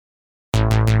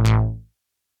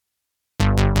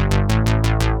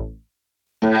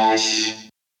Rush.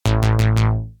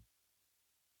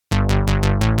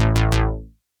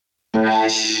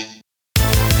 Rush.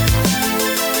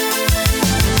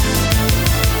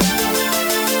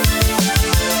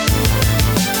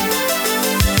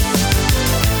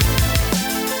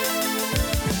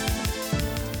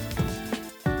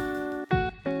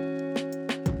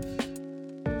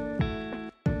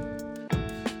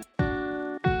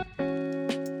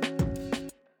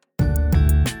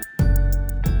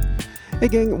 Hey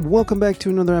gang, welcome back to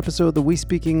another episode of the We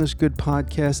Speak English Good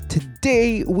podcast.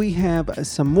 Today we have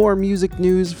some more music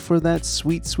news for that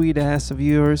sweet, sweet ass of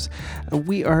yours.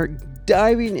 We are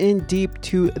diving in deep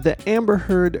to the Amber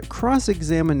Heard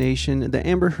cross-examination, the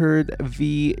Amber Heard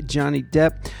v. Johnny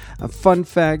Depp. A fun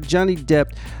fact, Johnny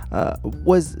Depp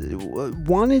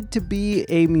wanted to be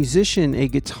a musician, a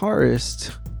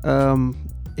guitarist,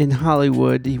 in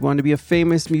Hollywood. He wanted to be a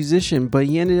famous musician, but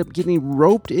he ended up getting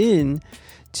roped in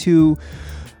to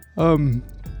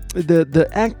the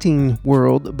acting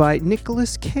world by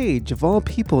Nicolas Cage. Of all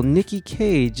people, Nicky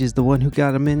Cage is the one who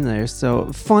got him in there.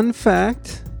 So, fun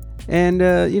fact. And,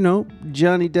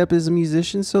 Johnny Depp is a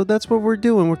musician, so that's what we're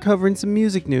doing. We're covering some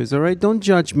music news, all right? Don't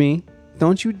judge me.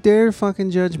 Don't you dare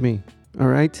fucking judge me, all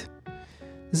right?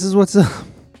 This is what's up.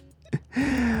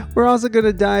 We're also going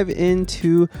to dive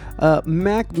into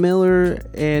Mac Miller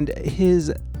and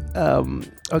his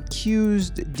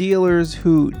accused dealers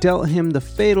who dealt him the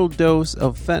fatal dose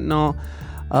of fentanyl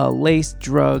laced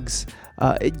drugs.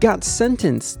 It got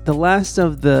sentenced. The last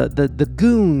of the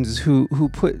goons who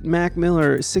put Mac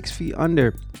Miller 6 feet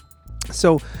under.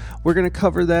 So we're going to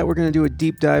cover that. We're going to do a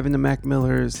deep dive into Mac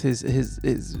Miller's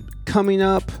his coming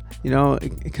up,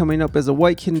 coming up as a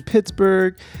white kid in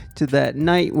Pittsburgh to that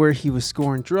night where he was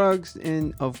scoring drugs,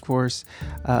 and of course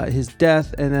his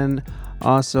death, and then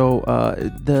also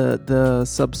the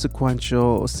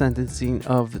subsequential sentencing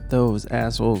of those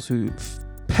assholes who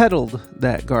peddled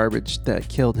that garbage that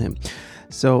killed him.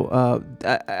 So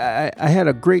I had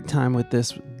a great time with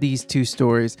these two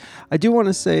stories. I do want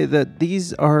to say that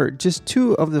these are just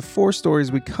two of the 4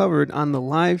 stories we covered on the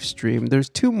live stream. There's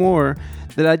 2 more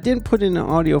that I didn't put in an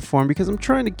audio form because I'm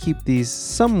trying to keep these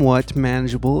somewhat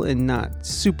manageable and not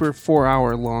super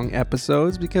 4-hour long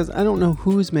episodes, because I don't know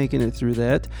who's making it through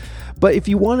that. But if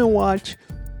you want to watch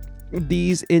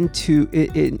these in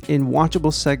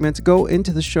watchable segments, go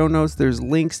into the show notes. There's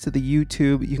links to the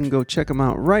YouTube. You can go check them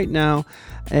out right now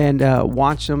and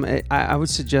watch them. I would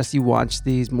suggest you watch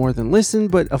these more than listen,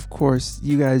 but of course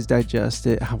you guys digest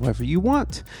it however you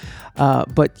want.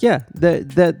 But yeah,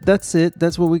 that's it.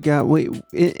 That's what we got.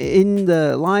 In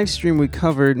the live stream, we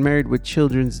covered Married with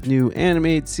Children's new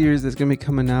animated series that's going to be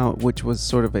coming out, which was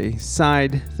sort of a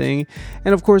side thing.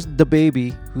 And of course,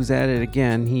 DaBaby, who's at it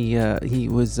again. He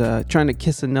was trying to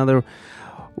kiss another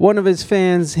one of his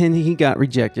fans, and he got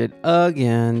rejected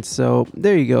again. So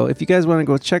there you go. If you guys want to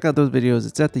go check out those videos,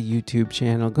 it's at the YouTube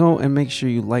channel. Go and make sure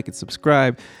you like and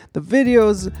subscribe the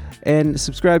videos and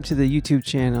subscribe to the YouTube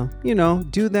channel.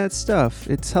 Do that stuff.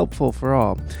 It's helpul for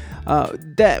all.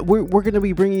 That we're going to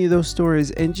be bringing you those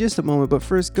stories in just a moment. But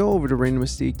first, go over to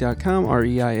ReinaMystique.com,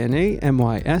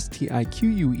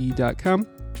 ReinaMystique.com.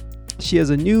 She has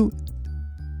a new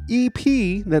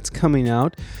EP that's coming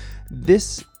out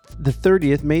the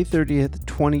 30th, May 30th,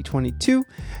 2022.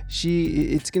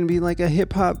 It's going to be like a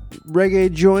hip-hop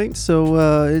reggae joint,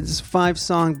 so it's a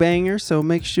 5-song banger, so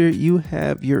make sure you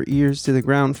have your ears to the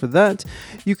ground for that.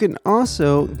 You can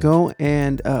also go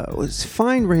and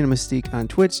find Reina Mystique on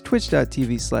Twitch,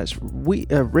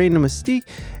 twitch.tv/Reina Mystique.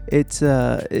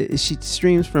 She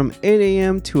streams from 8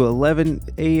 a.m. to 11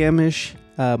 a.m.-ish,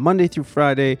 Monday through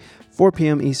Friday, 4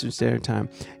 p.m. Eastern Standard Time.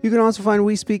 You can also find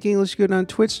We Speak English Good on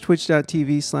Twitch,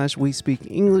 twitch.tv/We Speak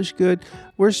English Good.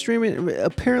 We're streaming.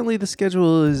 Apparently, the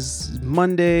schedule is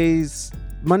Mondays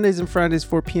and Fridays,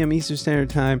 4 p.m. Eastern Standard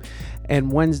Time,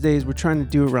 and Wednesdays we're trying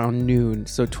to do around noon,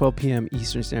 so 12 p.m.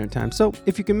 Eastern Standard Time. So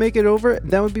if you can make it over,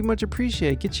 that would be much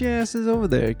appreciated. Get your asses over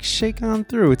there. Shake on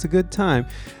through. It's a good time.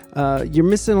 You're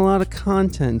missing a lot of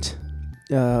content.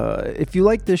 If you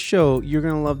like this show, you're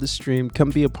going to love the stream.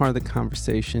 Come be a part of the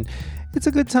conversation. It's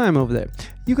a good time over there.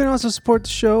 You can also support the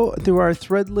show through our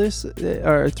Threadless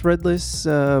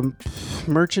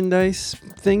merchandise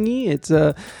thingy. It's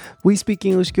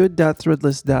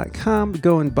WeSpeakEnglishGood.threadless.com.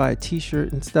 Go and buy a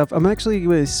t-shirt and stuff. I'm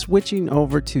actually switching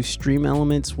over to Stream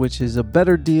Elements, which is a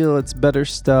better deal. It's better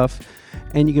stuff.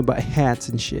 And you can buy hats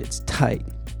and shit. It's tight.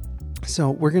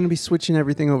 So we're going to be switching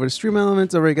everything over to Stream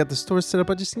Elements. I already got the store set up.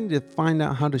 I just need to find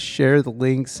out how to share the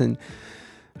links and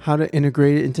how to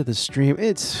integrate it into the stream.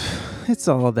 It's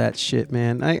all of that shit,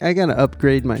 man. I got to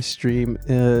upgrade my stream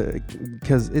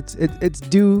because it's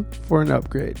due for an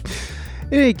upgrade.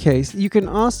 In any case, you can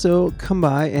also come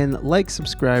by and like,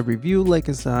 subscribe, review, like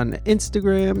us on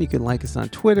Instagram. You can like us on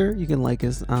Twitter. You can like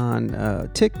us on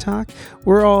TikTok.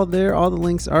 We're all there. All the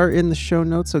links are in the show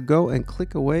notes, so go and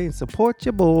click away and support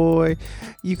your boy.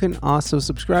 You can also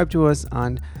subscribe to us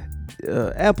on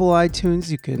Apple iTunes.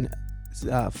 You can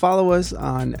follow us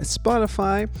on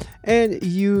Spotify, and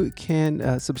you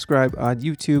can subscribe on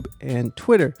YouTube and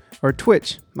Twitter, or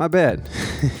Twitch. My bad.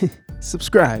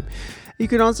 Subscribe. You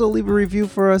can also leave a review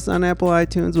for us on Apple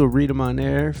iTunes. We'll read them on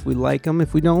there if we like them.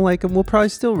 If we don't like them, we'll probably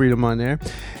still read them on there.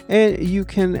 And you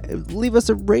can leave us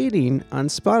a rating on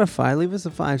Spotify. Leave us a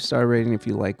 5-star rating if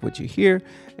you like what you hear.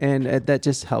 And that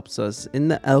just helps us in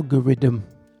the algorithm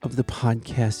of the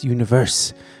podcast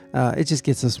universe. It just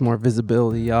gets us more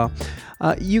visibility, y'all.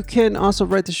 You can also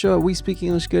write the show at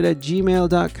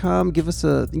WeSpeakEnglishGood@gmail.com. Give us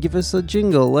a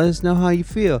jingle. Let us know how you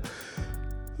feel.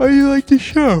 How you like the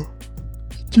show?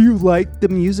 Do you like the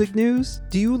music news?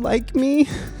 Do you like me?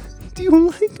 Do you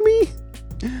like me?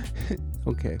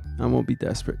 Okay, I won't be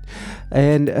desperate.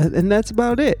 And that's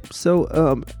about it.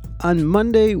 So on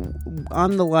Monday,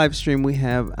 on the live stream, we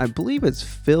have, I believe it's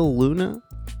Phil Luna.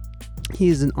 He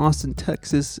is an Austin,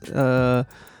 Texas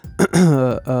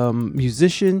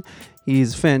musician.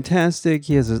 He's fantastic.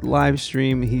 He has a live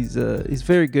stream. He's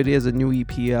very good. He has a new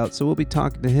EP out. So we'll be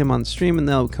talking to him on stream, and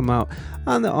that'll come out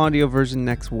on the audio version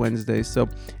next Wednesday. So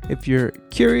if you're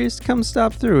curious, come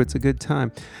stop through. It's a good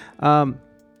time. And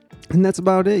that's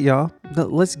about it, y'all.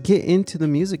 Let's get into the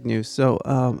music news. So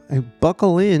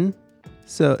buckle in.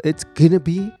 So it's going to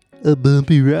be a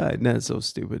bumpy ride. That's so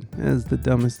stupid. That's the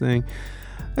dumbest thing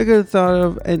I could have thought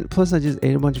of. And plus, I just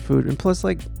ate a bunch of food. And plus,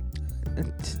 like,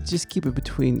 to just keep it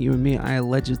between you and me, I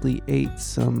allegedly ate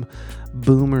some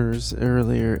boomers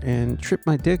earlier and tripped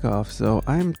my dick off. So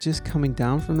I'm just coming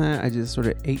down from that. I just sort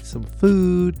of ate some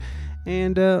food,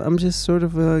 and I'm just sort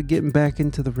of getting back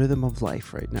into the rhythm of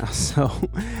life right now. So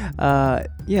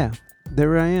yeah,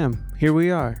 there I am. Here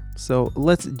we are. So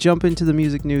let's jump into the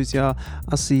music news, y'all.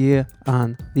 I'll see you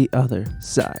on the other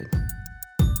side.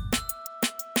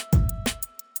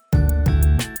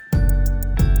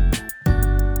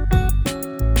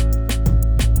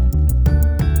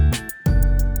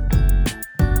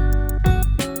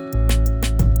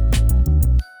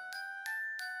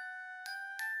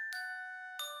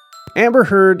 Amber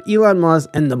Heard, Elon Musk,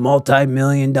 and the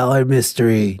multi-million-dollar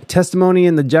mystery. Testimony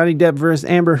in the Johnny Depp vs.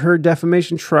 Amber Heard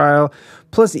defamation trial,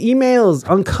 plus emails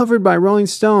uncovered by Rolling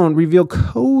Stone reveal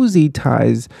cozy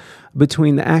ties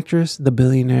between the actress, the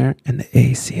billionaire, and the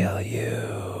ACLU.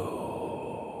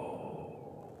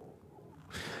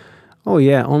 Oh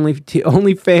yeah,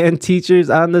 only fan teachers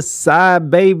on the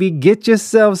side, baby. Get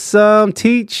yourself some,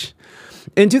 teach.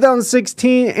 In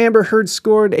 2016, Amber Heard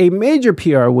scored a major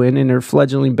PR win in her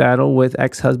fledgling battle with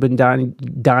ex-husband Donnie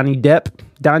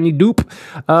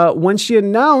Doop, when she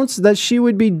announced that she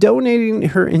would be donating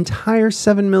her entire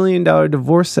 $7 million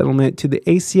divorce settlement to the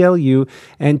ACLU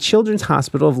and Children's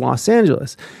Hospital of Los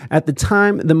Angeles. At the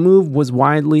time, the move was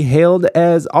widely hailed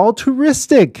as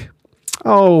altruistic.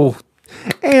 Oh,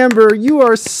 Amber, you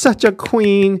are such a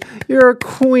queen. You're a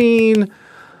queen.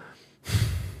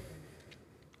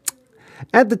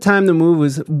 At the time, the move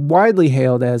was widely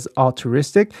hailed as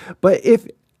altruistic, but if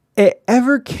it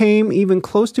ever came even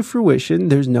close to fruition,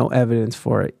 there's no evidence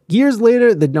for it. Years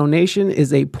later, the donation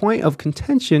is a point of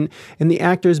contention in the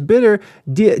actor's bitter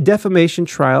defamation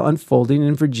trial unfolding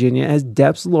in Virginia as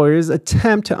Depp's lawyers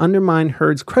attempt to undermine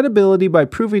Heard's credibility by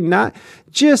proving not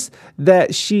just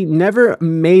that she never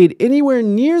made anywhere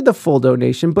near the full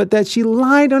donation, but that she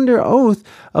lied under oath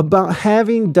about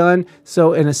having done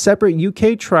so in a separate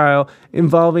UK trial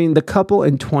involving the couple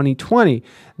in 2020.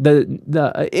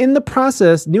 In the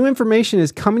process, new information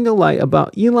is coming to light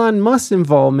about Elon Musk's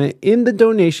involvement in the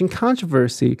donation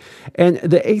controversy and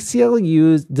the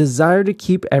ACLU's desire to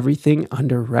keep everything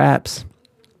under wraps.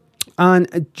 On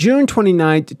June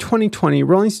 29, 2020,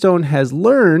 Rolling Stone has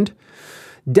learned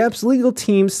Depp's legal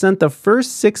team sent the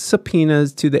first 6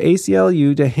 subpoenas to the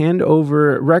ACLU to hand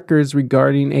over records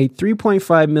regarding a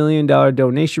 $3.5 million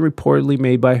donation reportedly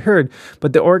made by Heard,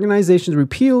 but the organizations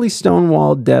repeatedly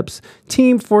stonewalled Depp's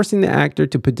team, forcing the actor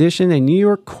to petition a New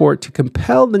York court to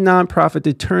compel the nonprofit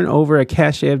to turn over a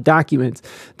cache of documents.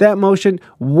 That motion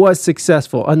was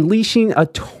successful, unleashing a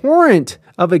torrent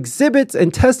of exhibits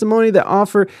and testimony that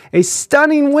offer a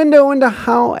stunning window into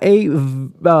how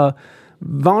a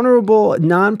vulnerable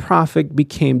nonprofit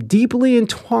became deeply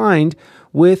entwined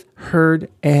with Heard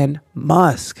and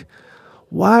Musk.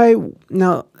 Why?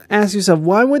 Now, ask yourself,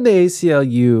 why would the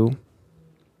ACLU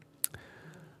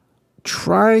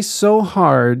try so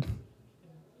hard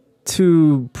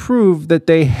to prove that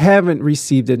they haven't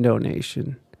received a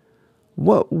donation.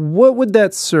 What would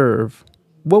that serve?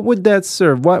 What would that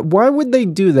serve? Why would they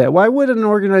do that? Why would an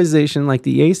organization like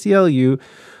the ACLU,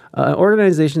 an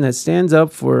organization that stands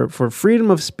up for freedom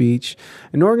of speech,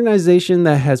 an organization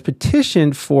that has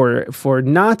petitioned for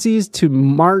Nazis to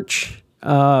march,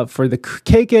 for the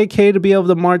KKK to be able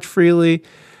to march freely,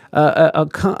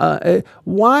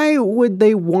 why would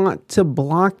they want to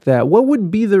block that? What would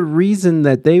be the reason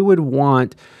that they would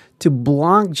want to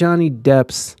block Johnny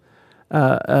Depp's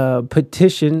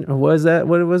petition? Or was that,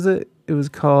 what was it? It was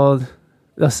called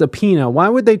a subpoena. Why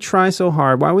would they try so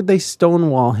hard? Why would they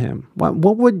stonewall him? What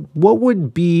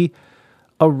would be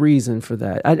a reason for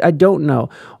that? I don't know.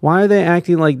 Why are they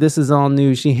acting like this is all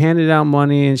new? She handed out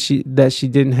money and she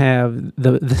didn't have.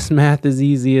 This math is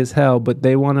easy as hell, but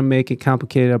they want to make it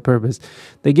complicated on purpose.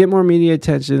 They get more media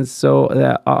attention so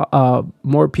that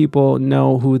more people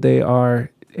know who they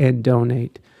are and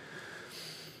donate.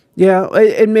 Yeah,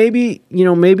 and maybe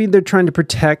they're trying to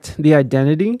protect the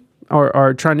identity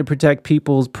or trying to protect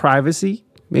people's privacy.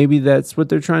 Maybe that's what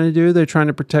they're trying to do. They're trying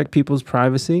to protect people's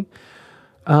privacy.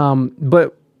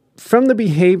 But from the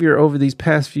behavior over these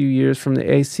past few years from the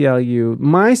ACLU,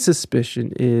 my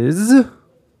suspicion is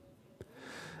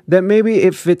that maybe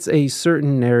it fits a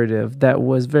certain narrative that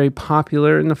was very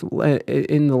popular in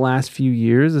the last few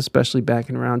years, especially back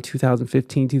in around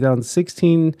 2015,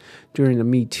 2016, during the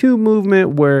Me Too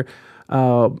movement, where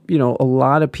a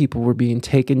lot of people were being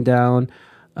taken down.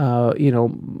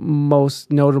 Most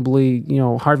notably,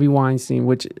 Harvey Weinstein,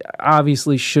 which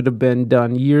obviously should have been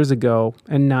done years ago,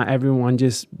 and not everyone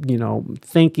just,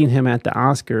 thanking him at the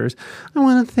Oscars. I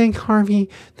want to thank Harvey.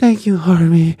 Thank you,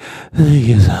 Harvey. Thank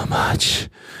you so much.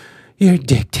 Your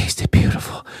dick tasted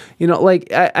beautiful.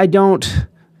 I know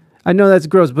that's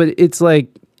gross, but it's like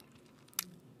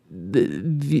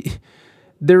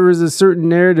there is a certain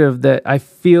narrative that I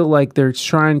feel like they're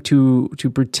trying to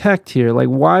protect here. Like,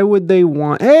 why would they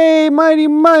want, hey, mighty,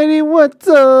 what's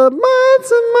up?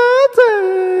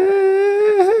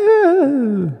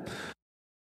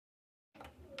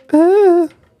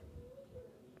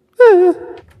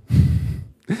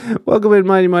 Welcome in,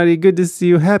 mighty. Good to see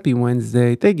you. Happy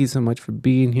Wednesday. Thank you so much for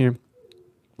being here.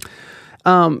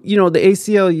 The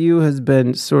ACLU has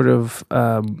been sort of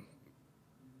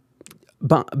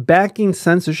backing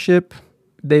censorship.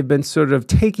 They've been sort of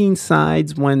taking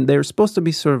sides when they're supposed to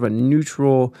be sort of a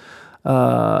neutral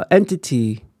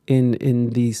entity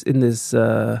in this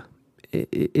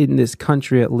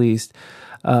country, at least.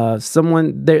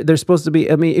 They're supposed to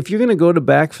be. I mean, if you're gonna go to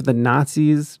back for the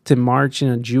Nazis to march in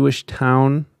a Jewish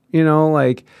town,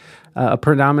 a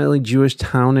predominantly Jewish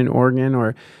town in Oregon,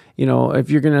 or if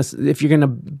you're gonna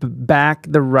back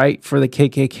the right for the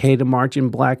KKK to march in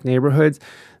black neighborhoods,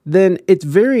 then it's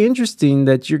very interesting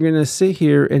that you're going to sit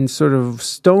here and sort of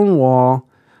stonewall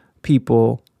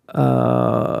people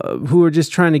who are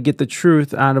just trying to get the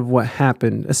truth out of what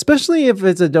happened, especially if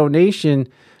it's a donation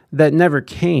that never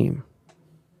came.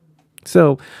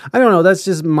 So I don't know. That's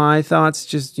just my thoughts,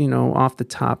 just, off the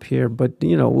top here. But,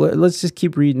 let's just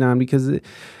keep reading on, because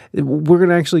we're going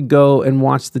to actually go and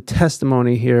watch the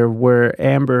testimony here where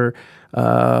Amber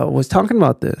was talking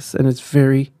about this, and it's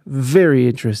very, very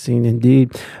interesting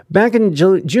indeed. Back in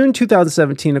June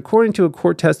 2017, according to a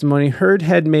court testimony, Heard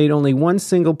had made only one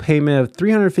single payment of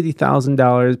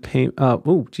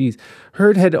 $350,000.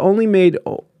 Heard had only made.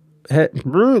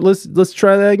 Let's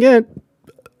try that again.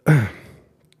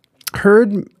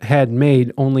 Heard had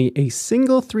made only a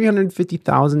single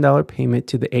 $350,000 payment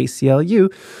to the ACLU,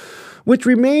 which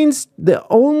remains the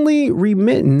only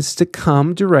remittance to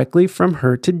come directly from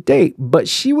her to date. But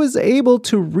she was able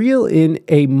to reel in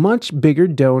a much bigger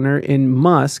donor in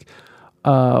Musk,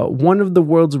 one of the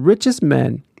world's richest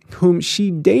men, whom she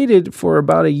dated for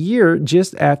about a year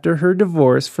just after her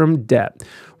divorce from Depp.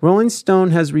 Rolling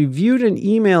Stone has reviewed an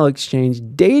email exchange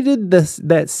dated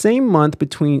that same month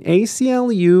between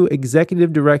ACLU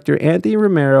Executive Director Anthony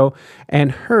Romero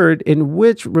and Heard, in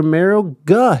which Romero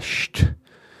gushed.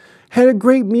 Had a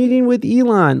great meeting with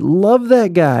Elon. Love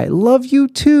that guy. Love you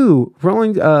too.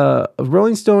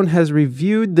 Rolling Stone has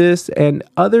reviewed this and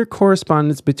other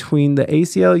correspondence between the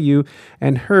ACLU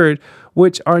and Heard,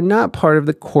 which are not part of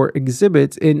the court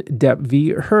exhibits in Depp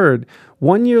v. Heard.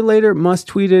 1 year later, Musk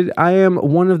tweeted, "I am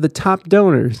one of the top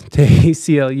donors to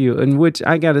ACLU," in which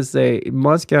I gotta say,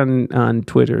 Musk on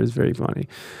Twitter is very funny.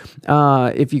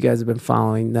 If you guys have been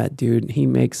following that dude, he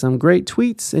makes some great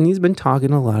tweets and he's been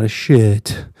talking a lot of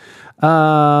shit.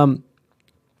 But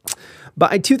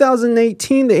By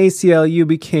 2018, the ACLU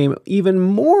became even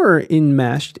more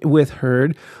enmeshed with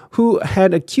Heard, who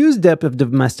had accused Depp of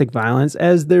domestic violence.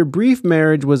 As their brief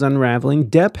marriage was unraveling,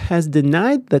 Depp has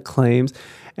denied the claims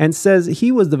and says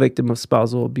he was the victim of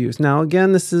spousal abuse. Now,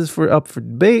 again, this is up for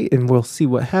debate, and we'll see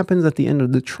what happens at the end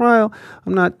of the trial.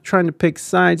 I'm not trying to pick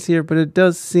sides here, but it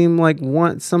does seem like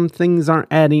some things aren't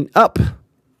adding up.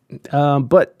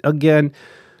 But again,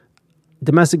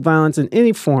 domestic violence in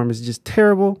any form is just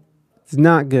terrible. It's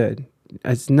not good.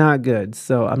 It's not good.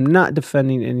 So I'm not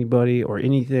defending anybody or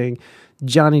anything.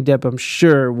 Johnny Depp, I'm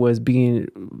sure, was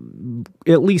being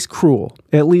at least cruel.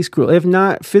 If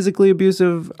not physically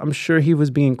abusive, I'm sure he was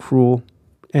being cruel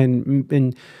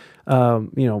and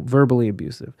verbally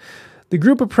abusive. The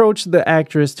group approached the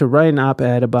actress to write an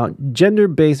op-ed about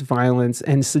gender-based violence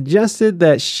and suggested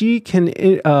that she can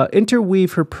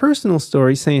interweave her personal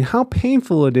story, saying how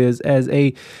painful it is as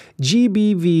a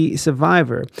GBV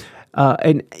survivor.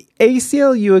 An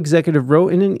ACLU executive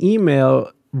wrote in an email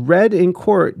read in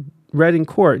court,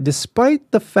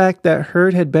 despite the fact that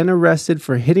Heard had been arrested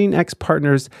for hitting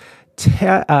ex-partners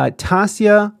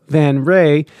Tasia Van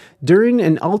Ray during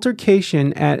an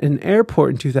altercation at an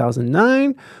airport in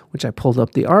 2009, which I pulled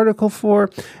up the article for,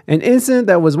 an incident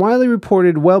that was widely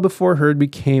reported well before Heard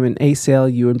became an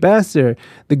ACLU ambassador.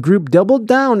 The group doubled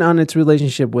down on its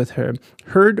relationship with her.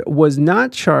 Heard was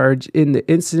not charged in the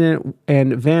incident,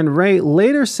 and Van Ray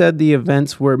later said the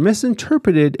events were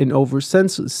misinterpreted and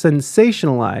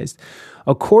over-sensationalized.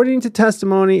 According to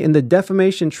testimony in the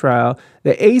defamation trial,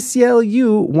 the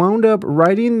ACLU wound up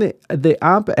writing the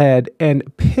op-ed and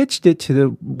pitched it to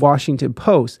the Washington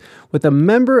Post, with a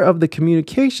member of the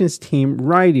communications team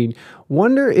writing,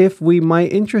 "Wonder if we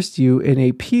might interest you in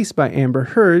a piece by Amber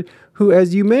Heard, who,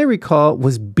 as you may recall,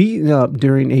 was beaten up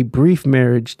during a brief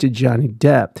marriage to Johnny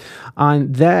Depp,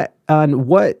 on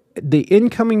what the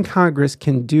incoming Congress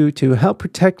can do to help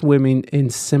protect women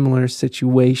in similar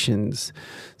situations."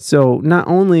 So not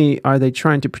only are they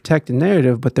trying to protect the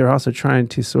narrative, but they're also trying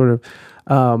to sort of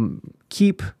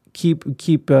keep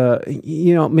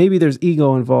maybe there's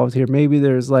ego involved here. Maybe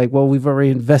there's like, well, we've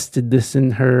already invested this in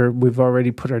her. We've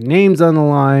already put our names on the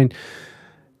line.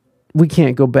 We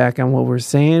can't go back on what we're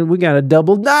saying. We got to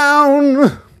double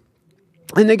down.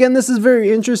 And again, this is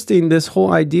very interesting, this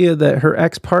whole idea that her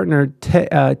ex-partner,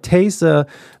 Tasia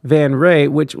Van Ray,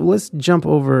 which let's jump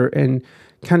over and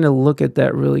kind of look at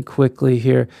that really quickly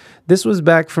here. This was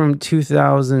back from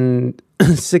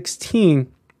 2016,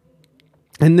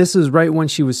 and this is right when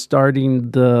she was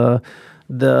starting the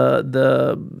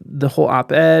whole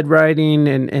op-ed writing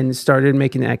and started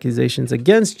making accusations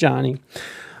against Johnny.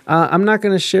 I'm not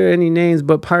going to share any names,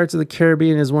 but Pirates of the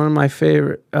Caribbean is one of my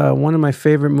favorite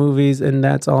movies, and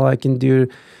that's all I can do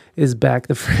is back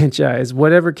the franchise.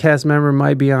 Whatever cast member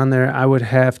might be on there, I would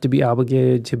have to be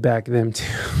obligated to back them too.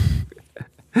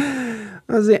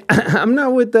 I'm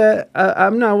not with that.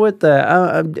 I'm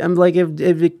like, if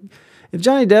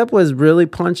Johnny Depp was really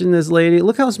punching this lady,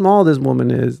 look how small this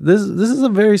woman is. This is a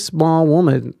very small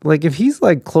woman. Like, if he's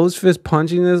like close fist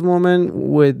punching this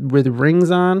woman with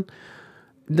rings on,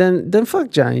 then fuck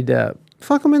Johnny Depp.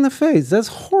 Fuck him in the face. That's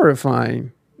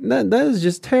horrifying. That is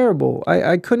just terrible.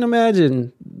 I couldn't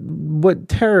imagine what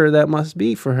terror that must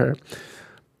be for her.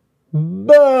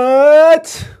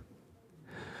 But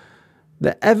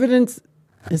the evidence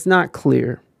is not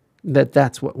clear that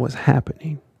that's what was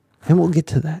happening. And we'll get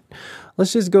to that.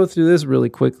 Let's just go through this really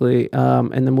quickly,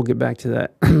 and then we'll get back to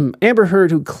that. Amber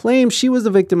Heard, who claimed she was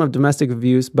the victim of domestic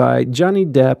abuse by Johnny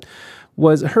Depp,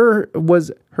 was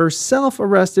herself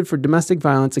arrested for domestic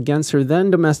violence against her then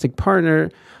domestic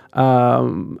partner,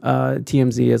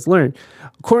 TMZ has learned.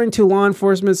 According to law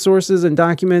enforcement sources and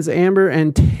documents, Amber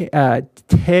and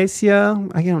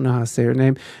Tasia, I don't know how to say her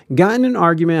name, got in an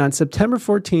argument on September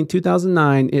 14,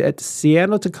 2009 at the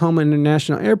Seattle-Tacoma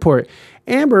International Airport.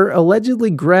 Amber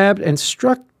allegedly grabbed and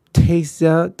struck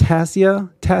Tasia,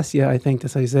 I think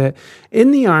that's how you say it,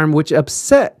 in the arm, which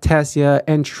upset Tasia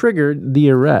and triggered the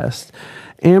arrest.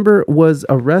 Amber was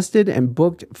arrested and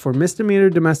booked for misdemeanor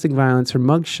domestic violence. Her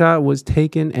mugshot was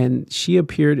taken and she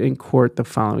appeared in court the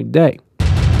following day.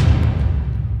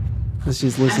 Let's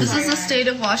just listen. This is the state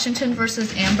of Washington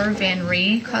versus Amber Van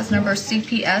Ree, cause number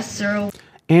CPS 0.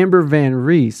 Amber Van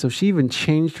Ree. So she even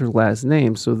changed her last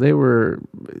name. So they were,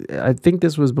 I think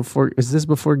this was before, is this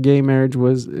before gay marriage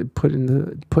was put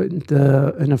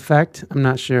in effect? I'm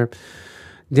not sure.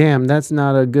 Damn, that's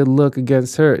not a good look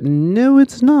against her. No,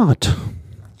 it's not.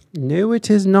 No, it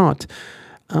is not.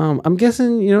 I'm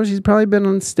guessing, she's probably been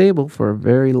unstable for a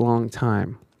very long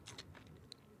time.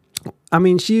 I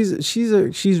mean, she's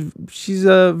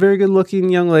a very good looking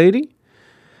young lady.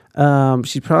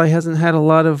 She probably hasn't had a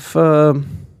lot of,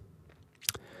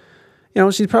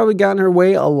 she's probably gotten her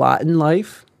way a lot in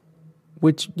life,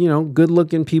 which,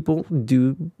 good-looking people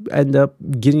do end up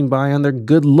getting by on their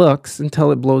good looks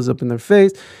until it blows up in their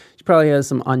face. She probably has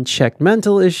some unchecked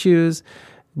mental issues.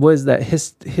 Was that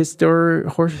hysteria,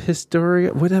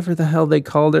 whatever the hell they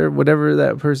called her, whatever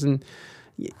that person,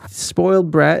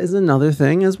 spoiled brat is another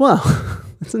thing as well.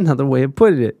 That's another way of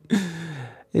putting it.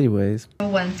 Anyways.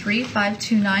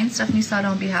 13529, Stephanie Sada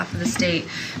on behalf of the state.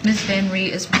 Ms. Van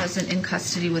Ree is present in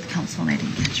custody with counsel, and I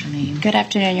didn't get your name. Good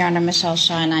afternoon, Your Honor. Michelle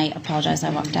Shaw, and I apologize. I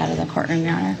walked out of the courtroom,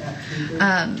 Your Honor.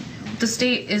 The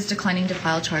state is declining to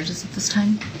file charges at this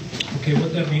time. Okay,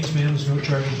 what that means, ma'am, is no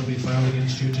charges will be filed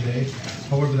against you today.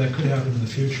 However, that could happen in the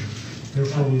future.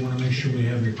 Therefore, we want to make sure we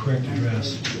have your correct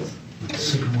address.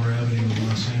 Sycamore Avenue in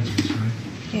Los Angeles, right?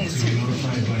 Yes. So you're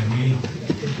notified by me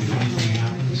if anything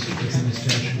happens within the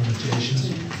statute of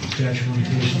limitations. Statute of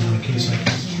limitations on a case like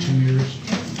this is 2 years.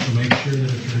 So make sure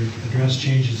that if your address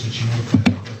changes, that you notify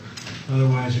the court.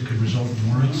 Otherwise, it could result in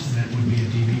warrants, and that would be a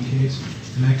DV case,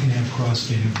 and that can have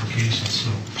cross-state implications.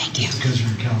 So, thank you. Because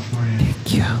you're in California,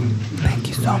 Thank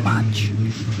you so much.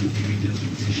 Relief from the DV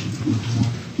designation for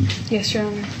Guatemala. Yes, Your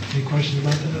Honor. Any questions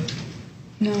about that?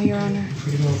 No, Your Honor.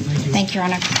 Free to go. Thank you. Thank you, Your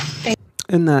Honor.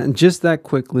 And just that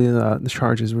quickly, the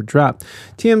charges were dropped.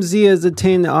 TMZ has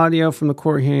obtained the audio from the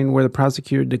court hearing where the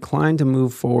prosecutor declined to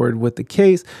move forward with the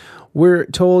case. We're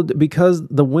told because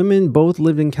the women both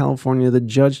lived in California, the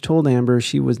judge told Amber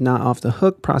she was not off the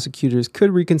hook. Prosecutors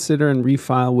could reconsider and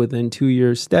refile within 2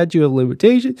 years statute of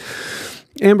limitation.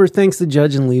 Amber thanks the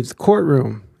judge and leaves the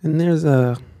courtroom. And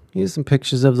here's some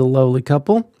pictures of the lovely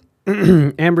couple.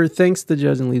 Amber thanks the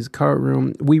judge and leaves the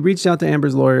courtroom. We reached out to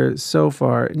Amber's lawyer. So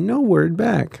far, no word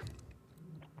back.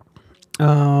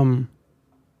 Where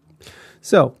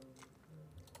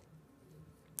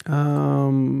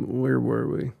were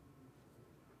we?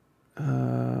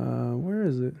 Where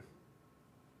is it?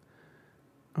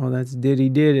 Oh, that's Diddy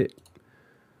Did It.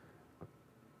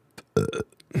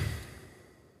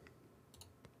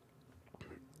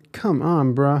 Come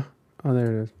on, bruh. Oh,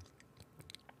 there it is.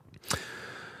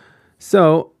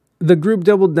 So the group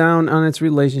doubled down on its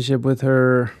relationship with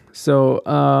her. So,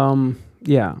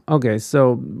 yeah. Okay.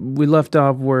 So we left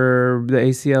off where the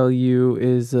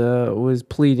ACLU was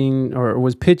pleading or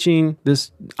was pitching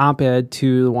this op-ed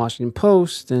to the Washington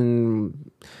Post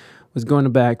and was going to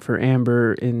back for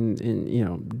Amber in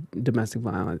domestic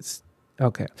violence.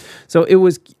 Okay. So it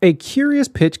was a curious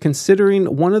pitch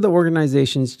considering one of the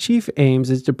organization's chief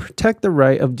aims is to protect the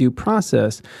right of due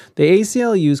process. The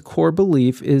ACLU's core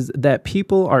belief is that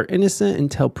people are innocent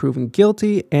until proven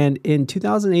guilty, and in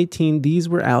 2018, these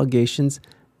were allegations,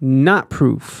 not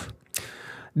proof.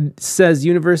 Says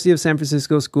University of San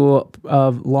Francisco School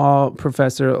of Law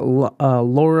professor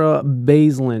Laura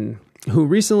Baislin, who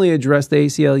recently addressed the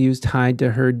ACLU's tied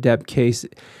to her Depp case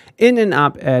in an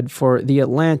op-ed for The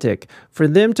Atlantic. For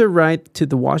them to write to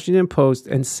the Washington Post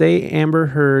and say Amber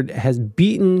Heard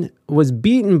was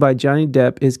beaten by Johnny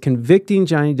Depp is convicting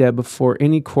Johnny Depp before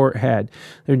any court had.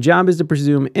 Their job is to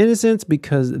presume innocence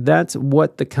because that's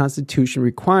what the Constitution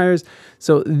requires.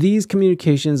 So these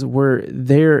communications where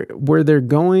they're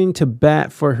going to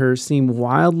bat for her seem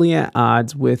wildly at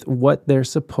odds with what they're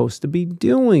supposed to be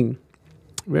doing.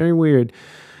 Very weird.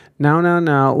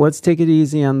 Now, let's take it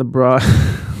easy on the broad.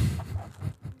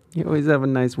 You always have a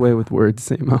nice way with words,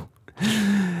 Samo.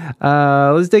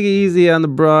 Let's take it easy on the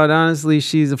broad. Honestly,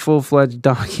 she's a full-fledged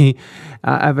donkey.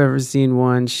 I've ever seen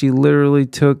one. She literally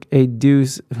took a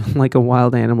deuce like a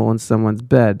wild animal in someone's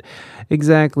bed.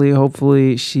 Exactly.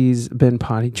 Hopefully, she's been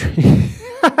potty trained.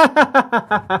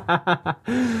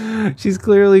 She's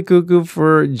clearly cuckoo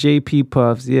for JP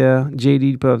Puffs. Yeah,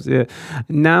 JD Puffs. Yeah.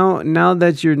 Now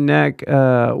that your neck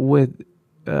with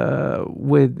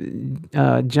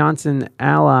Johnson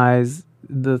allies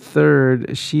the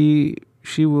third, she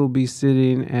will be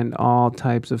sitting in all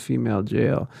types of female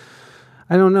jail.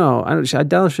 I don't know. I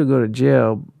doubt she'll go to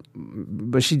jail,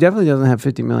 but she definitely doesn't have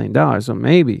 $50 million, so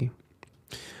maybe.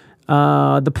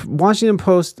 The Washington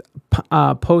Post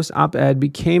op-ed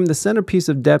became the centerpiece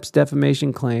of Depp's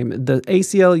defamation claim. The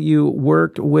ACLU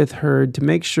worked with Heard to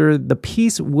make sure the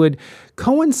piece would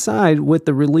coincide with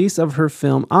the release of her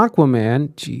film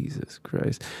Aquaman, Jesus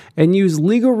Christ, and use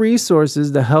legal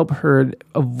resources to help Heard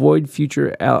avoid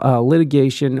future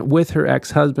litigation with her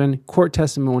ex-husband, court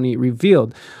testimony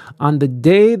revealed. On the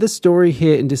day the story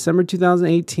hit in December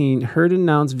 2018, Heard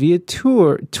announced via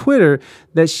Twitter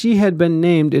that she had been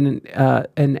named in an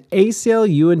an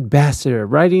ACLU ambassador,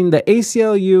 writing, "The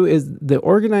ACLU is the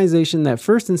organization that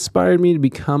first inspired me to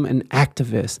become an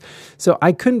activist. So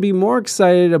I couldn't be more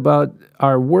excited about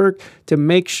our work to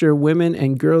make sure women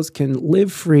and girls can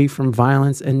live free from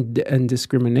violence and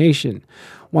discrimination."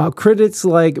 While critics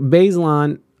like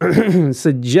Bazelon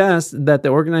suggest that the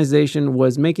organization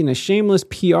was making a shameless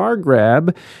PR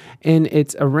grab in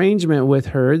its arrangement with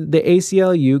Heard, the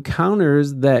ACLU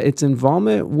counters that its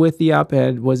involvement with the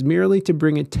op-ed was merely to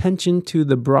bring attention to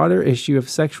the broader issue of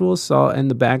sexual assault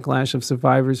and the backlash of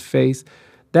survivors face.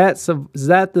 And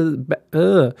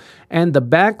the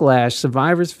backlash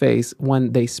survivors face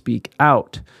when they speak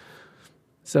out.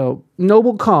 So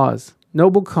noble cause,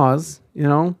 you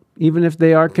know, even if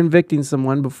they are convicting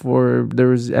someone before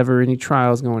there's ever any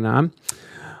trials going on.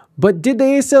 But did the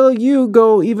ACLU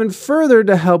go even further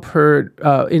to help Heard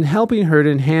in helping her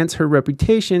to enhance her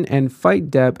reputation and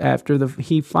fight Depp after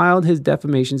he filed his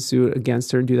defamation suit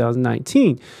against her in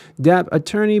 2019? Depp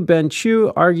attorney Ben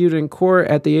Chu argued in court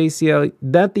at the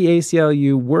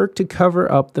ACLU worked to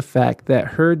cover up the fact that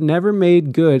Heard never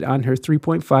made good on her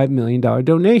 $3.5 million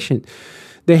donation.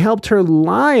 They helped her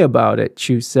lie about it,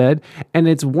 Chu said, and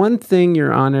it's one thing,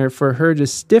 Your Honor, for her to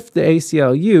stiff the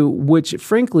ACLU, which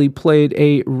frankly played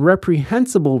a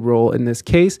reprehensible role in this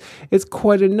case. It's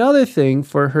quite another thing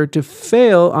for her to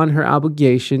fail on her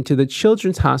obligation to the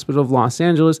Children's Hospital of Los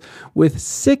Angeles with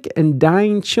sick and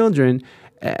dying children,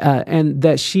 and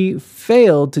that she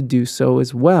failed to do so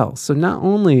as well. So not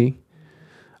only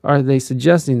are they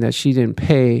suggesting that she didn't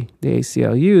pay the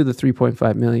ACLU the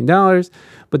 $3.5 million,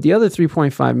 but the other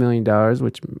 $3.5 million,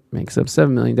 which makes up $7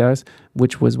 million,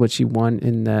 which was what she won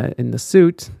in the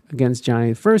suit against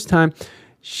Johnny the first time,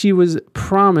 she was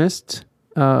promised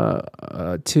to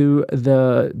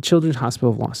the Children's Hospital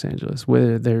of Los Angeles,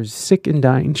 where there's sick and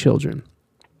dying children.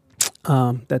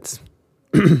 That's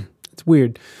it's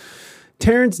weird.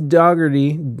 Terrence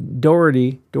Doherty,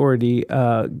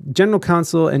 General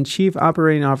Counsel and Chief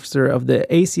Operating Officer of the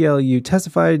ACLU,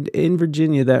 testified in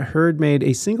Virginia that Heard made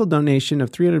a single donation of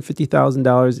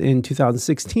 $350,000 in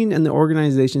 2016, and the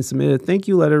organization submitted a thank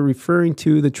you letter referring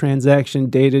to the transaction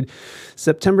dated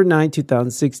September 9,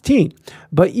 2016.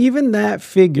 But even that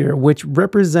figure, which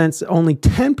represents only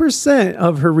 10%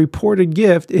 of her reported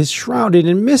gift, is shrouded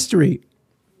in mystery.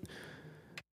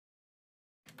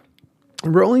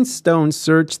 Rolling Stone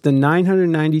searched the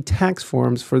 990 tax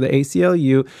forms for the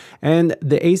ACLU and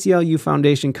the ACLU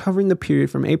Foundation covering the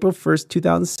period from April 1st,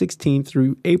 2016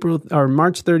 through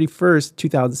March 31st,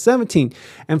 2017,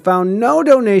 and found no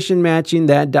donation matching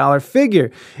that dollar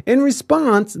figure. In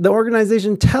response, the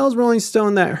organization tells Rolling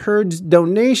Stone that Heard's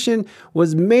donation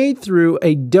was made through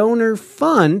a donor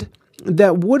fund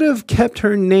that would have kept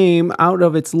her name out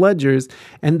of its ledgers,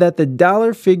 and that the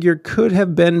dollar figure could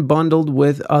have been bundled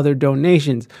with other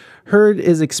donations. Heard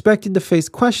is expected to face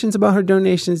questions about her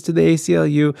donations to the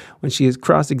ACLU when she is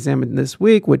cross-examined this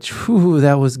week, which,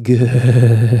 that was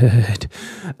good.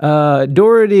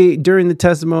 Doherty, during the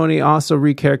testimony, also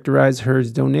recharacterized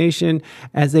Heard's donation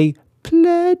as a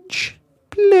pledge,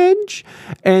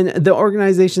 and the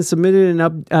organization submitted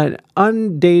an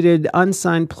undated,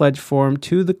 unsigned pledge form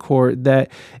to the court that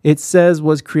it says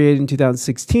was created in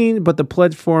 2016, but the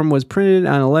pledge form was printed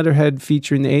on a letterhead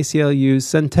featuring the ACLU's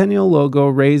centennial logo,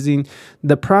 raising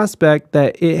the prospect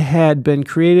that it had been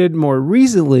created more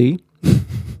recently.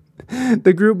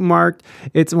 The group marked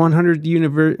its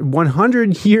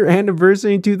 100-year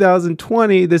anniversary in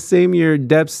 2020, the same year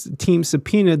Depp's team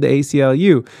subpoenaed the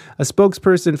ACLU. A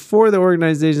spokesperson for the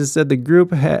organization said the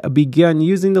group had begun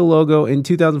using the logo in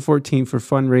 2014 for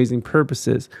fundraising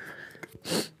purposes.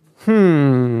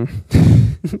 Who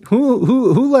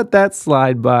let that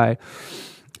slide by?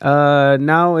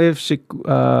 Now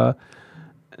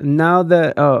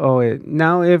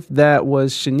if that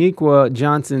was Shaniqua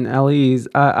Johnson Elise,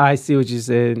 I see what you're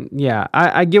saying. Yeah,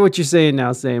 I get what you're saying now,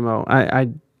 Samo. I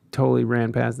totally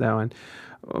ran past that one.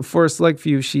 For a select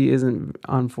few, she isn't,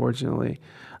 unfortunately.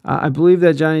 I believe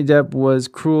that Johnny Depp was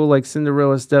cruel like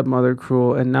Cinderella's stepmother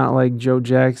cruel, and not like Joe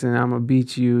Jackson, I'm gonna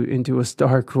beat you into a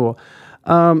star cruel.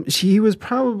 He was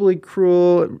probably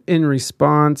cruel in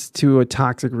response to a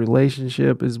toxic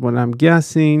relationship, is what I'm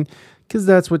guessing. Because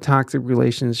that's what toxic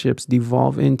relationships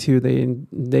devolve into. They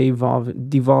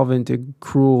devolve into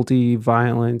cruelty,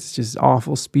 violence, just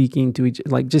awful speaking to each,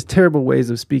 like just terrible ways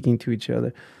of speaking to each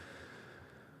other,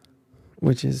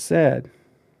 which is sad.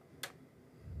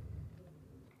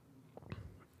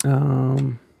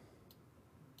 Trying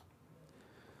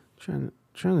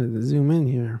to zoom in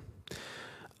here.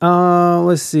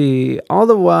 Let's see. All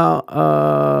the while,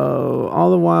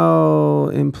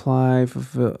 imply,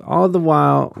 fulfill. All the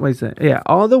while, wait a second. Yeah.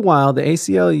 All the while, the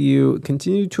ACLU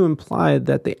continued to imply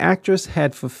that the actress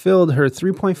had fulfilled her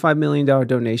 $3.5 million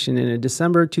donation in a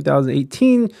December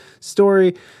 2018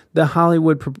 story.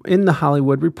 In the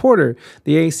Hollywood Reporter.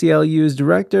 The ACLU's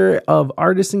director of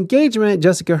artist engagement,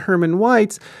 Jessica Herman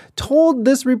Weitz, told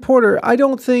this reporter, "I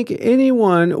don't think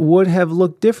anyone would have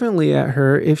looked differently at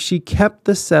her if she kept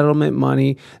the settlement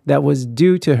money that was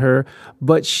due to her,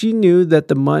 but she knew that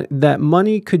that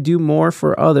money could do more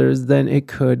for others than it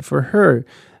could for her.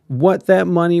 What that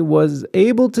money was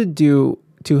able to do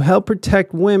to help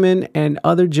protect women and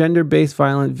other gender-based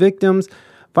violence victims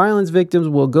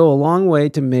will go a long way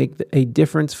to make a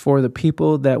difference for the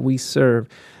people that we serve."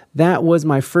 That was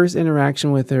my first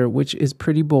interaction with her, which is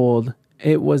pretty bold.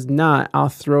 It was not, "I'll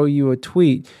throw you a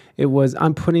tweet." It was,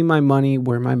 "I'm putting my money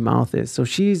where my mouth is." So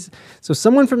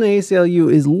someone from the ACLU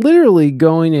is literally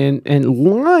going in and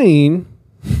lying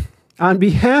on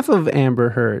behalf of Amber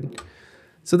Heard.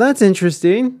 So that's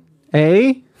interesting.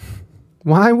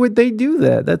 Why would they do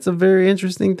that? That's a very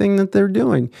interesting thing that they're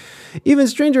doing. Even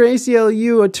stranger,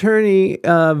 ACLU attorney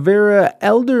Vera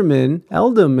Edelman,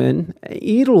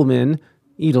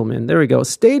 there we go,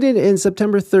 stated in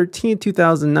September 13,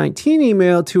 2019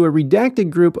 email to a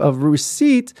redacted group of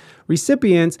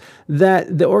recipients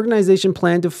that the organization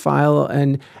planned to file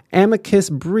an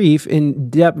amicus brief in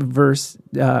Depp versus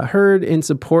Heard in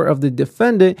support of the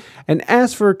defendant and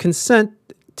asked for consent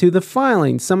to the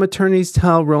filing. Some attorneys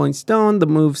tell Rolling Stone the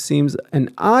move seems an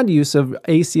odd use of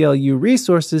ACLU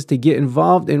resources to get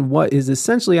involved in what is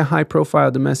essentially a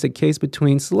high-profile domestic case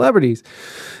between celebrities.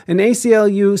 An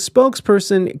ACLU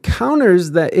spokesperson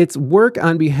counters that its work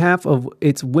on behalf of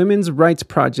its women's rights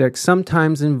project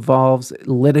sometimes involves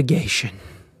litigation.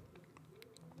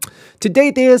 To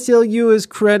date, the ACLU has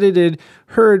credited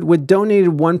Heard with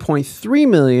donated $1.3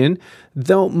 million,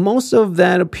 though most of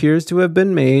that appears to have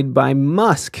been made by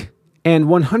Musk, and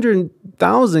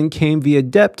 $100,000 came via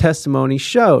Depp, testimony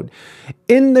showed.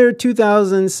 In their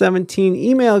 2017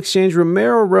 email exchange,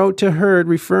 Romero wrote to Heard,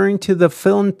 referring to the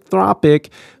philanthropic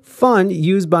fund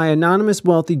used by anonymous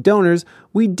wealthy donors,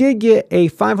 "We did get a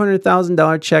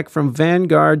 $500,000 check from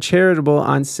Vanguard Charitable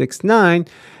on 6/9.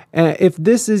 If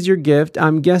this is your gift,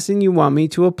 I'm guessing you want me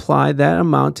to apply that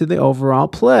amount to the overall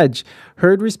pledge."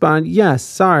 Heard responded, "Yes,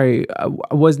 sorry, I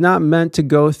was not meant to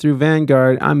go through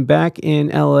Vanguard. I'm back in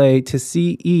LA to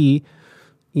see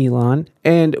Elon,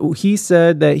 and he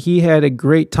said that he had a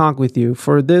great talk with you."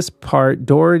 For this part,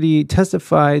 Doherty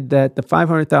testified that the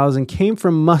 $500,000 came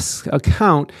from Musk's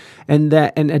account and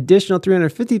that an additional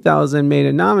 $350,000 made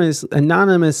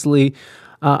anonymously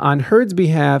on Heard's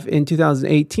behalf in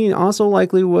 2018 also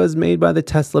likely was made by the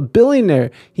Tesla billionaire.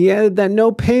 He added that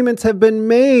no payments have been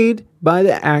made by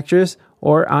the actress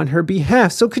or on her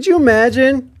behalf. So could you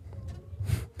imagine?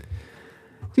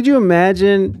 Could you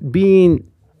imagine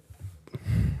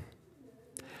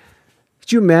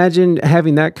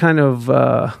having that kind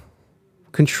of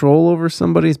control over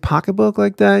somebody's pocketbook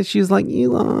like that? She's like,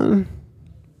 "Elon,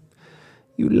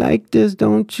 you like this,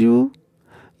 don't you?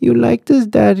 You like this,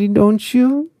 daddy, don't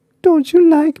you? Don't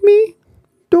you like me?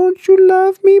 Don't you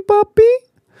love me, puppy?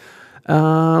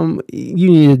 You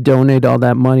need to donate all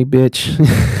that money, bitch.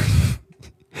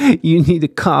 You need to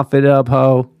cough it up,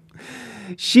 ho."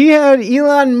 She had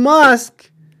Elon Musk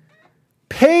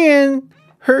paying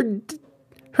her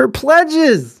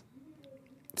pledges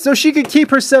so she could keep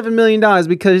her $7 million,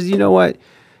 because you know what?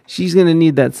 She's going to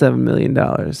need that $7 million.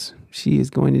 She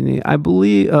is going to need, I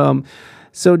believe.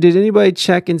 So did anybody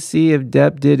check and see if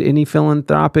Depp did any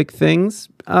philanthropic things?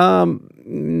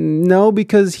 No,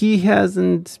 because he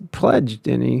hasn't pledged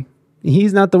any.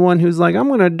 He's not the one who's like, "I'm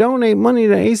going to donate money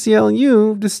to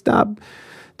ACLU to stop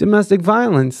domestic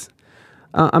violence."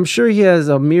 I'm sure he has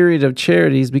a myriad of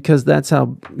charities, because that's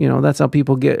how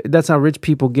rich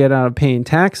people get out of paying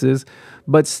taxes.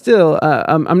 But still,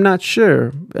 I'm not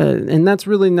sure. And that's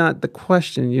really not the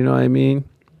question. You know what I mean?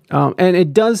 And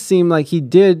it does seem like he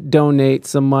did donate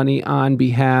some money on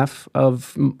behalf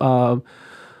of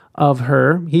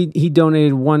her. He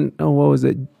donated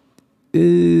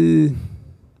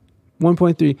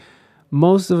 1.3.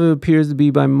 Most of it appears to be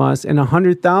by Musk, and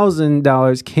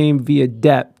 $100,000 came via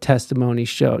Depp, testimony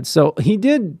showed. So he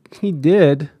did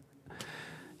donate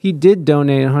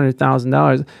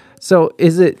 $100,000. So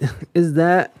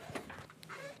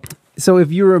so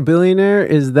if you're a billionaire,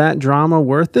 is that drama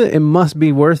worth it? It must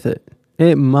be worth it.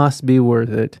 It must be worth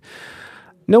it.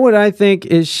 Know what I think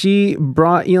is she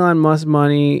brought Elon Musk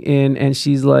money in, and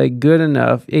she's like, good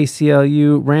enough.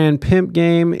 ACLU ran pimp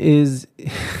game is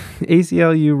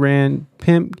ACLU ran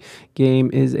pimp game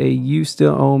is a you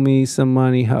still owe me some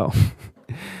money hoe.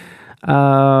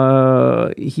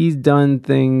 He's done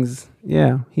things.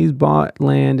 Yeah, he's bought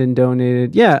land and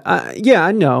donated. Yeah,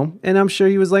 I know. And I'm sure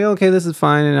he was like, okay, this is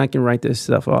fine and I can write this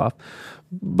stuff off.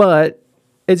 But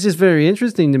it's just very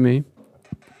interesting to me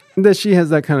that she has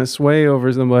that kind of sway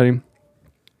over somebody.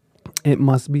 It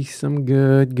must be some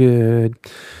good.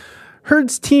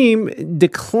 Heard's team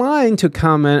declined to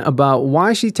comment about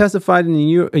why she testified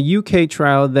in a UK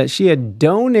trial that she had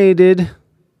donated.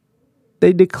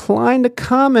 They declined to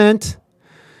comment.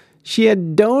 She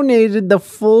had donated the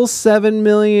full $7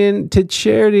 million to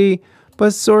charity,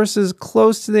 but sources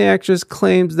close to the actress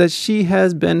claims that she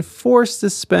has been forced to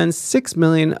spend $6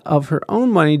 million of her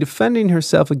own money defending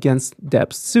herself against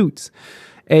Depp's suits.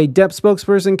 A Depp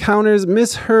spokesperson counters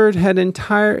Miss Heard had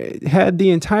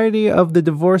the entirety of the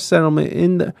divorce settlement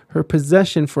in her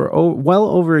possession for well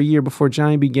over a year before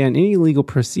Johnny began any legal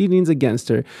proceedings against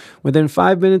her. Within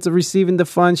 5 minutes of receiving the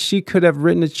funds, she could have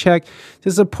written a check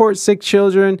to support sick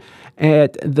children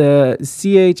at the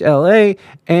CHLA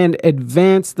and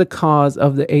advance the cause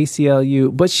of the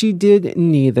ACLU, but she did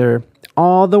neither.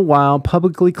 All the while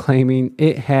publicly claiming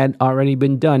it had already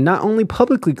been done. Not only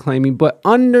publicly claiming, but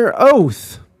under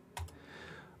oath.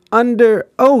 Under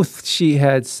oath, she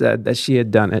had said that she had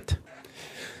done it.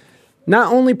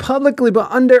 Not only publicly,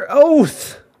 but under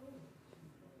oath.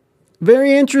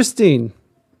 Very interesting.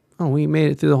 Oh, we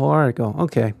made it through the whole article.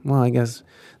 Okay, well, I guess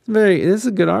this is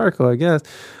a good article, I guess.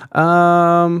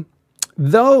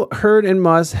 Though Heard and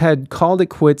Musk had called it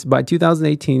quits by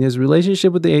 2018, his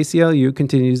relationship with the ACLU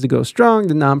continues to go strong.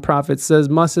 The nonprofit says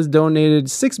Musk has donated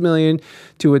 $6 million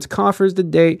to its coffers to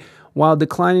date, while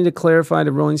declining to clarify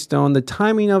to Rolling Stone the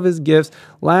timing of his gifts.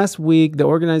 Last week, the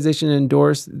organization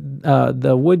endorsed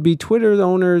the would-be Twitter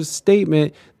owner's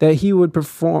statement that he would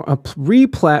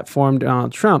re-platform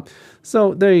Donald Trump.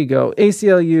 So there you go.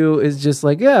 ACLU is just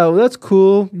like, yeah, well, that's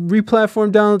cool.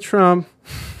 Re-platform Donald Trump.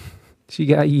 She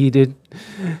got yeeted.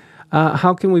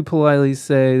 How can we politely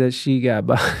say that she got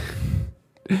by?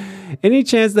 Any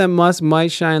chance that Musk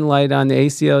might shine light on the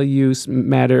ACLU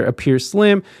matter appears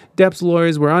slim. Depp's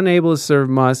lawyers were unable to serve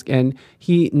Musk, and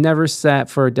he never sat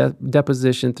for a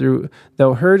deposition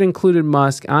though Heard included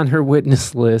Musk on her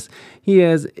witness list. He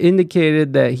has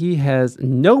indicated that he has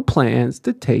no plans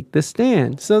to take the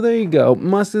stand. So there you go.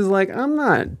 Musk is like, I'm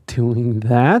not doing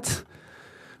that.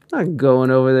 Not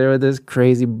going over there with this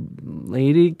crazy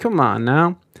lady. Come on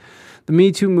now. The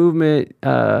Me Too movement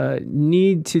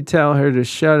need to tell her to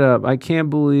shut up. I can't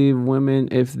believe women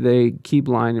if they keep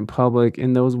lying in public.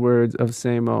 In those words of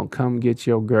Samo, come get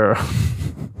your girl.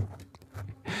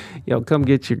 Yo, come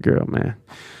get your girl, man.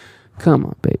 Come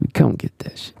on, baby. Come get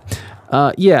that shit.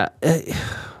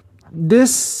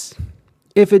 This,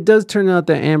 if it does turn out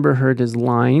that Amber Heard is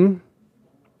lying,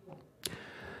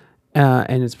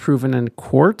 and it's proven in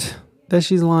court that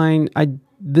she's lying,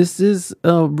 this is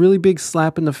a really big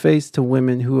slap in the face to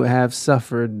women who have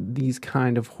suffered these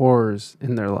kind of horrors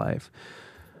in their life.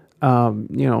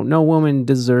 No woman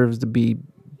deserves to be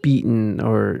beaten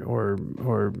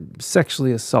or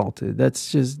sexually assaulted.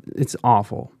 That's just, it's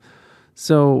awful.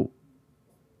 So,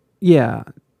 yeah,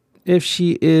 if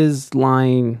she is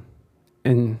lying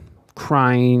and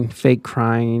crying, fake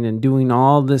crying, and doing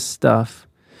all this stuff,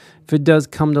 if it does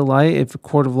come to light, if a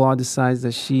court of law decides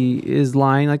that she is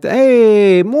lying like that,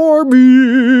 hey,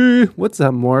 Morby, what's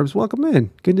up, Morbs? Welcome in.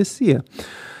 Good to see you.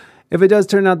 If it does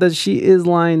turn out that she is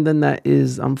lying, then that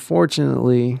is,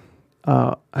 unfortunately,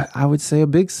 I would say a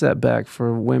big setback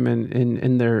for women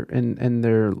in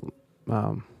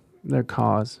their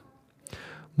cause.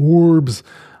 Morbs,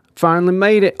 finally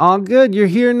made it. All good. You're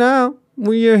here now.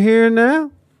 You're here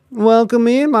now. Welcome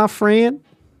in, my friend.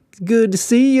 It's good to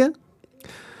see you.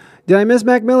 Did I miss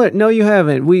Mac Miller? No, you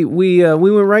haven't. We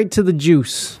went right to the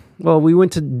juice. Well, we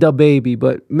went to the baby,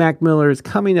 but Mac Miller is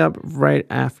coming up right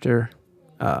after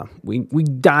we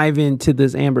dive into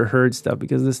this Amber Heard stuff,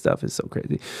 because this stuff is so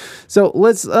crazy. So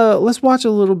let's watch a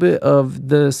little bit of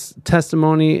this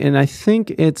testimony, and I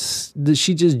think it's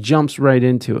she just jumps right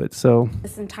into it. So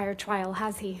this entire trial,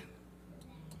 has he?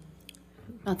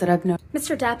 Not that I've known.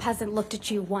 Mr. Depp hasn't looked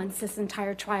at you once this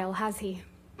entire trial, has he?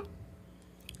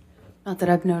 Not that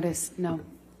I've noticed, no.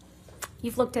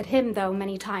 You've looked at him, though,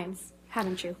 many times,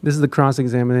 haven't you? This is the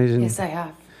cross-examination. Yes, I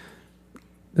have.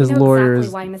 This you know lawyer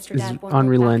exactly why Mr. is Depp won't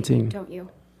unrelenting. look back at you, don't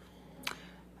you?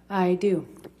 I do.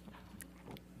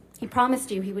 He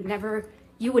promised you you would never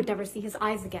see his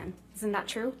eyes again. Isn't that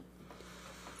true?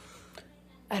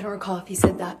 I don't recall if he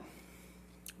said that.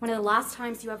 One of the last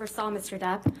times you ever saw Mr.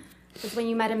 Depp was when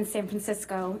you met him in San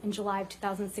Francisco in July of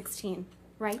 2016,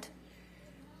 right?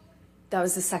 That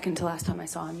was the second to last time I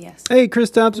saw him, yes. Hey, Chris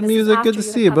Thompson This is Music. after Good to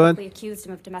you see had you, bud. publicly accused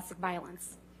him of domestic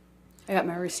violence. I got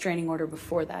my restraining order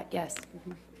before that, yes.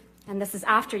 And this is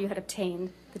after you had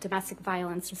obtained the domestic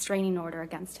violence restraining order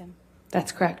against him.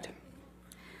 That's correct.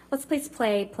 Let's please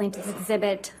play Plaintiff's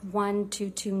Exhibit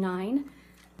 1229.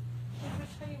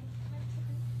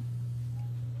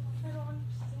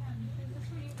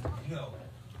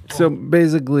 So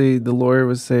basically, the lawyer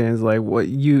was saying is like, what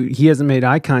he hasn't made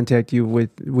eye contact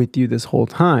with you this whole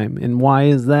time, and why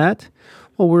is that?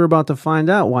 Well, we're about to find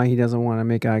out why he doesn't want to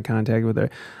make eye contact with her.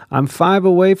 I'm 5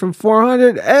 away from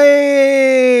 400.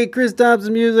 Hey, Chris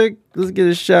Thompson Music. Let's get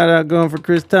a shout out going for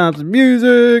Chris Thompson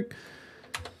Music.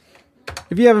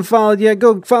 If you haven't followed yet,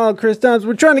 go follow Chris Thompson.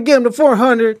 We're trying to get him to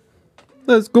 400.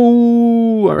 Let's go.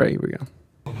 All right, here we go.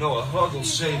 No, a hug will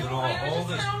save it all. All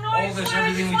this,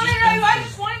 everything we just I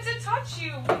just wanted to touch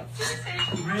you.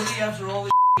 Really? After all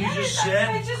the you just said?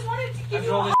 I just wanted to give After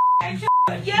you all a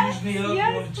the yes, accused me of, you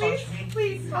yes, want to please, touch me?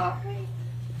 please stop me.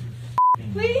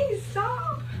 Please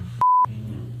stop.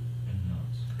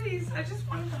 Please, I just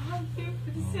wanted to hug you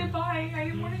and say bye. I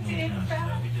didn't want to take it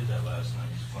back. We did that last night.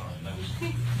 It's fine. That was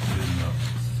Please. good enough.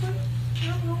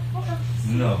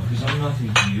 No, because I'm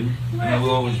nothing to you, and I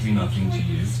will always be nothing to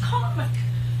you. Calm.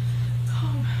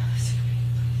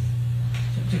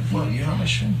 What? You're not my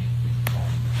shrink.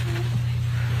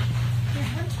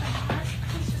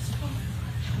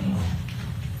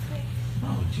 No,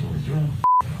 you're on.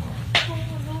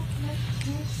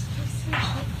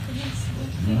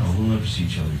 No, we'll never see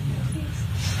each other again.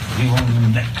 You won't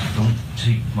don't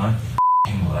take my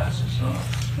glasses off.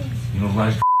 You know,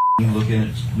 like looking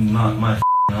at not my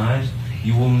eyes,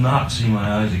 you will not see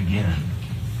my eyes again.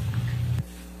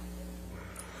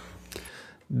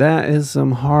 That is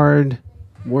some hard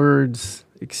words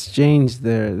exchanged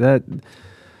there. That,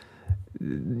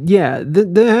 yeah,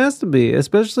 there has to be,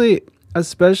 especially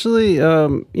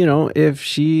you know, if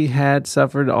she had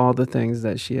suffered all the things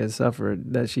that she has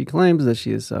suffered, that she claims that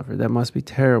she has suffered. That must be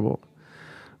terrible.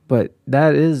 But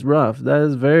that is rough. That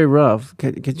is very rough.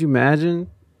 Could you imagine?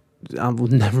 I will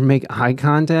never make eye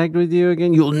contact with you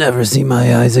again. You'll never see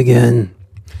my eyes again.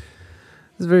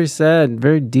 It's very sad,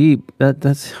 very deep.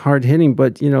 That's hard hitting.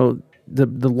 But you know, the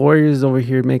lawyer's over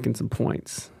here making some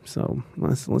points. So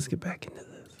let's get back into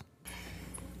this.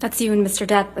 That's you and Mr.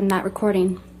 Depp in that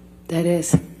recording. That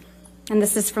is. And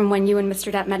this is from when you and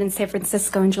Mr. Depp met in San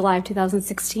Francisco in July of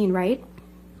 2016, right?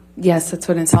 Yes, that's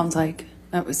what it sounds like.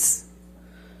 That was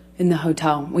in the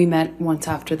hotel. We met once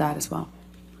after that as well.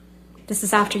 This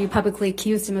is after you publicly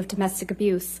accused him of domestic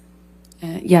abuse.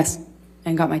 Yes,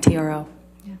 and got my TRO.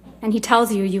 And he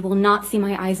tells you you will not see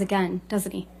my eyes again,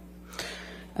 doesn't he?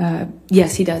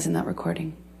 Yes, he does in that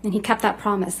recording. And he kept that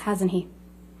promise, hasn't he?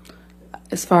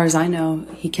 As far as I know,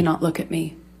 he cannot look at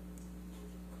me.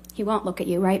 He won't look at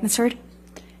you, right, Miss Heard?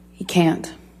 He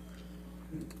can't.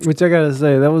 Which I gotta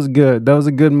say, that was good. That was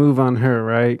a good move on her,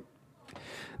 right?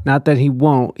 Not that he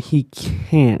won't, he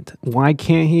can't. Why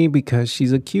can't he? Because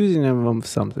she's accusing him of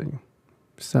something.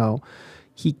 So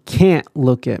he can't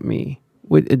look at me.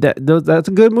 That's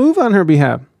a good move on her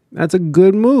behalf. That's a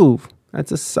good move.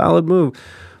 That's a solid move.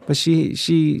 But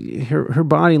her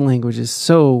body language is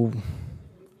so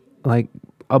like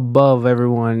above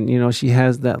everyone. You know, she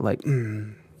has that like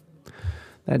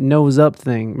that nose up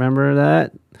thing. Remember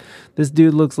that? This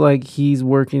dude looks like he's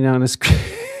working on a script.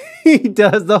 He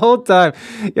does the whole time.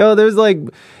 Yo,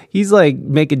 he's like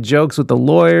making jokes with the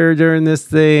lawyer during this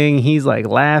thing. He's like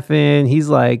laughing. He's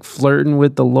like flirting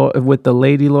with the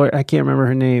lady lawyer. I can't remember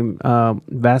her name.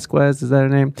 Vasquez, is that her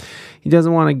name? He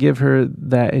doesn't want to give her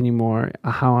that anymore.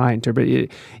 How I interpret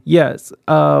it. Yes,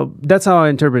 that's how I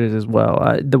interpret it as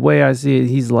well. The way I see it,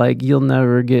 he's like, you'll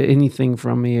never get anything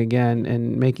from me again,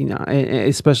 and making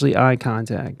especially eye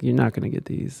contact. You're not going to get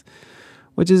these.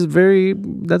 Which is very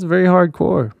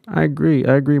hardcore. I agree,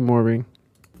 Morby.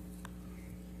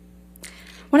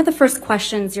 One of the first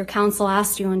questions your counsel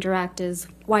asked you on direct is,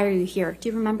 why are you here? Do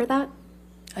you remember that?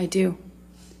 I do.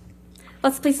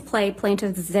 Let's please play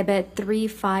Plaintiff's Exhibit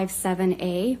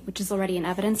 357A, which is already in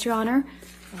evidence, Your Honor.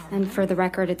 And for the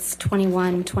record, it's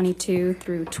 2122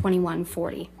 through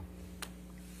 2140.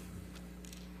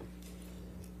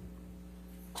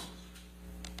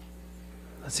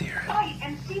 Let's hear it. Fight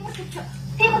and see what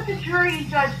the jury and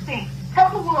judge think. Tell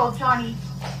the world, Johnny.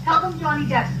 Tell them, Johnny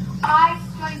Depp.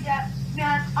 Johnny Depp,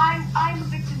 man, I'm a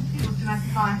victim too of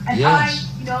domestic violence, and yes.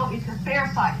 It's a fair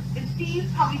fight. And see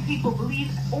how many people believe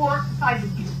or side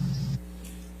with you.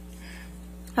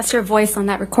 That's your voice on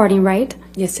that recording, right?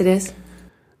 Yes, it is.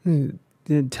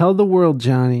 Tell the world,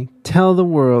 Johnny. Tell the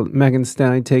world. Megan Thee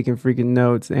Stallion taking freaking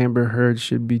notes. Amber Heard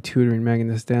should be tutoring Megan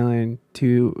Thee Stallion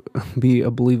to be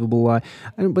a believable lie.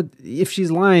 But if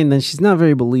she's lying, then she's not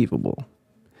very believable.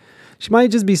 She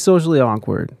might just be socially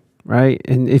awkward, right?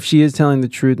 And if she is telling the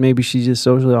truth, maybe she's just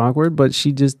socially awkward, but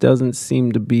she just doesn't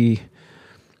seem to be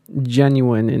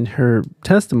genuine in her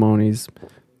testimonies.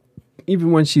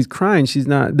 Even when she's crying, she's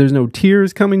not, there's no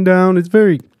tears coming down. It's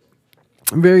very,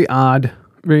 very odd.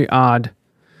 Very odd.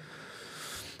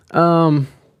 And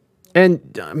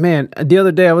man, the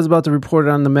other day I was about to report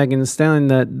on the Megan Thee Stallion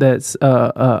that's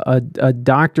a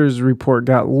doctor's report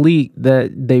got leaked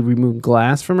that they removed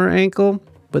glass from her ankle,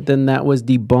 but then that was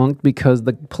debunked because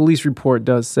the police report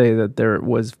does say that there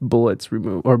was bullets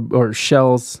removed or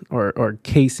shells or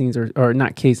casings or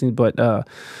not casings but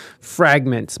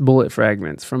fragments, bullet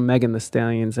fragments from Megan Thee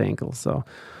Stallion's ankle. So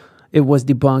it was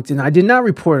debunked, and I did not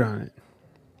report on it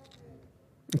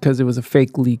because it was a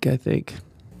fake leak, I think.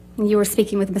 You were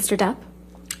speaking with Mr. Depp?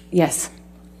 Yes.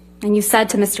 And you said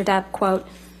to Mr. Depp, quote,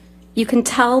 you can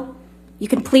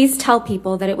please tell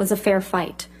people that it was a fair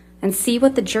fight and see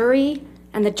what the jury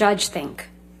and the judge think.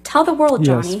 Tell the world,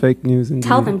 Johnny. Yes, fake news indeed.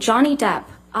 Tell them, Johnny Depp,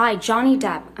 Johnny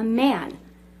Depp, a man,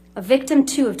 a victim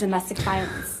too of domestic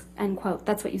violence, end quote.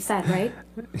 That's what you said, right?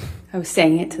 I was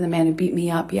saying it to the man who beat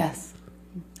me up, yes.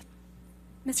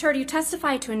 Ms. Heard, you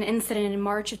testified to an incident in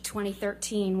March of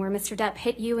 2013 where Mr. Depp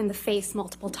hit you in the face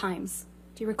multiple times.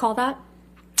 Do you recall that?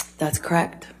 That's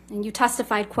correct. And you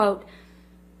testified, quote,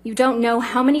 you don't know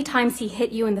how many times he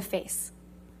hit you in the face.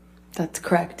 That's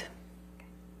correct.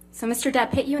 So Mr.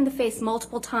 Depp hit you in the face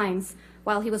multiple times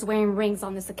while he was wearing rings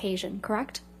on this occasion,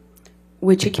 correct?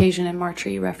 Which occasion in March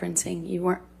are you referencing? You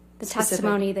weren't The specific.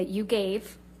 testimony that you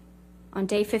gave on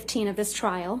day 15 of this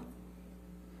trial,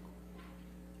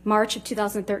 March of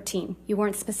 2013. You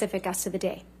weren't specific as to the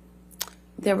day.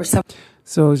 There were some.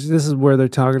 So this is where they're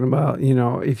talking about, you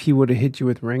know, if he would have hit you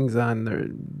with rings on,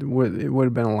 it would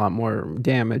have been a lot more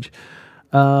damage.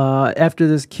 After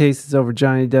this case is over,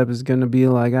 Johnny Depp is going to be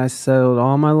like, I settled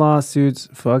all my lawsuits.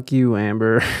 Fuck you,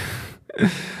 Amber.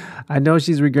 I know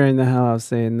she's regretting the hell out of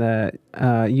saying that.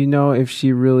 You know, if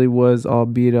she really was all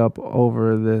beat up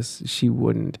over this, she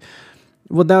wouldn't.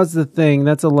 Well, that's the thing.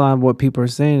 That's a lot of what people are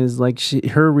saying is like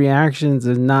her reactions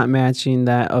is not matching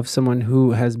that of someone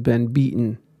who has been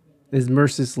beaten as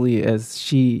mercilessly as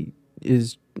she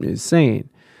is saying.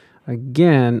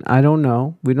 Again, I don't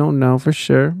know. We don't know for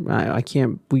sure.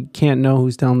 We can't know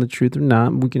who's telling the truth or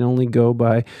not. We can only go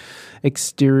by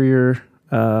exterior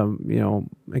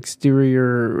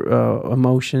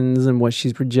emotions and what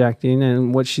she's projecting,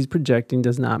 and what she's projecting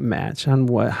does not match on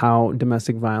how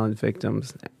domestic violence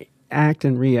victims act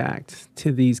and react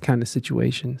to these kind of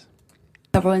situations.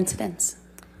 Several incidents.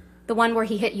 The one where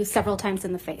he hit you several times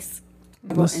in the face.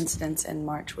 Several incidents in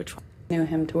March, which one knew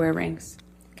him to wear rings.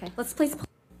 Okay, let's please.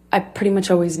 I pretty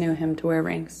much always knew him to wear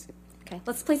rings. Okay,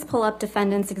 let's please pull up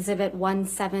Defendant's Exhibit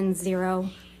 170A,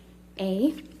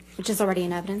 which is already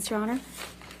in evidence, Your Honor.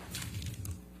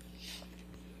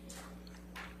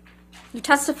 You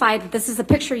testified that this is a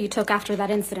picture you took after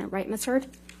that incident, right, Ms. Heard?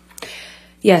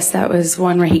 Yes, that was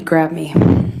one where he grabbed me.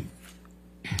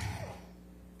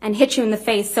 And hit you in the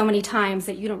face so many times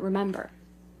that you don't remember.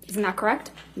 Isn't that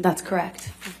correct? That's correct.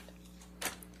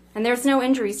 And there's no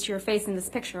injuries to your face in this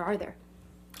picture, are there?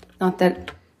 Not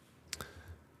that.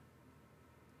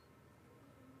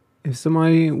 If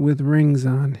somebody with rings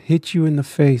on hit you in the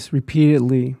face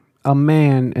repeatedly, a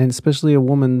man, and especially a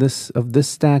woman of this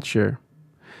stature.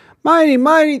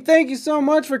 Mighty, thank you so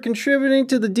much for contributing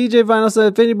to the DJ Vinyl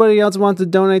set. If anybody else wants to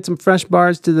donate some fresh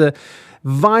bars to the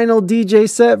vinyl DJ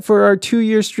set for our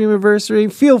 2-year stream anniversary,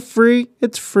 feel free.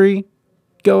 It's free.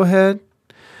 Go ahead.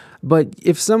 But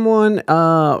if someone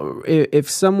of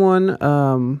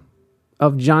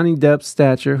Johnny Depp's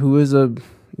stature, who is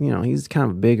he's kind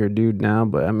of a bigger dude now,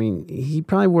 but I mean, he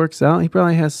probably works out. He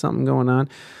probably has something going on.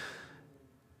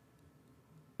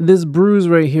 This bruise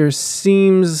right here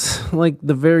seems like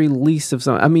the very least of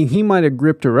something. I mean, he might have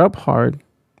gripped her up hard,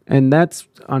 and that's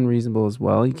unreasonable as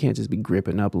well. You can't just be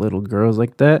gripping up little girls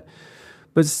like that.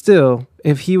 But still,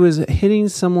 if he was hitting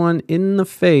someone in the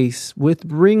face with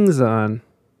rings on,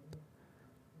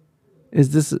 is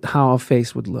this how a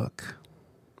face would look?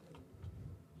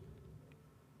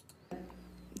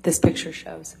 This picture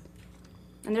shows.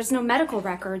 And there's no medical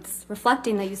records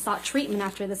reflecting that you sought treatment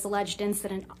after this alleged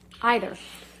incident either.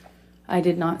 I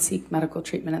did not seek medical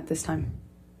treatment at this time.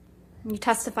 You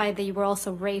testified that you were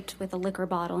also raped with a liquor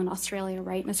bottle in Australia,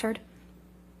 right, Ms. Heard?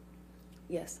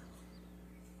 Yes.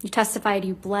 You testified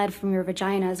you bled from your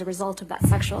vagina as a result of that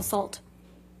sexual assault.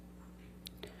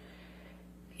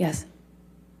 Yes.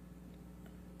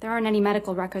 There aren't any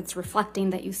medical records reflecting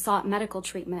that you sought medical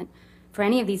treatment for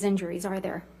any of these injuries, are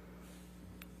there?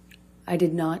 I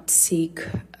did not seek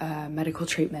medical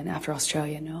treatment after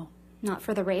Australia, no. Not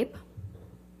for the rape?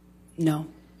 No,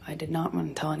 I did not want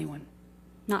to tell anyone.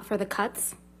 Not for the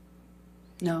cuts?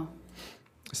 No.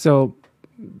 So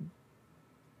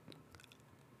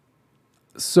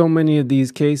many of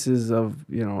these cases of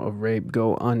rape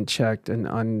go unchecked and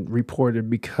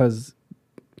unreported because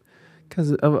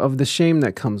of the shame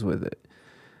that comes with it.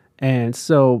 And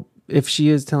so if she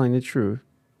is telling the truth,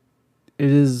 it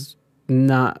is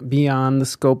not beyond the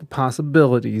scope of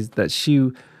possibilities that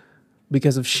she,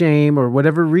 because of shame or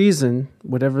whatever the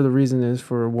reason is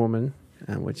for a woman,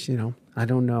 which, I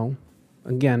don't know.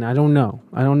 Again, I don't know.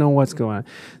 I don't know what's going on.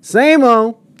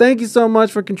 Same-o, thank you so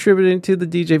much for contributing to the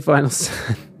DJ Finals.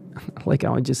 Like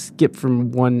how I just skipped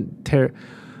from one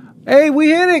Hey, we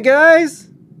hit it, guys.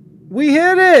 We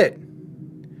hit it.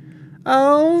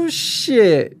 Oh,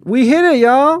 shit. We hit it,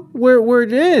 y'all. We're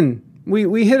in.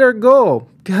 We hit our goal.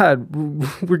 God,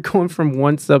 we're going from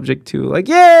one subject to like,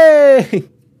 yay!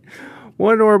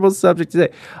 One horrible subject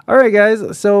today. All right,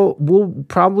 guys. So we'll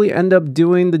probably end up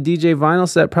doing the DJ vinyl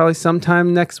set probably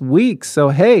sometime next week. So,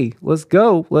 hey, let's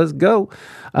go. Let's go.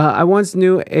 I once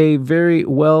knew a very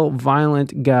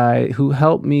violent guy who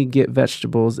helped me get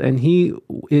vegetables, and he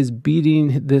is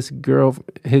beating his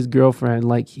girlfriend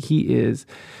like he is.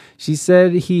 She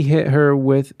said he hit her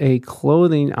with a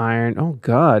clothing iron. Oh,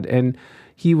 God. And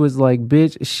he was like,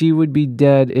 bitch, she would be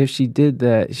dead if she did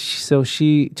that. So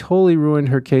she totally ruined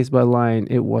her case by lying.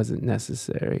 It wasn't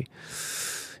necessary.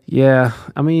 Yeah,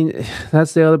 I mean,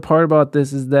 that's the other part about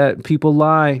this is that people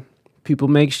lie. People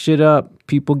make shit up.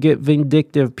 People get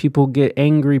vindictive. People get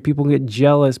angry. People get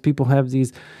jealous. People have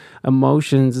these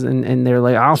emotions and they're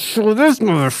like, I'll show this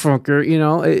motherfucker.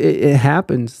 It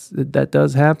happens. That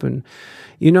does happen.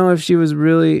 If she was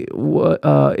really,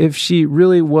 if she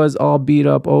really was all beat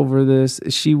up over this,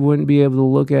 she wouldn't be able to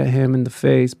look at him in the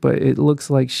face. But it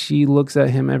looks like she looks at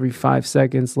him every 5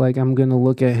 seconds, like I'm gonna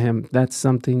look at him. That's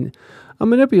something a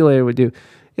manipulator would do.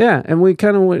 Yeah, and we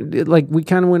kind of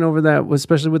went over that,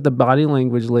 especially with the body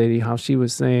language lady, how she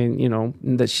was saying,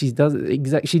 that she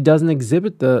doesn't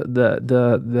exhibit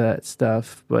the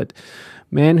stuff, but.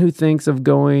 Man who thinks of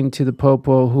going to the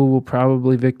popo who will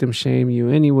probably victim shame you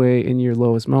anyway in your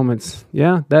lowest moments.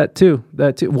 Yeah, that too.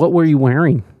 What were you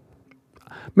wearing?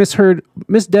 Miss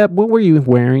Deb, what were you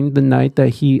wearing the night that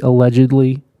he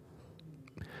allegedly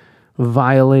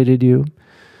violated you?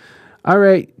 All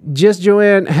right, Just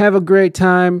Joanne, have a great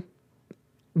time.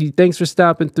 Thanks for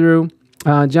stopping through.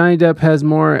 Johnny Depp has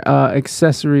more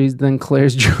accessories than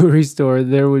Claire's jewelry store.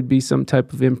 There would be some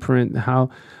type of imprint. How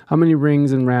many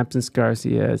rings and wraps and scars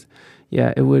he has?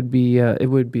 Yeah, it would be. There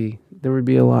would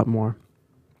be a lot more.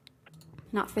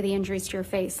 Not for the injuries to your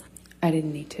face. I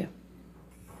didn't need to.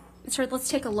 Sir, let's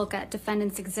take a look at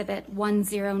Defendant's Exhibit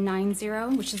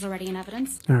 1090, which is already in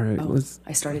evidence. All right,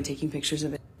 I started taking pictures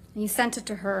of it. And you sent it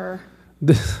to her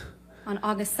on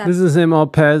August 7th. This is him all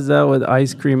passed out with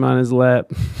ice cream on his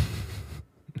lap.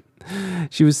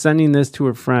 She was sending this to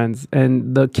her friends,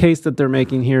 and the case that they're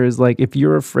making here is like, if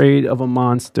you're afraid of a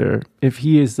monster, if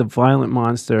he is a violent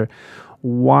monster,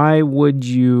 why would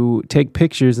you take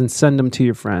pictures and send them to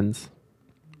your friends?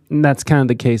 And that's kind of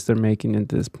the case they're making at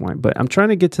this point. But I'm trying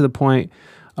to get to the point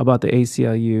about the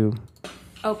ACLU.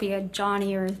 Opie,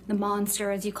 Johnny, or the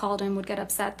monster, as you called him, would get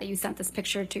upset that you sent this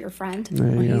picture to your friend.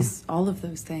 He's all of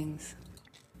those things.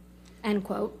 End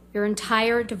quote. Your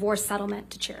entire divorce settlement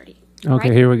to charity. Okay,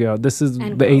 right? Here we go. This is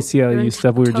End the quote. ACLU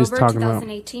stuff we were just talking about. In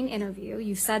October 2018 interview,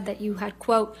 you said that you had,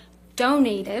 quote,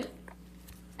 donated,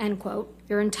 end quote,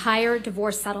 your entire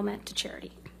divorce settlement to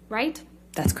charity, right?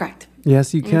 That's correct.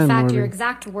 Yes, you can. In fact, Morgan. your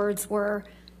exact words were,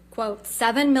 quote,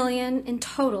 $7 million in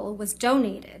total was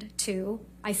donated to,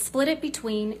 I split it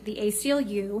between the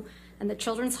ACLU and the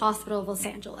Children's Hospital of Los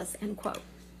Angeles, end quote.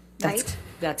 Right?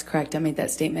 That's correct. I made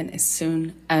that statement as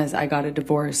soon as I got a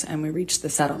divorce and we reached the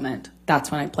settlement.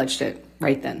 That's when I pledged it,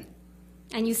 right then.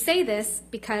 And you say this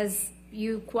because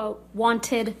you, quote,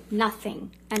 wanted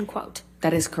nothing, end quote.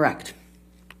 That is correct.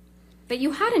 But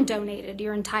you hadn't donated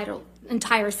your entire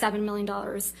 $7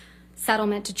 million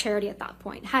settlement to charity at that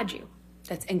point, had you?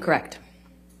 That's incorrect.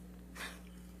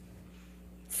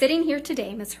 Sitting here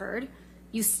today, Ms. Heard,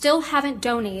 you still haven't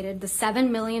donated the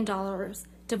 $7 million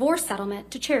divorce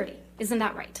settlement to charity. Isn't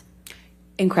that right?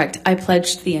 Incorrect. I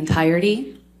pledged the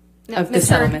entirety of the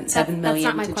settlement, $7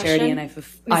 million to charity, and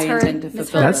I intend to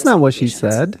fulfill. That's not what she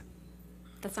said.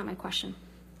 That's not my question.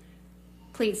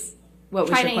 Please, what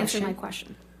was try your to question? answer my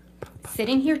question.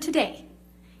 Sitting here today,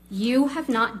 you have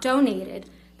not donated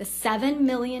the $7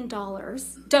 million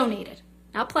donated,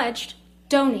 not pledged,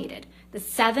 donated the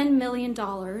 $7 million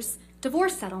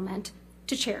divorce settlement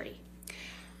to charity.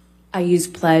 I use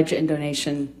pledge and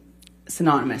donation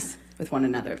synonymous with one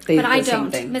another. But I the same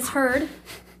don't. thing. Ms. Heard,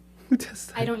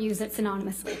 I don't use it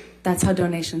synonymously. That's how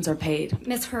donations are paid.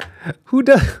 Ms. Heard.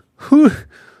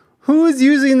 Who is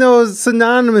using those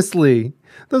synonymously?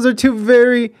 Those are two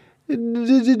very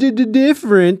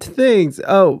different things.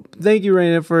 Oh, thank you,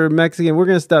 Raina, for Mexican. We're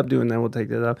gonna stop doing that. We'll take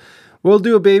that up. We'll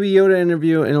do a Baby Yoda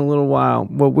interview in a little while.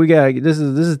 Well, this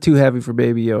is too heavy for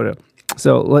Baby Yoda.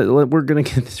 So we're gonna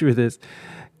get through this.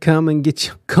 Come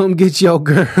get your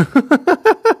girl.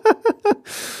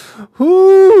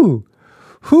 Who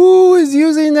is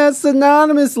using that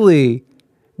synonymously?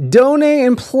 Donate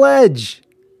and pledge.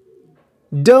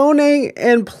 Donate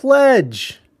and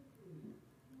pledge.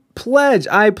 Pledge.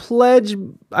 I pledge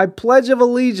of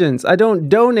allegiance. I don't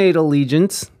donate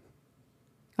allegiance.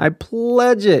 I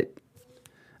pledge it.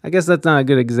 I guess that's not a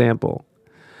good example.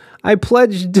 I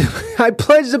pledge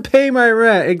to pay my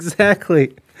rent.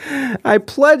 Exactly. I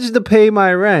pledge to pay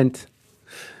my rent.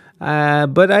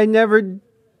 But I never.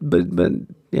 But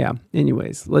yeah.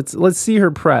 Anyways, let's see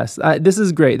her press. This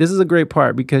is great. This is a great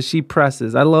part because she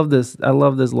presses. I love this. I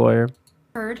love this lawyer.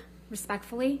 Heard,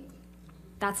 respectfully,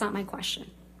 that's not my question.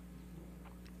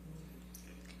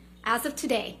 As of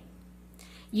today,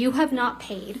 you have not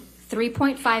paid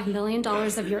 $3.5 million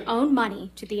of your own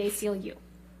money to the ACLU.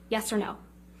 Yes or no?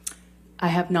 I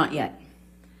have not yet.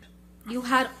 You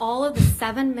had all of the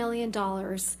 $7 million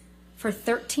for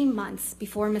 13 months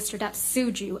before Mr. Depp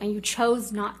sued you, and you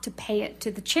chose not to pay it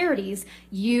to the charities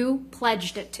you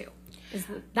pledged it to. Is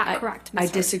that correct, Ms. I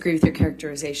Heard? disagree with your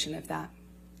characterization of that.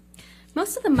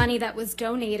 Most of the money that was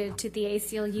donated to the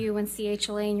ACLU and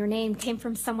CHLA in your name came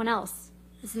from someone else.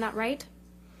 Isn't that right?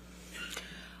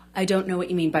 I don't know what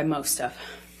you mean by most of.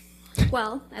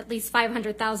 Well, at least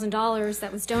 $500,000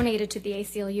 that was donated to the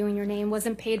ACLU in your name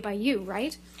wasn't paid by you,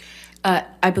 right?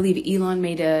 I believe Elon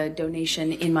made a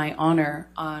donation in my honor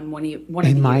on one of the years.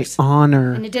 In my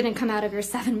honor. And it didn't come out of your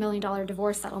 $7 million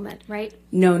divorce settlement, right?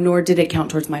 No, nor did it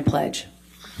count towards my pledge.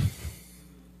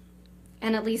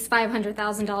 And at least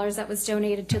 $500,000 that was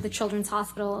donated to the Children's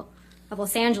Hospital of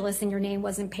Los Angeles in your name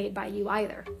wasn't paid by you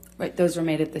either. Right, those were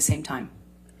made at the same time.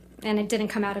 And it didn't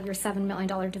come out of your $7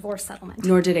 million divorce settlement.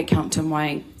 Nor did it count to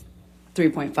my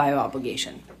 3.5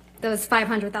 obligation. Those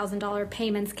 $500,000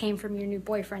 payments came from your new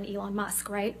boyfriend, Elon Musk,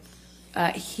 right?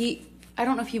 I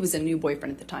don't know if he was a new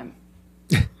boyfriend at the time.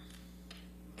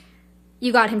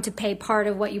 You got him to pay part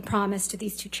of what you promised to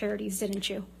these two charities, didn't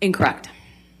you? Incorrect.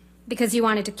 Because you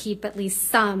wanted to keep at least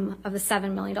some of the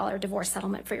 $7 million divorce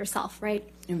settlement for yourself, right?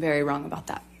 I'm very wrong about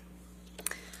that.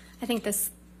 I think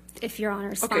this, if Your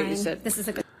Honor is Okay, fine, you said- this is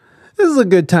a good... This is a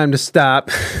good time to stop.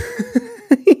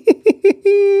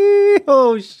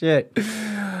 Oh shit.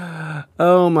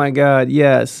 Oh my god.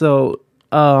 Yeah, so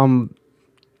that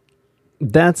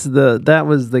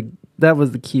was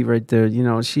the key right there. You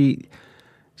know, she's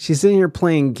sitting here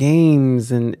playing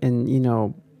games and you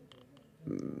know,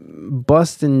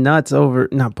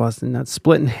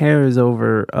 splitting hairs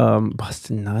over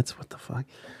busting nuts. What the fuck?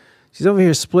 She's over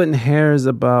here splitting hairs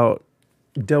about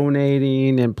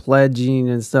donating and pledging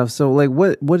and stuff. So like,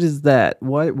 what is that?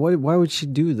 Why would she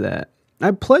do that?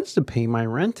 I pledged to pay my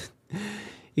rent.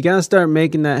 You gotta start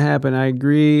making that happen. I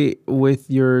agree with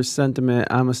your sentiment.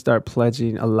 I'm gonna start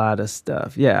pledging a lot of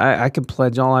stuff. Yeah, I can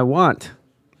pledge all I want,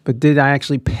 but did I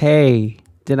actually pay?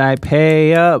 Did I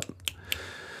pay up?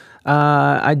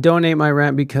 I donate my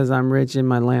rent because I'm rich and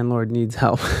my landlord needs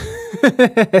help.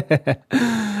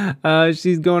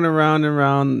 She's going around and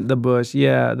around the bush.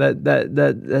 Yeah,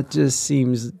 that just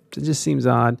seems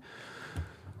odd.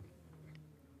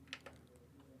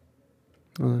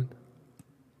 Hold on.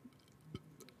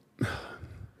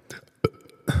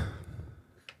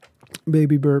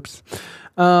 Baby burps.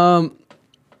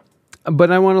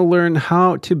 But I want to learn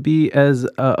how to be as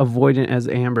avoidant as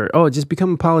Amber. Oh, just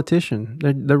become a politician.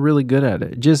 They're really good at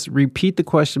it. Just repeat the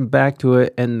question back to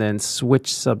it and then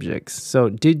switch subjects. So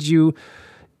did you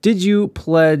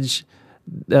pledge,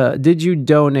 did you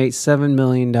donate $7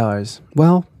 million?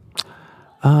 Well,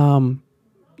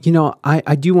 you know,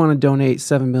 I do want to donate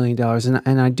 $7 million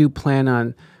and I do plan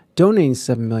on donating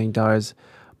 $7 million.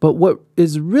 But what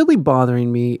is really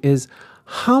bothering me is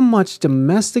how much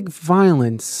domestic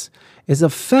violence is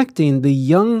affecting the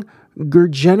younger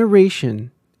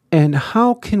generation, and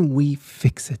how can we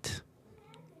fix it?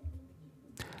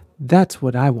 That's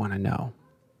what I want to know.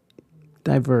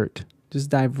 Divert.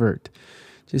 Just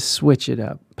switch it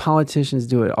up. Politicians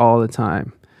do it all the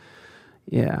time.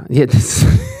 Yeah. She's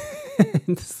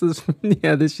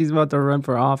about to run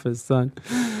for office, son.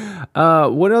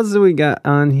 What else do we got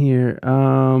on here?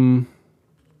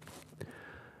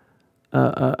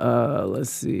 Let's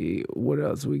see. What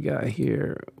else we got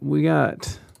here? We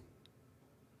got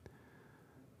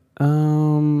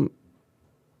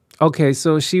okay,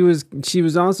 so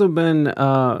she's also been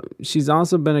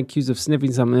accused of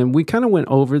sniffing something, and we kind of went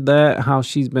over that, how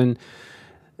she's been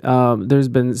there's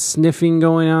been sniffing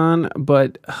going on,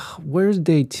 but where's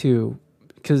day 2?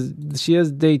 Because she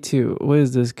has day 2. What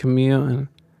is this, Camille?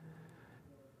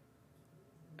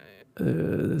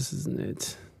 This isn't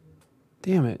it.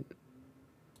 Damn it.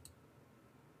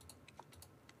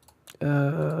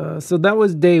 So that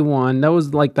was day 1. That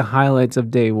was like the highlights of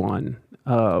day 1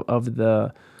 of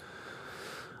the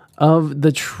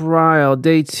trial.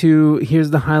 Day 2. Here's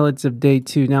the highlights of day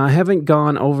 2. Now, I haven't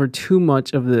gone over too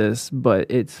much of this, but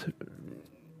it's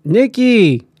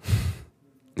Nikki.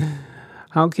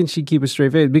 How can she keep a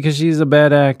straight face? Because she's a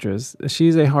bad actress.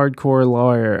 She's a hardcore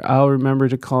lawyer. I'll remember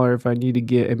to call her if I need to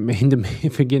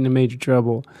if I get into major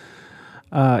trouble.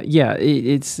 Yeah,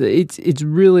 it's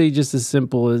really just as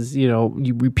simple as, you know,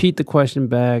 you repeat the question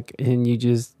back and you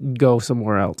just go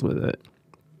somewhere else with it.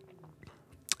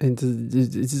 And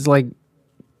it's just like,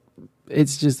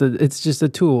 it's just a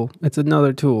tool. It's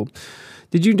another tool.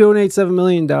 Did you donate $7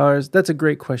 million? That's a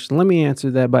great question. Let me answer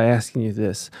that by asking you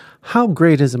this. How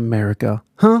great is America?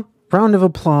 Huh? Round of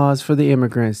applause for the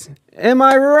immigrants. Am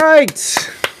I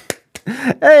right?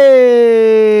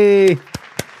 Hey!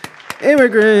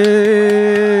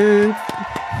 Immigrants!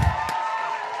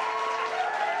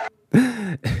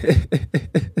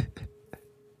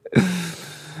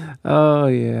 Oh,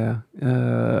 yeah.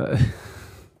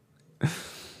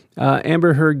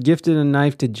 Amber Heard gifted a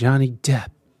knife to Johnny Depp.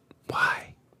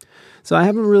 Why? So I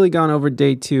haven't really gone over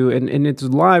day 2, and it's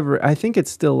live. I think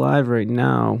it's still live right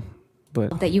now.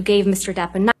 But that you gave Mr.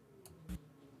 Depp a knife.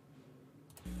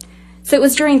 So it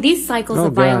was during these cycles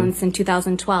of violence in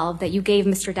 2012 that you gave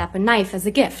Mr. Depp a knife as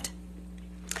a gift.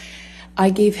 I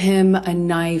gave him a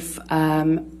knife,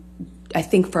 I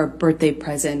think for a birthday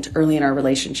present early in our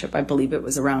relationship. I believe it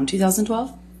was around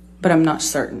 2012, but I'm not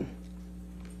certain.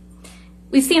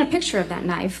 We've seen a picture of that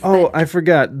knife. Oh, I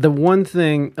forgot. The one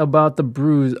thing about the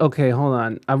bruise. Okay, hold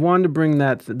on. I wanted to bring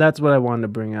that. That's what I wanted to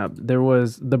bring up. There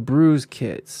was the bruise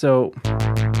kit. So,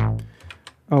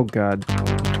 oh God.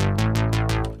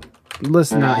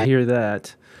 Let's not hear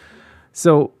that.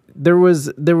 So there was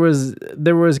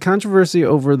controversy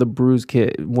over the bruise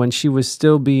kit when she was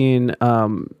still being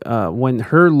when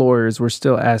her lawyers were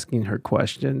still asking her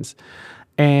questions.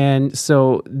 And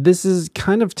so this is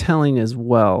kind of telling as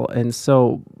well. And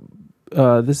so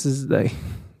this is like,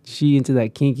 she into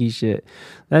that kinky shit.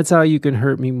 That's how you can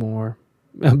hurt me more.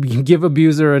 Give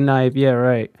abuser a knife. Yeah,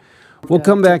 right. We'll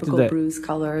come back to that. Bruise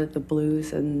color, the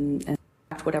blues, and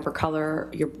whatever color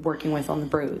you're working with on the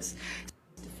bruise.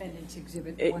 Defendant's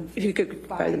exhibit. If you could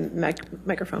by the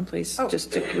microphone, please.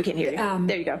 We can't hear you.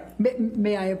 There you go.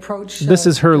 May I approach? This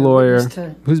is her lawyer,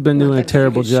 who's been doing a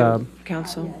terrible job.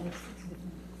 Counsel.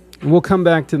 We'll come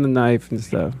back to the knife and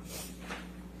stuff.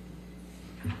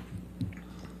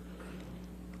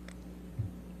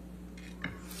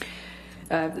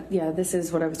 Yeah, this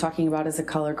is what I was talking about as a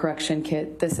color correction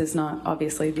kit. This is not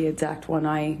obviously the exact one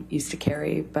I used to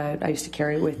carry, but I used to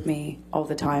carry it with me all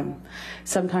the time.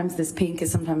 Sometimes this pink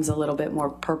is sometimes a little bit more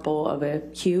purple of a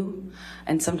hue,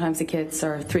 and sometimes the kits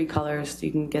are 3 colors.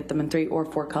 You can get them in 3 or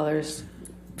 4 colors.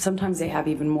 Sometimes they have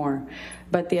even more.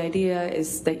 But the idea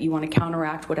is that you want to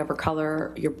counteract whatever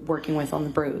color you're working with on the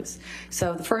bruise.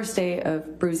 So the first day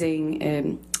of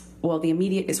bruising, well, the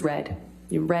immediate is red.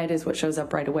 Red is what shows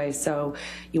up right away. So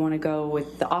you want to go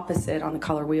with the opposite on the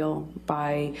color wheel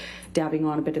by dabbing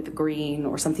on a bit of the green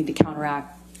or something to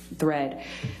counteract the red.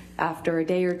 After a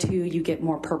day or 2, you get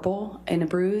more purple in a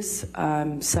bruise.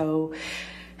 So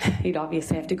you'd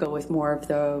obviously have to go with more of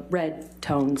the red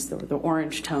tones, the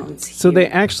orange tones. So they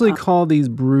actually call these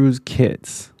bruise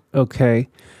kits, okay?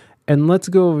 And let's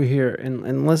go over here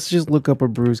and let's just look up a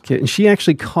bruise kit. And she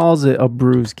actually calls it a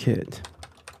bruise kit.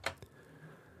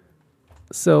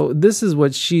 So this is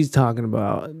what she's talking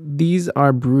about. These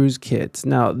are bruise kits.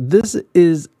 Now, this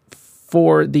is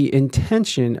for the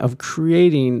intention of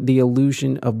creating the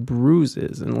illusion of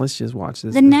bruises. And let's just watch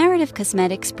this. The Narrative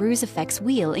Cosmetics Bruise Effects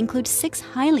wheel includes 6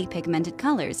 highly pigmented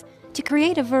colors to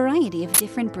create a variety of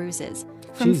different bruises,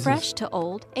 from fresh to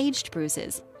old, aged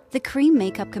bruises. The cream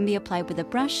makeup can be applied with a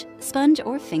brush, sponge,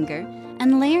 or finger,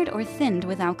 and layered or thinned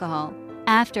with alcohol.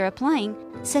 After applying,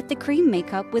 set the cream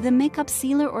makeup with a makeup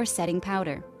sealer or setting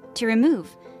powder. To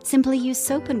remove, simply use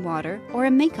soap and water or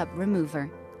a makeup remover.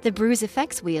 The Bruise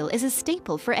Effects wheel is a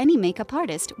staple for any makeup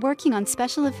artist working on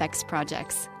special effects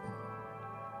projects.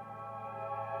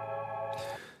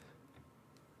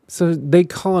 So they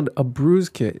call it a bruise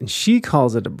kit, and she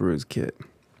calls it a bruise kit.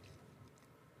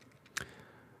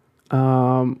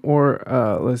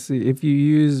 Let's see, if you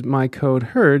use my code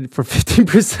HERD for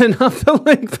 15% off the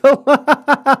link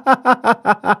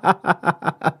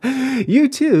below, you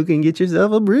too can get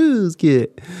yourself a bruise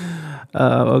kit.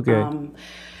 Okay.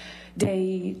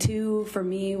 Day 2 for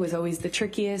me was always the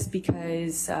trickiest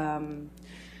because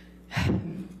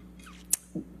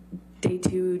day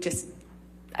 2 just,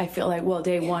 I feel like, well,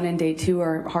 day 1 and day 2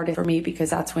 are harder for me because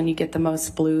that's when you get the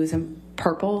most blues and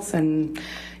purples and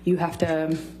you have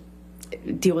to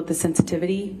deal with the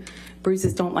sensitivity.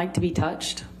 Bruises don't like to be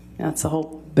touched. That's the whole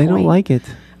point. They don't like it.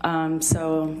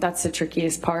 So that's the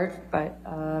trickiest part. But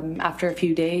after a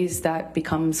few days, that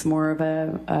becomes more of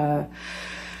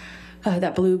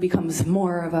that blue becomes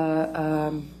more of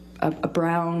a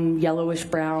brown, yellowish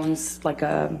browns, like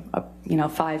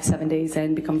 5-7 days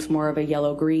in, becomes more of a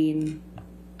yellow green,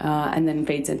 and then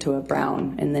fades into a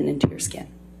brown and then into your skin.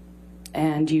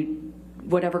 And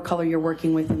whatever color you're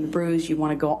working with in the bruise, you want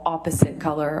to go opposite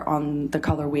color on the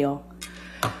color wheel.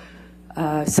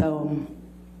 The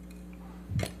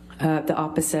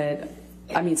opposite,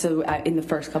 in the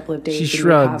first couple of days, she you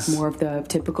shrugs. have more of the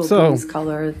typical blues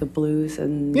color, the blues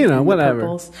and whatever. The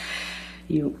purples.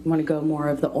 You want to go more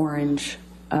of the orange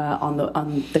on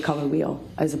the color wheel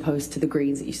as opposed to the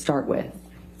greens that you start with,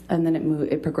 and then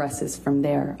it progresses from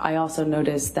there. I also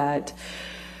noticed that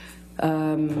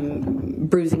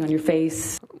bruising on your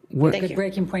face. The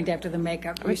breaking point after the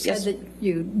makeup. You said that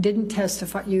you didn't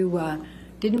testify. You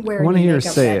didn't wear I wanna any hear her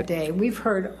makeup say that it. day. We've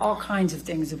heard all kinds of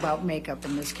things about makeup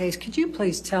in this case. Could you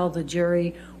please tell the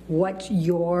jury what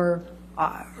your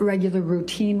regular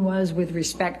routine was with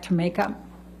respect to makeup?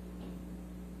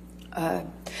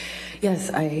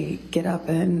 Yes, I get up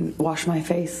and wash my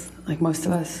face like most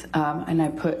of us, and I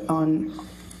put on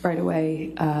right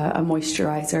away a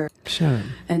moisturizer. Sure.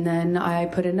 And then I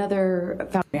put another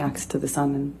foundation reacts to the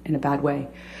sun in a bad way.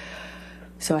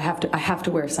 So I have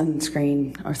to wear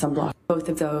sunscreen or sunblock. Both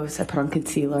of those. I put on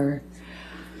concealer,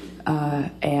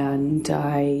 and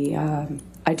I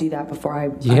do that before I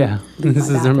this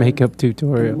is our makeup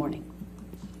tutorial in the morning.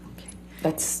 Okay.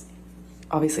 That's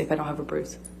obviously if I don't have a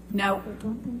bruise. Now,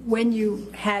 when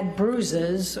you had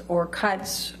bruises or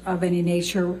cuts of any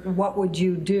nature, what would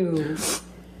you do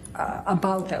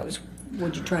about those?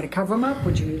 Would you try to cover them up?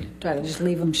 Would you try to just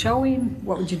leave them showing?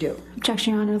 What would you do?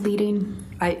 Objection, Your Honor, leading.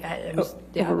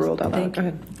 Overruled on that. Go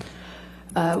ahead.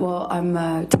 Well,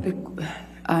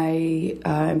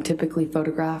 I'm typically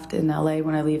photographed in LA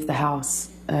when I leave the house,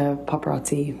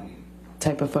 paparazzi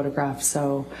type of photograph.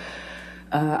 So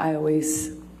I'm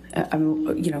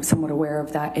somewhat aware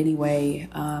of that anyway.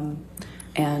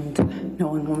 And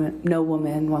no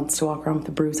woman wants to walk around with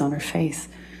a bruise on her face.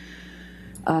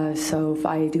 So if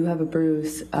I do have a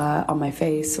bruise on my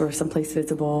face or someplace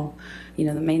visible,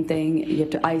 the main thing, you have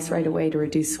to ice right away to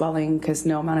reduce swelling because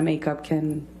no amount of makeup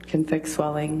can fix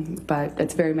swelling, but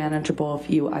it's very manageable if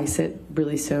you ice it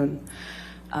really soon.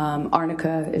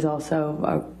 Arnica is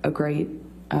also a great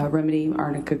remedy,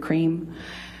 Arnica cream.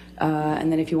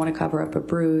 And then if you want to cover up a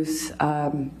bruise,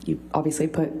 you obviously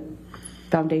put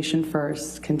foundation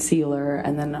first, concealer,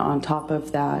 and then on top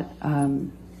of that,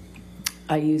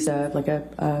 I use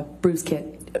a bruise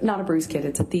kit. Not a bruise kit,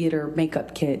 it's a theater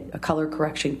makeup kit, a color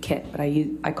correction kit, but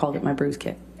I called it my bruise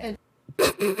kit.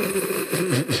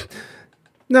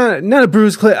 Not a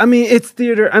bruise kit. I mean, it's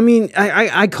theater. I mean,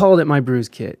 I called it my bruise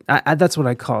kit. That's what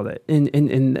I called it.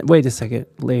 And wait a second,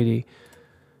 lady.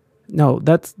 No,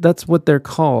 that's what they're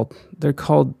called. They're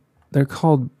called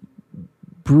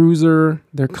bruiser.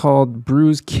 They're called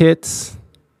bruise kits.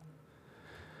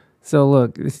 So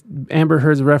look, Amber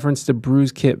Heard's reference to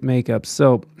bruise kit makeup.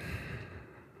 So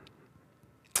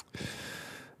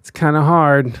it's kind of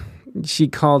hard. She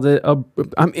called it oh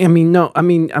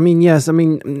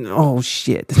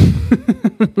shit.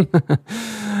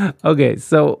 Okay,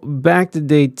 so back to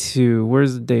day 2.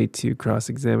 Where's day 2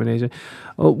 cross-examination?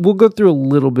 We'll go through a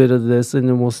little bit of this and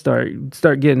then we'll start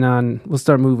getting on. We'll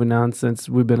start moving on since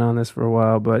we've been on this for a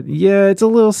while. But yeah, it's a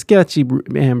little sketchy,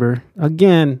 Amber.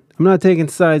 Again, I'm not taking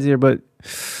sides here, but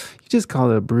you just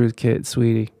called it a bruise kit,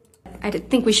 sweetie. I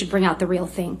think we should bring out the real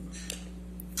thing.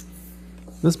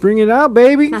 Let's bring it out,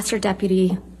 baby. Master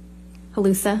Deputy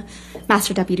Halusa,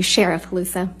 Master Deputy Sheriff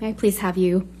Halusa, may I please have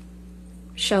you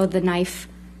show the knife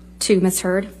to Miss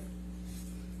Heard?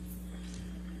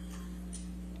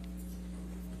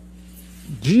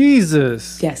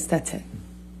 Jesus. Yes, that's it.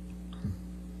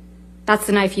 That's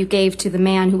the knife you gave to the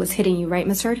man who was hitting you, right,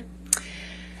 Miss Heard?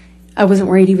 I wasn't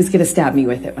worried he was going to stab me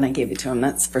with it when I gave it to him,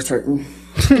 that's for certain.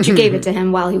 But you gave it to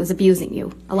him while he was abusing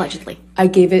you, allegedly. I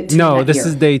gave it to him. No, this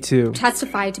is day 2.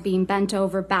 Testified to being bent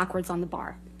over backwards on the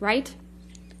bar, right?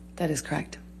 That is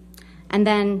correct. And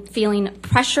then feeling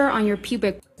pressure on your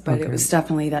pubic. But it was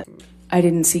definitely that I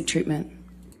didn't seek treatment.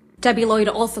 Debbie Lloyd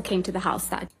also came to the house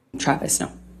Travis,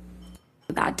 no.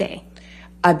 that day.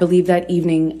 I believe that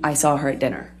evening I saw her at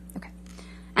dinner. Okay.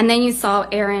 And then you saw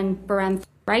Erin Barenth,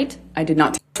 right? I did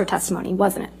not. Her testimony,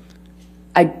 wasn't it?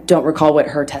 I don't recall what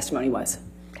her testimony was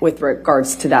with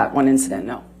regards to that one incident,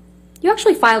 no. You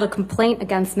actually filed a complaint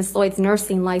against Miss Lloyd's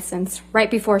nursing license right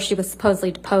before she was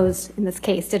supposedly deposed in this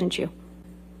case, didn't you?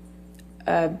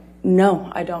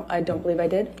 No, I don't believe I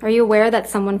did. Are you aware that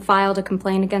someone filed a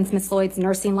complaint against Miss Lloyd's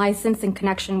nursing license in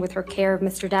connection with her care of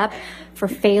Mr. Depp for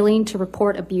failing to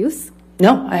report abuse?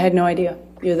 No, I had no idea.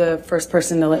 You're the first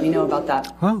person to let me know about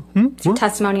that. Oh, It's your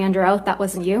testimony under oath, that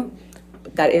wasn't you?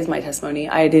 That is my testimony.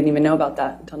 I didn't even know about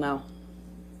that until now.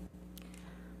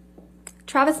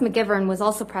 Travis McGivern was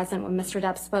also present when Mr.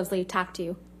 Depp supposedly attacked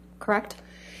you, correct?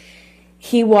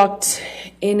 He walked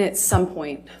in at some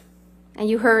point. And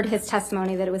you heard his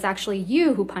testimony that it was actually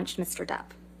you who punched Mr. Depp.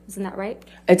 Isn't that right?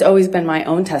 It's always been my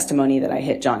own testimony that I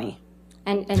hit Johnny.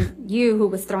 And you who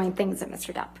was throwing things at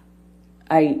Mr. Depp.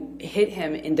 I hit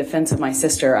him in defense of my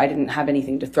sister. I didn't have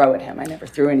anything to throw at him. I never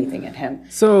threw anything at him.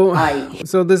 So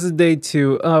this is day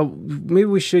 2. Maybe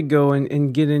we should go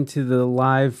and get into the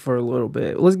live for a little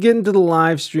bit. Let's get into the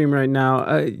live stream right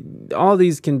now. All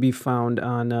these can be found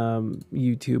on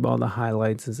YouTube. All the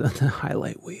highlights is on the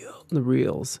highlight wheel, the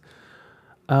reels.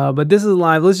 But this is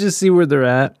live. Let's just see where they're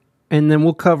at. And then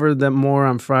we'll cover them more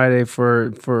on Friday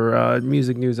for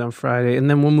music news on Friday, and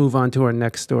then we'll move on to our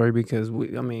next story because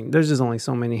there's just only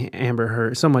so much Amber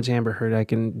Heard I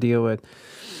can deal with.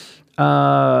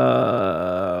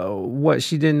 What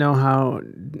she didn't know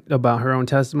about her own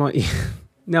testimony.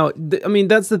 No,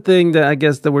 that's the thing that I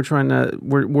guess that we're trying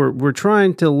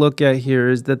to look at here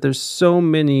is that there's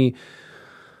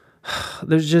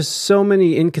just so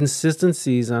many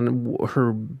inconsistencies on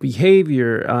her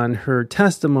behavior, on her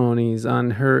testimonies, on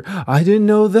her, I didn't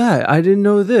know that, I didn't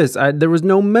know this. There was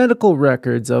no medical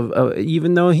records of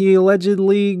even though he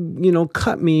allegedly,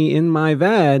 cut me in my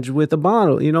vag with a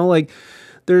bottle, and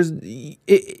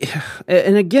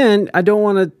again, I don't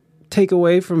want to take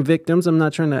away from victims. I'm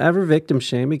not trying to ever victim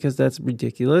shame because that's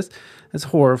ridiculous. That's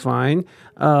horrifying.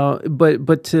 For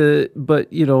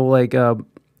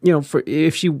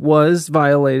if she was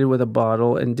violated with a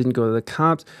bottle and didn't go to the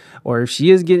cops, or if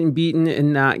she is getting beaten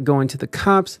and not going to the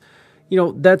cops,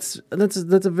 that's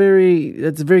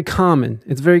very common.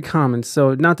 It's very common.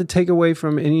 So not to take away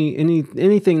from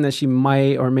anything that she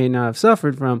might or may not have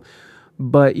suffered from,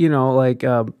 but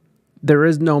there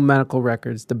is no medical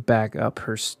records to back up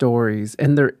her stories,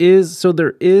 and there is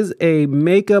a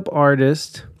makeup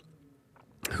artist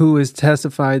who has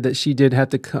testified that she did have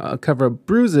to cover up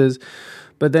bruises.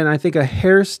 But then I think a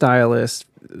hairstylist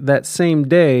that same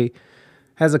day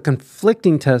has a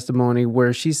conflicting testimony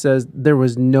where she says there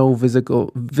was no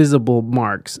visible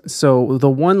marks. So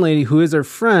the one lady who is her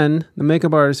friend, the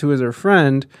makeup artist who is her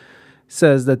friend,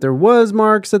 says that there was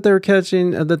marks that they were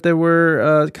catching, that they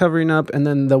were covering up. And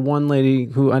then the one lady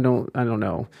who I don't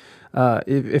know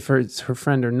if it's her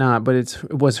friend or not, but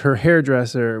it was her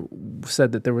hairdresser,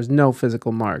 said that there was no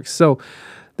physical marks. So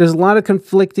there's a lot of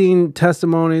conflicting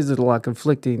testimonies. There's a lot of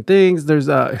conflicting things. There's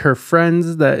her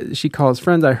friends that she calls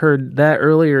friends. I heard that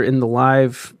earlier in the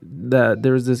live that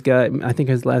there was this guy, I think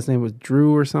his last name was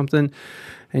Drew or something,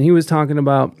 and he was talking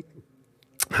about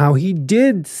how he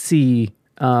did see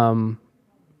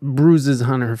bruises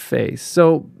on her face.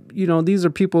 So, these are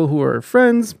people who are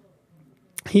friends.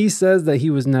 He says that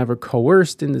he was never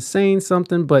coerced into saying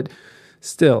something, but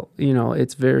still,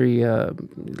 it's very,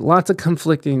 lots of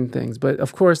conflicting things. But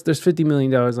of course, there's $50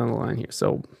 million on the line here.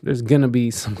 So there's going to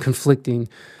be some conflicting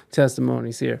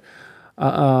testimonies here.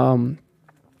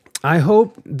 I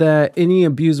hope that any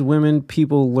abused women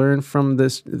people learn from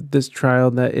this trial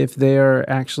that if they are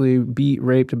actually beat,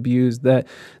 raped, abused, that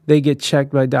they get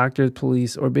checked by doctors,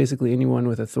 police, or basically anyone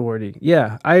with authority.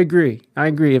 Yeah, I agree.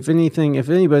 If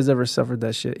anybody's ever suffered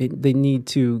that shit, they need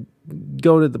to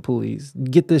go to the police,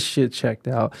 get this shit checked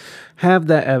out, have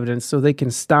that evidence so they can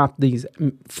stop these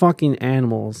fucking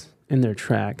animals in their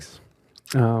tracks.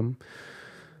 And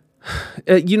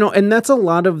that's a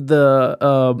lot of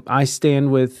the I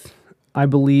stand with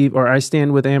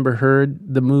Amber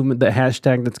Heard, the movement, the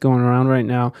hashtag that's going around right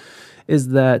now, is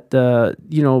that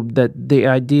that the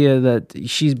idea that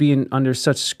she's being under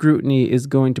such scrutiny is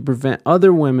going to prevent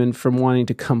other women from wanting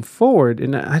to come forward.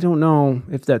 And I don't know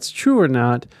if that's true or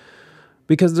not,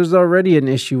 because there's already an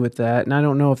issue with that, and I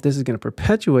don't know if this is going to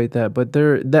perpetuate that, but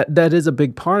that is a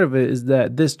big part of it, is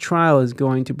that this trial is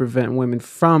going to prevent women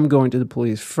from going to the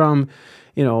police, from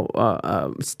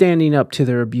standing up to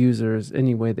their abusers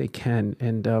any way they can,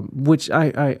 and which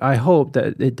I hope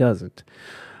that it doesn't.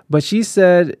 But she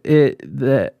said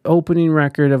the opening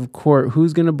record of court,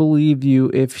 who's going to believe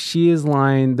you if she is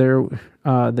lying?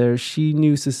 She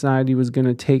knew society was going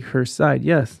to take her side.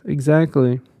 Yes,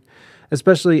 exactly.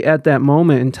 Especially at that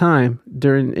moment in time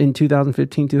in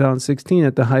 2015, 2016,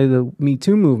 at the height of the Me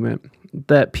Too movement,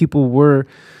 that people were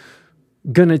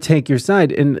going to take your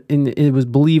side. And it was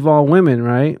believe all women,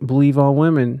 right? Believe all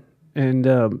women. And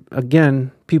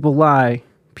again, people lie.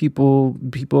 People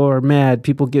are mad.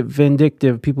 People get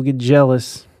vindictive. People get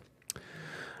jealous.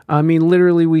 I mean,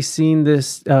 literally, we've seen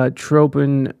this trope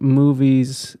in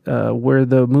movies where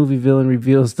the movie villain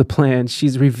reveals the plan.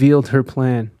 She's revealed her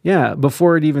plan. Yeah,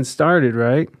 before it even started,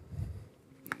 right?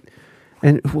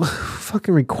 And who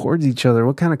fucking records each other?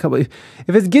 What kind of couple? If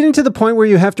it's getting to the point where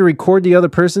you have to record the other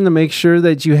person to make sure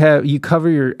that you cover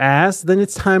your ass, then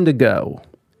it's time to go.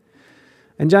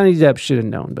 And Johnny Depp should have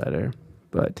known better,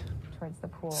 but...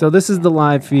 So this is the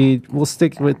live feed. We'll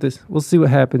stick with this. We'll see what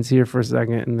happens here for a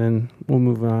second, and then we'll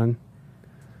move on.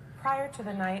 Prior to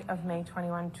the night of May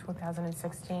 21,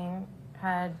 2016,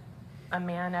 had a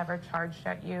man ever charged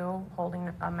at you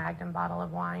holding a Magnum bottle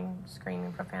of wine,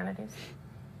 screaming profanities?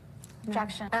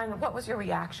 Objection. And what was your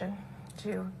reaction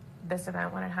to this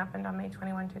event when it happened on May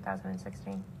 21,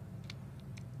 2016?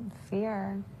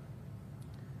 Fear.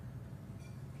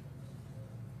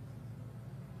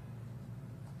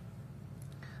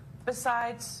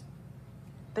 Besides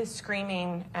the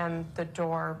screaming and the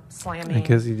door slamming, I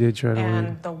guess he did try to and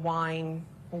win. the wine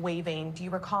waving, do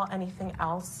you recall anything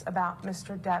else about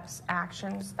Mr. Depp's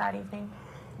actions that evening?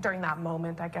 During that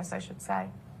moment, I guess I should say.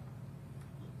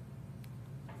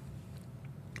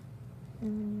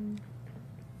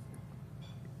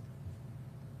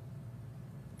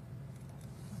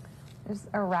 There's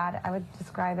erratic. I would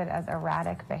describe it as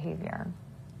erratic behavior.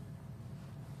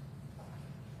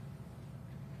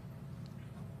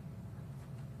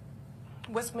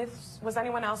 Was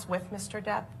anyone else with Mr.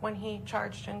 Depp when he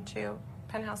charged into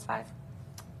Penthouse 5?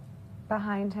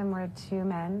 Behind him were two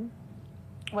men.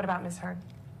 What about Ms. Heard?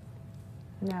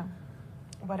 No.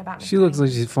 What about Ms. She looks like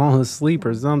she's falling asleep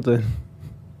or something.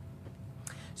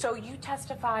 So you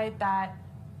testified that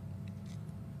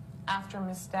after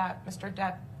Mr.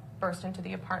 Depp burst into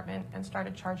the apartment and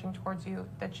started charging towards you,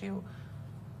 that you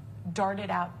darted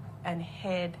out and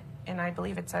hid in, I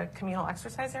believe it's a communal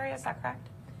exercise area, is that correct?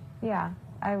 Yeah,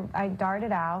 I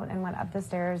darted out and went up the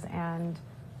stairs and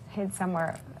hid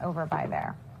somewhere over by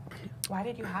there. Why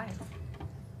did you hide?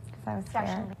 Because I was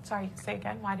scared. Sorry, say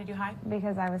again. Why did you hide?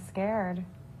 Because I was scared.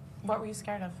 What were you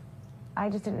scared of? I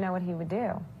just didn't know what he would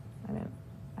do. I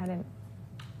didn't.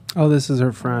 Oh, this is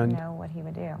her friend. I didn't know what he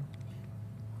would do.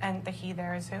 And the he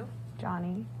there is who?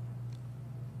 Johnny.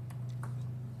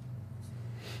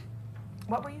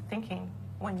 What were you thinking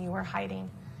when you were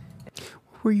hiding?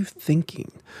 What were you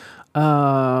thinking?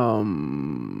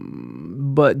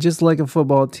 But just like a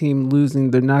football team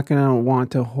losing, they're not going to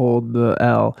want to hold the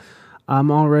L. I'm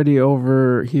already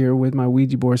over here with my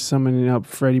Ouija board summoning up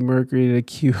Freddie Mercury to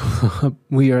cue up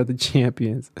We Are the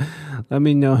Champions. Let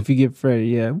me know if you get Freddie.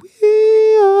 Yeah.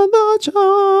 We are the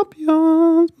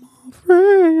champions, my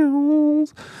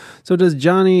friends. So does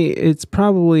Johnny, it's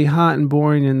probably hot and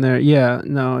boring in there. Yeah,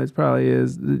 no, it probably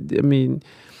is. I mean...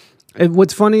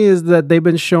 what's funny is that they've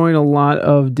been showing a lot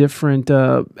of different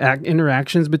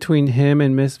interactions between him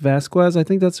and Miss Vasquez. I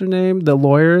think that's her name. The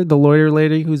lawyer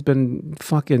lady who's been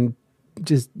fucking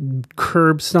just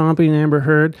curb stomping Amber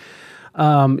Heard.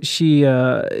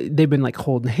 They've been like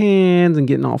holding hands and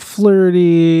getting all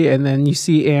flirty. And then you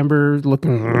see Amber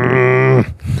looking,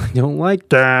 I don't like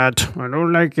that. I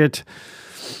don't like it.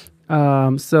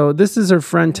 So this is her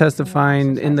friend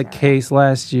testifying in the case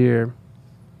last year.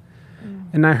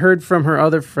 And I heard from her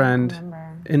other friend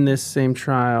in this same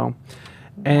trial.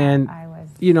 And,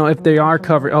 you know, if they are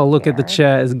covered... Oh, look at the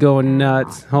chat. It's going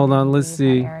nuts. Hold on. Let's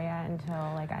see.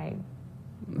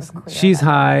 She's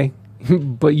high.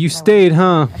 But you stayed,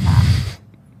 huh?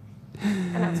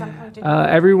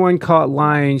 Everyone caught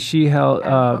lying. She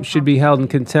should be held in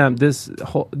contempt. That's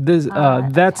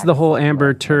the whole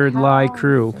Amber Turd lie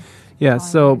crew. Yeah,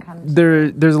 so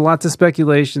there's lots of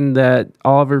speculation that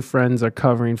all of her friends are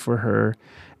covering for her.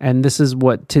 And this is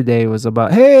what today was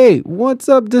about. Hey, what's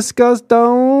up,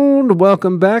 Disgustoned?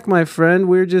 Welcome back, my friend.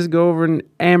 We're just going over an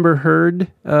Amber Heard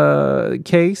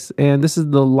case. And this is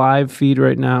the live feed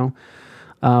right now.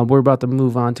 We're about to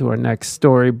move on to our next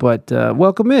story, but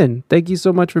welcome in. Thank you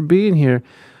so much for being here.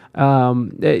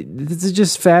 This is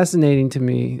just fascinating to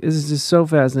me. This is just so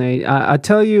fascinating. I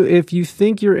tell you, if you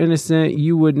think you're innocent,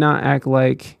 you would not act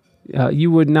like,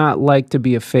 you would not like to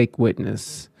be a fake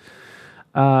witness.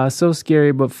 So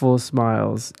scary, but full of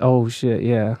smiles. Oh shit,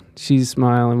 yeah. She's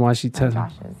smiling while she tells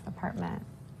Josh's apartment.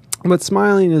 But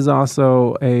smiling is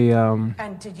also a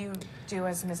And did you do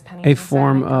as Ms. Pennington a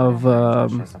form of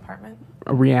Josh's apartment?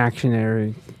 a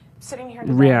reactionary Sitting here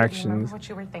today, reactions. do you remember what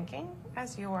you were thinking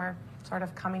as you were sort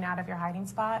of coming out of your hiding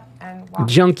spot and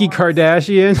Junkie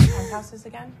Kardashian. Penthouses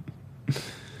again?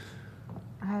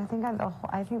 I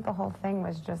think the whole thing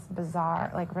was just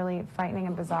bizarre, like really frightening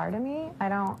and bizarre to me. I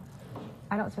don't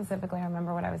specifically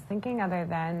remember what I was thinking other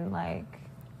than like,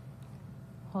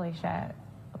 holy shit,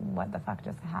 what the fuck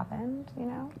just happened, you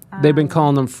know? They've been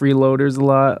calling them freeloaders a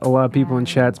lot. A lot of people in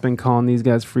chat's been calling these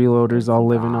guys freeloaders, all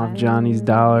living off Johnny's I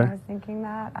dollar. was thinking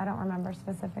that. I don't remember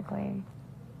specifically.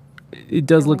 It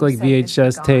does look like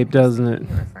VHS tape, doesn't it?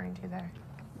 You're referring to there.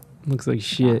 Looks like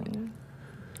shit.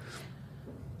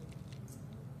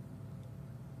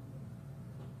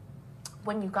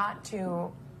 When you got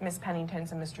to Miss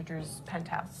Pennington's and Mr. Drew's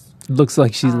penthouse, Looks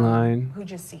like she's lying.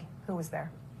 who'd you see? Who was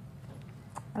there?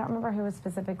 I don't remember who was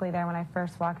specifically there when I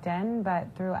first walked in, but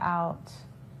throughout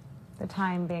the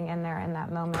time being in there in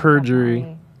that moment, Perjury.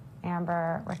 definitely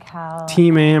Amber, Raquel,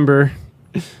 Team Amber.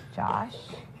 Josh,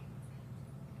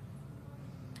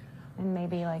 and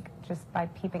maybe like just by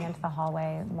peeping into the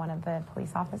hallway, one of the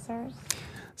police officers.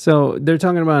 So they're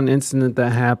talking about an incident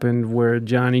that happened where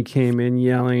Johnny came in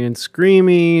yelling and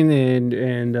screaming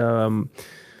and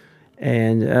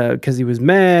because he was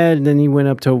mad, and then he went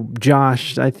up to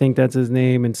Josh, I think that's his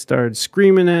name, and started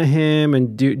screaming at him.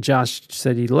 And Josh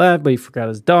said he left, but he forgot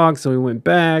his dog, so he went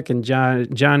back. And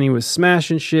Johnny was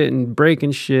smashing shit and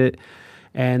breaking shit,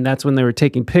 and that's when they were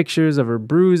taking pictures of her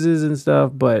bruises and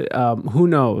stuff. But who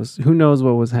knows? Who knows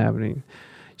what was happening?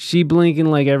 She blinking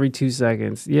like every 2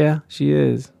 seconds. Yeah, she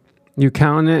is. You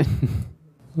counting it?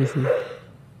 Listen.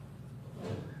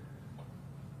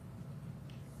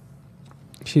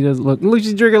 She does look. Look,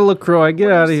 she's drinking a LaCroix. Get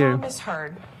out of here. Miss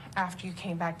Heard, after you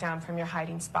came back down from your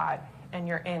hiding spot and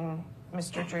you're in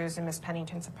Mr. Drew's and Miss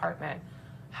Pennington's apartment,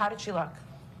 how did she look?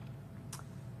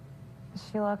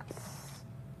 She looked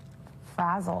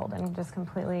frazzled and just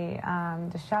completely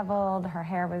disheveled. Her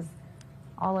hair was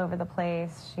all over the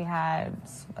place. She had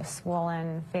a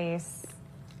swollen face.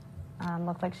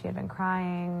 Looked like she had been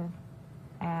crying,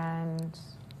 and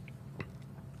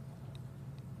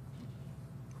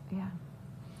yeah.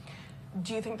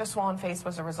 Do you think the swollen face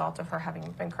was a result of her having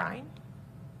been crying?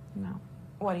 No.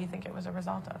 What do you think it was a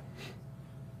result of?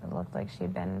 It looked like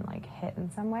she'd been like hit in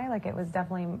some way. Like it was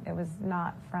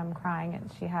not from crying.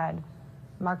 She had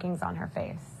markings on her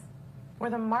face. Were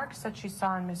the marks that you saw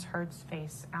on Miss Heard's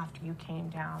face after you came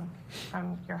down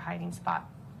from your hiding spot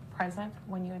present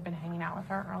when you had been hanging out with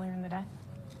her earlier in the day?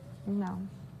 No.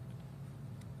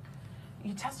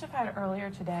 You testified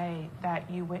earlier today that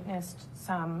you witnessed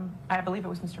some, I believe it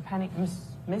was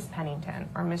Miss Pennington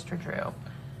or Mr. Drew,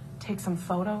 take some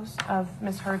photos of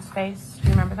Miss Heard's face. Do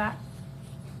you remember that?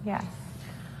 Yes.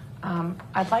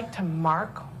 I'd like to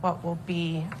mark what will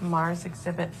be Mars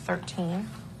Exhibit 13.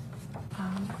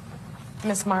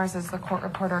 Miss Mars, as the court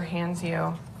reporter hands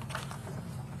you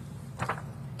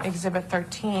Exhibit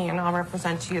 13, I'll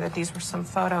represent to you that these were some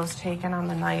photos taken on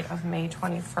the night of May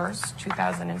 21st,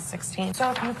 2016.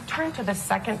 So if you turn to the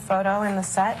second photo in the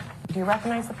set, do you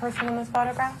recognize the person in this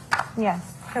photograph?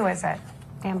 Yes. Who is it?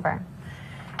 Amber.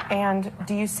 And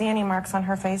do you see any marks on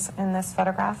her face in this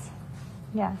photograph?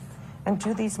 Yes. And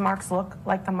do these marks look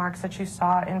like the marks that you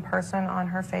saw in person on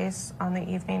her face on the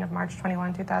evening of March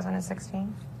 21,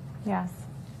 2016? Yes.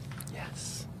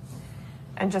 Yes.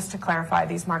 And just to clarify,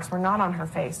 these marks were not on her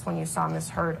face when you saw Miss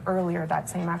Heard earlier that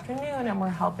same afternoon and were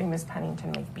helping Miss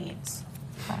Pennington make beads.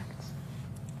 Correct.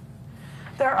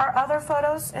 There are other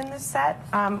photos in this set.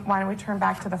 Why don't we turn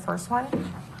back to the first one?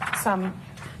 Some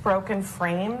broken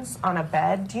frames on a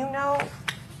bed. Do you know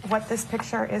what this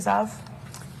picture is of?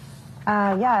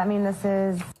 Yeah, I mean, this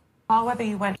is... Whether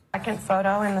you went second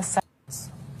photo in the set.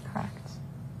 Correct.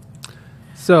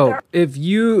 So if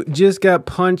you just got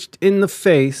punched in the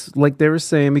face, like they were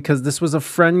saying, because this was a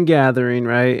friend gathering,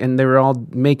 right? And they were all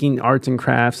making arts and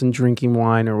crafts and drinking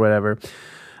wine or whatever.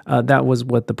 That was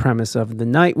what the premise of the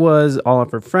night was. All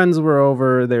of her friends were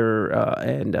over there,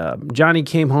 and Johnny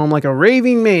came home like a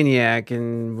raving maniac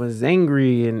and was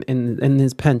angry in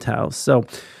his penthouse. So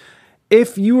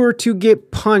if you were to get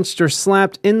punched or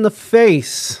slapped in the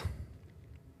face,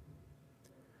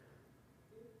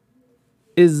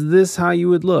 is this how you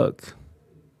would look?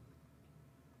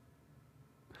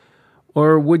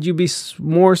 Or would you be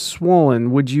more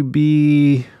swollen? Would you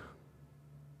be...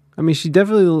 I mean, she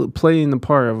definitely playing the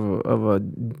part of a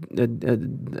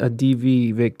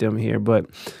DV victim here, but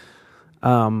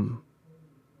I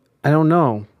don't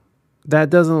know. That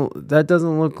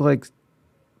doesn't look like...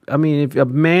 I mean, if a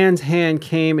man's hand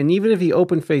came, and even if he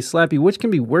open-faced slapped you, which can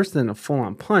be worse than a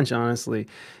full-on punch, honestly.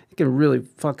 It can really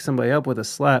fuck somebody up with a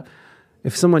slap.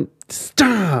 If someone...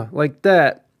 like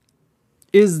that,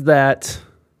 is that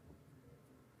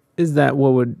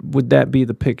what would that be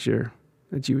the picture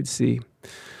that you would see?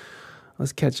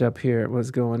 Let's catch up here.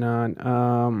 What's going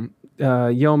on?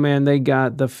 Yo, man, they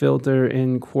got the filter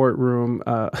in courtroom.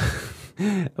 A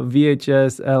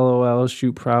VHS LOL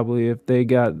shoot probably. If they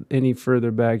got any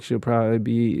further back, she'll probably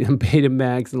be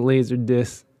Betamax and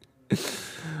Laserdisc.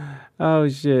 Oh,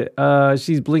 shit.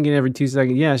 She's blinking every 2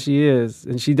 seconds. Yeah, she is.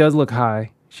 And she does look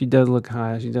high. She does look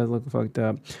fucked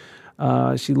up.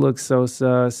 She looks so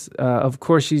sus. Of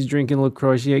course, she's drinking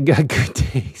LaCroix. She ain't got good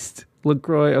taste.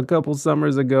 LaCroix, a couple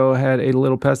summers ago, had a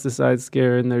little pesticide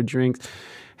scare in their drinks.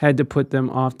 Had to put them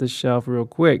off the shelf real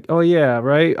quick. Oh, yeah,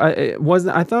 right? I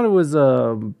thought it was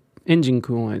engine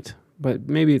coolant, but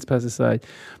maybe it's pesticide.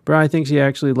 Bro, I think she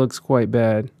actually looks quite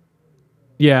bad.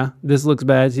 Yeah, this looks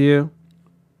bad to you?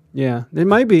 Yeah, it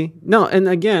might be. No, and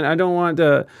again, I don't want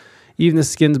to... Even the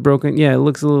skin's broken. Yeah, it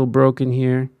looks a little broken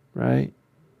here, right?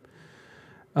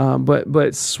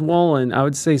 But swollen, I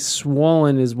would say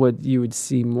swollen is what you would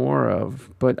see more of.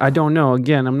 But I don't know.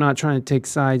 Again, I'm not trying to take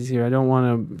sides here. I don't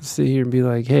want to sit here and be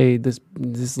like, hey, this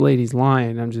lady's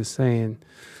lying. I'm just saying,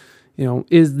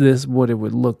 is this what it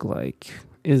would look like?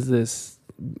 Is this...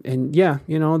 And yeah,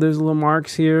 there's little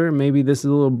marks here. Maybe this is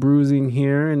a little bruising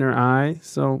here in her eye.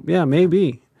 So yeah,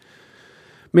 maybe.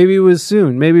 Maybe it was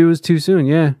soon. Maybe it was too soon.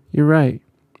 Yeah, you're right.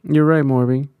 You're right,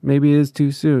 Morby. Maybe it is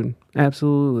too soon.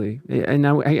 Absolutely. And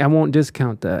I won't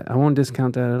discount that. I won't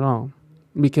discount that at all.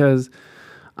 Because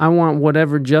I want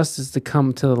whatever justice to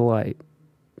come to the light.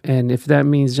 And if that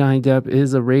means Johnny Depp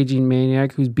is a raging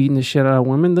maniac who's beating the shit out of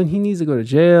women, then he needs to go to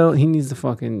jail. He needs to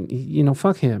fucking,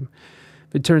 fuck him.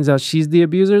 If it turns out she's the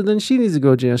abuser, then she needs to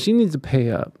go to jail. She needs to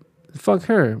pay up. Fuck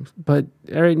her. But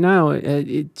right now,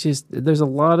 it just, there's a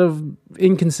lot of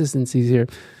inconsistencies here.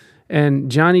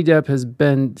 And Johnny Depp has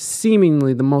been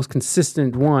seemingly the most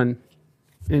consistent one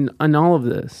in all of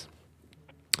this.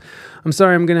 I'm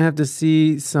sorry, I'm going to have to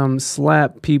see some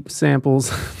slap peep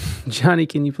samples. Johnny,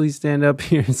 can you please stand up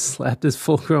here and slap this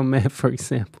full-grown man, for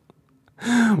example?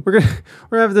 We're gonna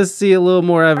have to see a little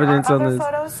more evidence on this. There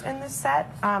are other photos in this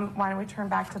set. Why don't we turn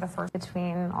back to the first?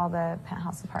 Between all the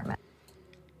penthouse apartments.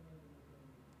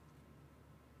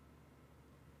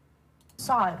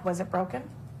 Saw it. Was it broken?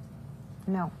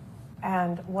 No.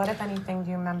 And what, if anything, do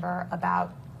you remember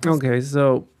about... Okay,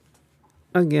 so,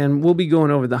 again, we'll be going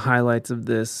over the highlights of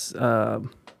this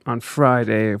on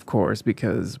Friday, of course,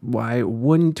 because why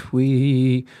wouldn't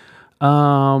we?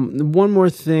 One more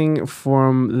thing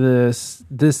from this.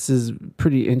 This is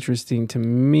pretty interesting to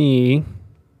me.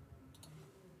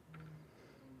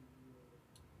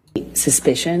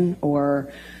 Suspicion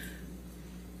or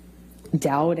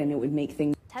doubt, and it would make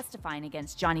things... testifying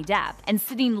against Johnny Depp and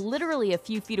sitting literally a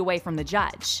few feet away from the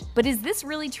judge. But is this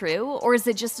really true, or is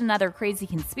it just another crazy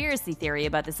conspiracy theory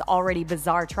about this already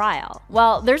bizarre trial?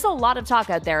 Well, there's a lot of talk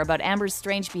out there about Amber's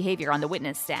strange behavior on the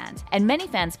witness stand, and many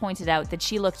fans pointed out that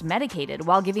she looked medicated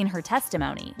while giving her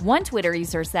testimony. One Twitter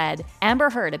user said, Amber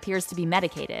Heard appears to be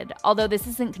medicated, although this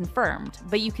isn't confirmed,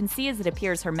 but you can see as it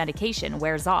appears her medication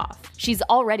wears off. She's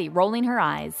already rolling her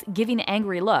eyes, giving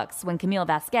angry looks when Camille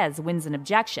Vasquez wins an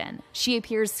objection. She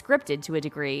appears scripted to a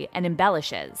degree and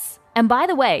embellishes. And by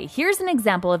the way, here's an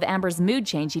example of Amber's mood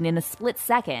changing in a split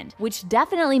second, which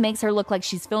definitely makes her look like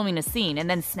she's filming a scene and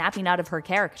then snapping out of her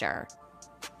character.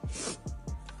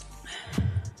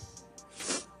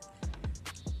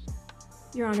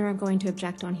 Your Honor, I'm going to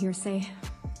object on hearsay.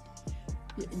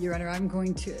 Your Honor, I'm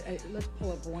going to, let's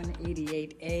pull up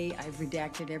 188A. I've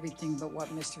redacted everything but what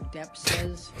Mr. Depp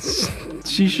says.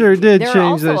 She sure did change that. There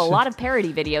are also a lot of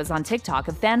parody videos on TikTok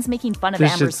of fans making fun of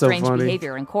Amber's strange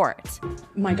behavior in court.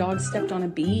 My dog stepped on a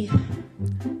bee.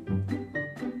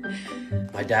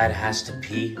 My dad has to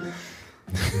pee.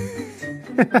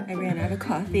 I ran out of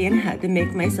coffee and had to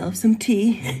make myself some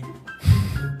tea.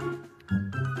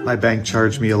 My bank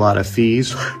charged me a lot of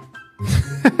fees.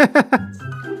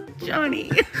 Johnny,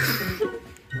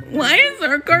 why is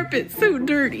our carpet so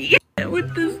dirty?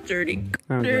 With this dirty.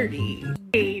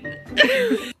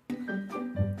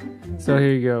 So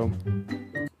here you go.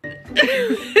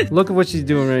 Look at what she's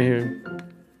doing right here.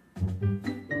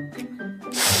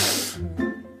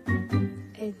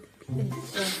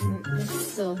 It's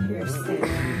still hearsay.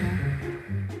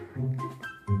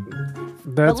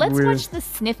 But let's watch the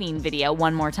sniffing video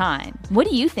one more time. What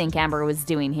do you think Amber was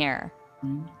doing here?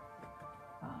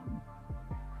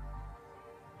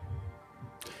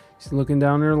 She's looking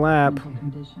down her lap.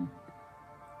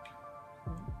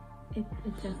 It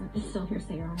doesn't. It's still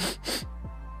hearsay, Ron.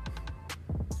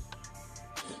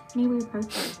 Can you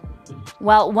reapproach it?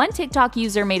 Well, one TikTok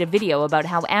user made a video about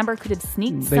how Amber could have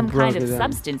sneaked some kind of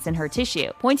substance in her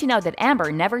tissue, pointing out that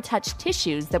Amber never touched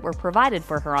tissues that were provided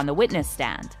for her on the witness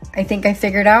stand. I think I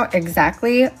figured out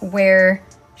exactly where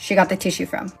she got the tissue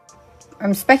from.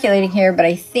 I'm speculating here, but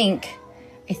I think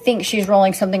she's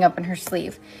rolling something up in her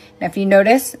sleeve. Now, if you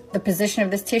notice, the position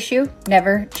of this tissue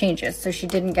never changes, so she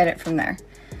didn't get it from there.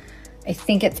 I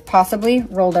think it's possibly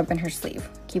rolled up in her sleeve.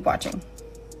 Keep watching.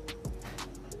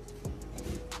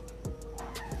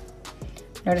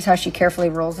 Notice how she carefully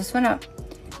rolls this one up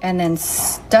and then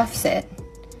stuffs it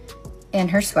in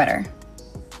her sweater.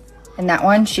 And that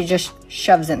one she just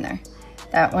shoves in there.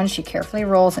 That one she carefully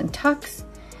rolls and tucks.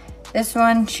 This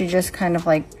one she just kind of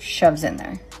like shoves in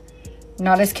there.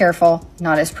 Not as careful,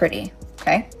 not as pretty,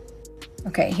 okay?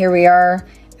 Okay, here we are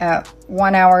at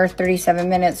 1 hour, 37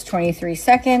 minutes, 23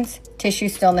 seconds. Tissue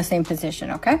still in the same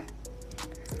position, okay?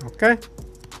 Okay.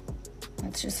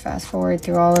 Let's just fast forward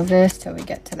through all of this till we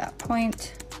get to that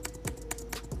point.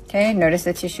 Okay, notice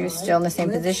the tissue is still in the same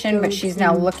position, but she's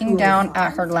now looking down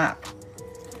at her lap.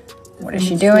 What is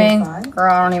she doing?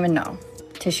 Girl, I don't even know.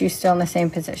 Tissue's still in the same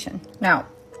position. Now,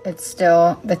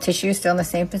 the tissue is still in the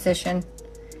same position.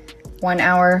 1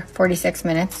 hour, 46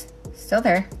 minutes, still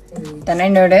there. Then I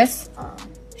notice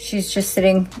she's just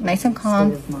sitting nice and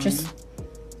calm, just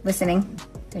listening.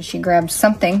 Then she grabs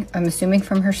something, I'm assuming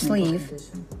from her sleeve.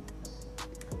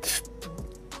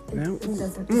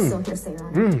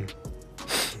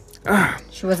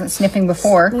 She wasn't sniffing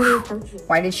before.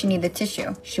 Why did she need the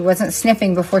tissue? She wasn't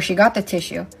sniffing before she got the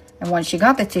tissue. And once she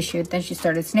got the tissue, then she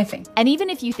started sniffing. And even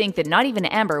if you think that not even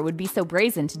Amber would be so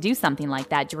brazen to do something like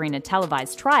that during a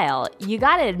televised trial, you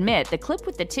gotta admit the clip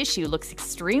with the tissue looks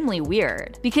extremely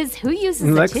weird. Because who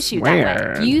uses the tissue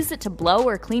that way? You use it to blow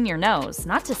or clean your nose,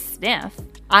 not to sniff.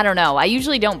 I don't know, I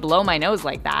usually don't blow my nose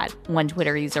like that, one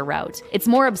Twitter user wrote. It's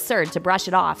more absurd to brush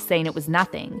it off saying it was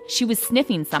nothing. She was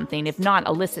sniffing something, if not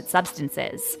illicit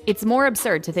substances. It's more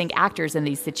absurd to think actors in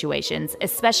these situations,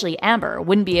 especially Amber,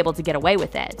 wouldn't be able to get away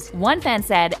with it. One fan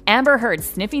said, Amber Heard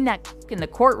sniffing that in the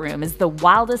courtroom is the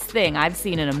wildest thing I've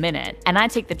seen in a minute, and I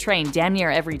take the train damn near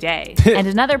every day. And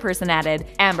another person added,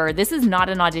 Amber, this is not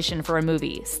an audition for a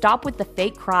movie. Stop with the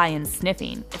fake cry and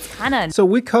sniffing. It's kinda... So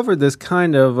we covered this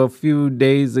kind of a few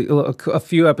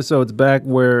episodes back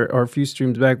or a few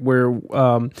streams back where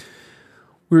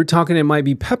we were talking it might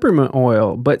be peppermint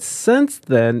oil, but since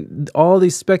then, all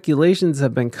these speculations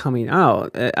have been coming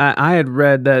out. I had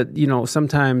read that,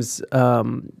 sometimes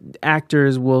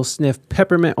actors will sniff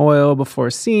peppermint oil before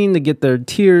a scene to get their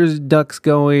tears ducts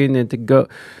going and to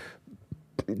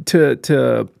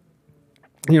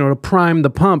prime the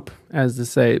pump, as to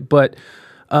say. But,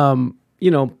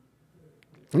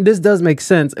 this does make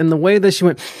sense. And the way that she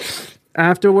went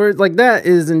afterwards, like, that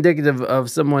is indicative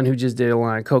of someone who just did a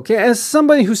line of cocaine. As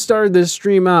somebody who started this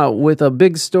stream out with a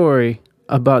big story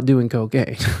about doing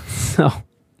cocaine. So,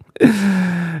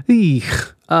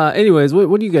 anyways,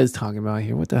 what are you guys talking about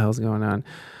here? What the hell's going on?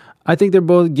 I think they're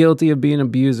both guilty of being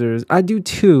abusers. I do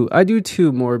too,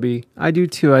 Morby. I do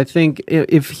too. I think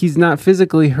if he's not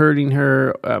physically hurting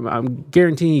her, I'm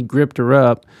guaranteeing he gripped her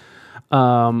up.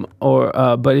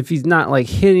 But if he's not like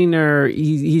hitting her,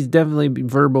 he's definitely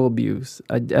verbal abuse.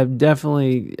 I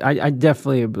definitely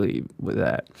believe with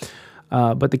that.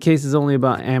 But the case is only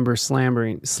about Amber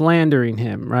slandering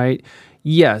him, right?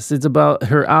 Yes, it's about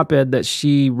her op-ed that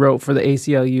she wrote for the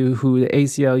ACLU, who the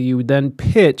ACLU then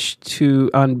pitched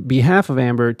on behalf of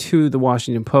Amber to the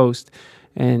Washington Post,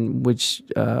 and which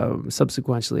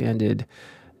subsequently ended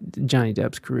Johnny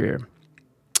Depp's career.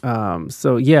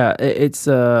 So yeah, it's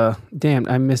damn,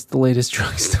 I missed the latest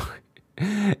drug story.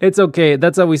 It's okay.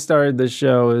 That's how we started the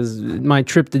show, is my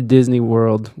trip to Disney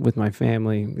World with my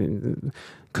family.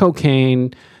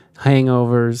 Cocaine,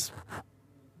 hangovers,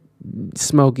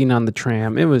 smoking on the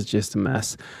tram. It was just a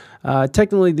mess.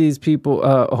 Technically these people,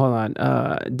 hold on,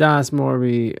 Das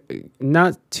Morby,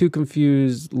 not to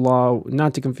confuse law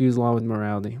with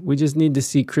morality. We just need to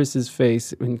see Chris's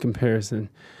face in comparison.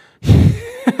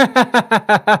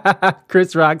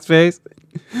 Chris Rock's face.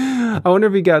 I wonder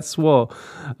if he got swole.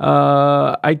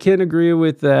 I can't agree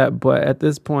with that, but at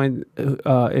this point,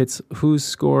 it's who's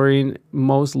scoring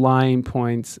most lying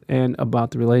points and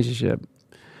about the relationship.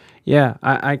 Yeah,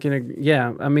 I can agree.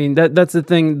 Yeah, I mean, that's the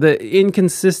thing. The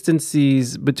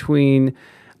inconsistencies between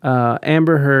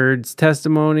Amber Heard's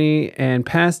testimony and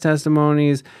past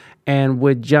testimonies, and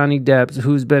with Johnny Depp,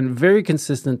 who's been very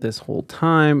consistent this whole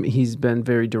time. He's been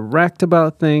very direct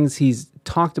about things. He's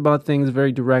talked about things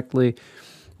very directly,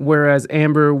 whereas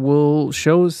Amber will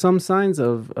show some signs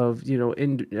of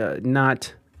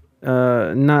not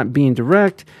being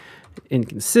direct,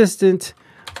 inconsistent,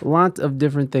 a lot of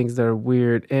different things that are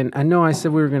weird. And I know I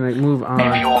said we were going to move on.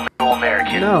 Maybe all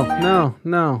American. No.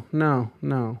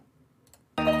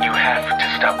 You have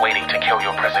to stop waiting to kill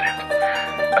your president.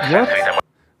 What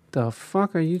the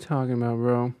fuck are you talking about,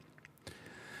 bro?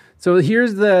 So here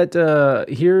is that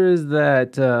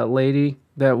lady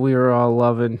that we were all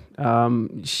loving.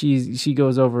 She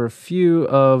goes over a few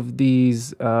of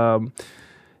these.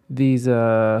 This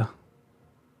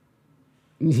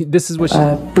is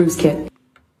what Bruise Kit.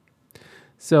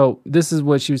 So this is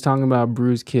what she was talking about,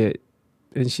 Bruise Kit,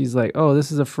 and she's like, "Oh,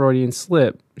 this is a Freudian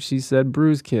slip." She said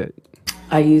Bruise Kit.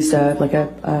 I used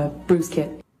a Bruise Kit.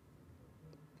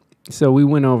 So we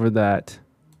went over that.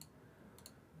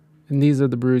 And these are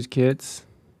the Bruise Kits,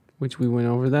 which we went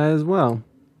over that as well.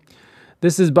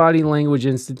 This is Body Language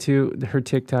Institute. Her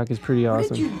TikTok is pretty awesome.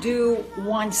 What did you do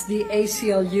once the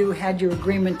ACLU had your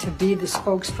agreement to be the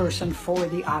spokesperson for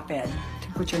the op-ed,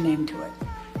 to put your name to it?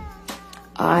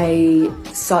 I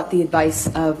sought the advice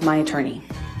of my attorney.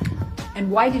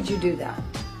 And why did you do that?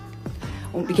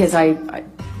 Well, because I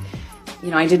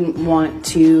didn't want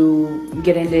to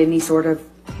get into any sort of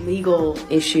legal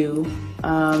issue.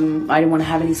 I didn't want to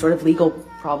have any sort of legal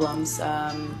problems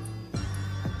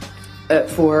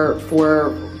for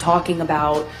talking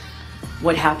about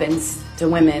what happens to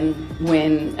women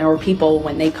or people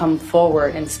when they come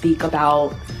forward and speak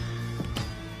about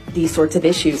these sorts of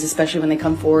issues, especially when they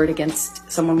come forward against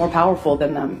someone more powerful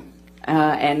than them.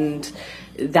 And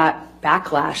that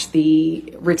backlash,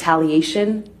 the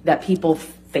retaliation that people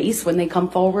face when they come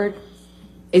forward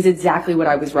is exactly what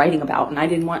I was writing about. And I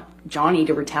didn't want Johnny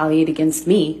to retaliate against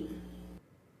me.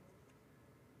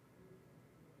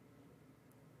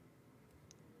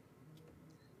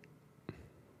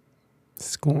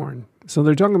 Scorn. So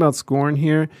they're talking about Scorn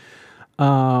here.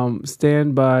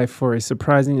 Stand by for a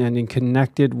surprising ending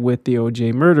connected with the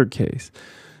OJ murder case.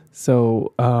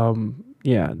 So,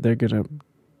 they're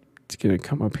it's gonna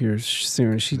come up here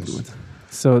soon.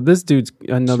 So this dude's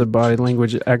another body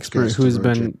language expert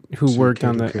who worked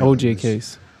on the OJ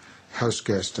case. House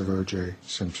guest of OJ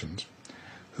Simpson's,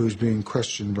 who's being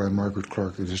questioned by Margaret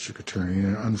Clark, the district attorney, in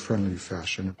an unfriendly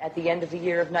fashion. At the end of the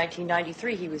year of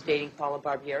 1993, he was dating Paula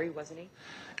Barbieri, wasn't he?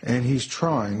 And he's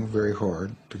trying very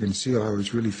hard to conceal how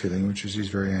he's really feeling, which is he's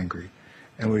very angry.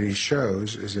 And what he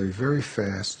shows is a very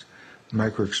fast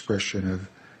micro-expression of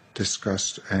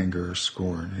disgust, anger,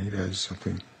 scorn. He does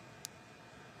something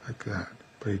like that.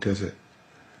 But he does it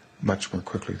much more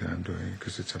quickly than I'm doing it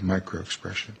because it's a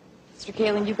micro-expression. Mr.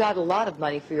 Kalin, you got a lot of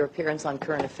money for your appearance on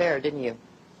Current Affair, didn't you?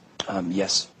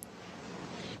 Yes.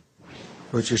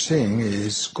 What you're seeing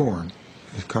is scorn,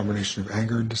 a combination of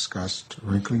anger and disgust,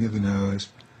 wrinkling of the nose,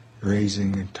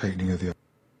 raising and tightening of the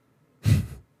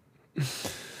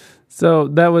eyes. So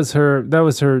that was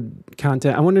her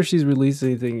content. I wonder if she's released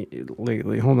anything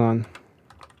lately. Hold on.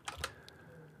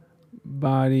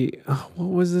 Body. What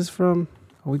was this from?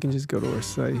 We can just go to our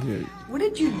site here. What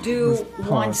did you do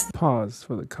once? Pause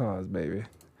for the cause, baby.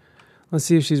 Let's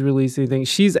see if she's released anything.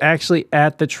 She's actually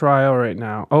at the trial right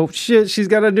now. Oh, shit. She's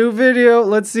got a new video.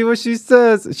 Let's see what she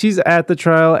says. She's at the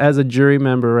trial as a jury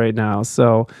member right now.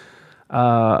 So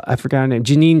I forgot her name.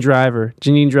 Janine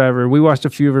Driver. We watched a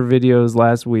few of her videos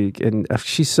last week, and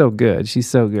she's so good. She's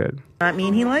so good. Not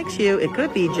mean he likes you. It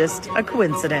could be just a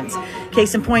coincidence.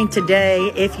 Case in point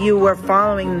today, if you were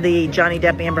following the Johnny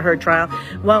Depp Amber Heard trial,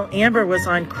 well, Amber was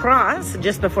on Cross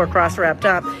just before Cross wrapped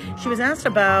up. She was asked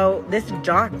about this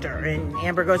doctor, and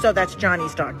Amber goes, "Oh, that's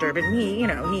Johnny's doctor, but he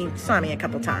saw me a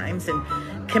couple times." And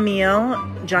Camille,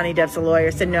 Johnny Depp's a lawyer,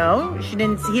 said, "No, he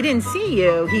didn't see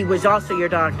you. He was also your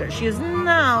doctor." She goes,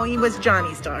 "No, he was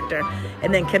Johnny's doctor."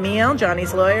 And then Camille,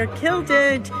 Johnny's lawyer, killed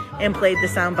it and played the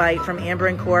soundbite from Amber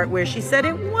in court where she said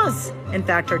it was, in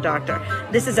fact, her doctor.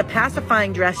 This is a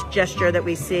pacifying gesture that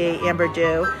we see Amber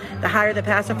do. The higher the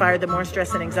pacifier, the more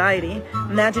stress and anxiety.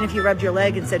 Imagine if you rubbed your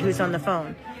leg and said, "Who's on the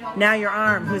phone?" Now your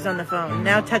arm, who's on the phone?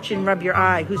 Now touch and rub your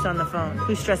eye, who's on the phone?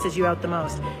 Who stresses you out the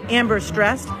most? Amber's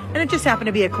stressed, and it just happened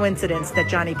to be a coincidence that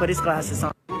Johnny put his glasses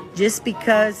on. Just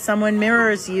because someone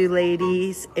mirrors you,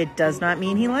 ladies, it does not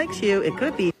mean he likes you. It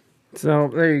could be. So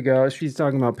there you go. She's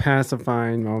talking about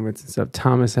pacifying moments and stuff.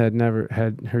 Thomas had never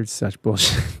heard such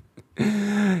bullshit.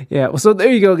 Yeah, well, so there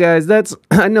you go, guys.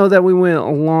 I know that we went a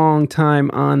long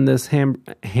time on this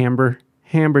Amber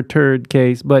Turd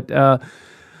case, but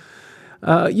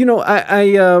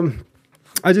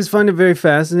I just find it very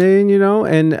fascinating,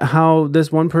 and how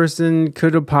this one person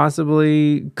could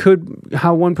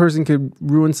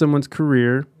ruin someone's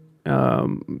career,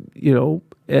 over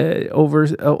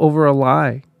a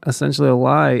lie, essentially a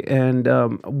lie, and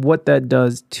what that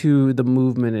does to the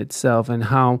movement itself, and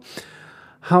how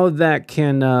that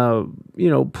can,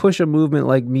 push a movement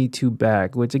like Me Too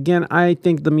back, which again, I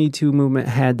think the Me Too movement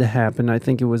had to happen. I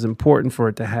think it was important for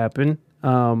it to happen.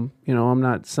 I'm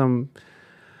not some,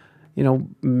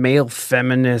 male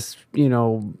feminist,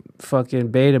 fucking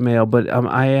beta male, but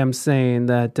I am saying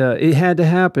that it had to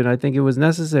happen. I think it was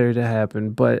necessary to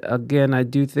happen. But again, I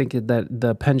do think that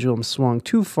the pendulum swung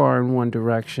too far in one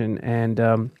direction. And,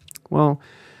 that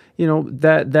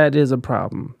is a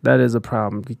problem. That is a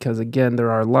problem because, again,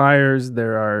 there are liars.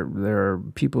 There are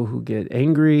people who get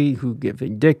angry, who get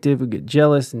vindictive, who get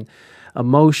jealous, and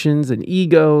emotions and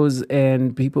egos,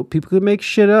 and people could make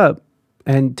shit up.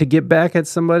 And to get back at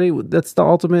somebody, that's the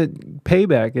ultimate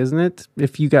payback, isn't it?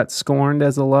 If you got scorned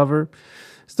as a lover,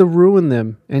 it's to ruin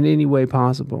them in any way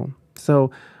possible.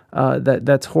 So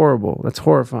that's horrible. That's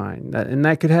horrifying. And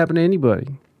that could happen to anybody,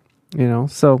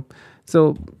 So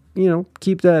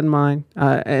keep that in mind.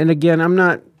 And again, I'm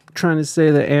not trying to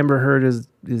say that Amber Heard is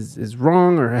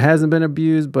wrong or hasn't been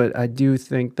abused, but I do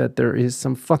think that there is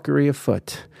some fuckery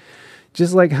afoot.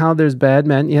 Just like how there's bad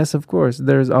men, yes, of course,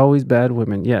 there's always bad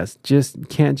women. Yes,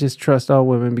 can't just trust all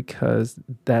women because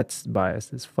that's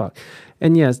biased as fuck.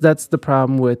 And yes, that's the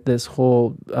problem with this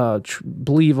whole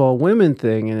believe all women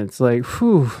thing. And it's like,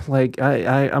 whew, like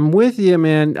I'm with you,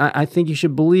 man. I think you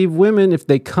should believe women if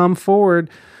they come forward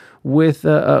with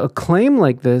a claim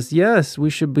like this. Yes, we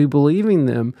should be believing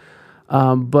them.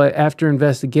 But after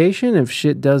investigation, if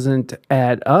shit doesn't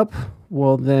add up,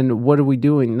 well, then what are we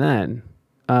doing then?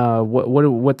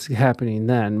 What's happening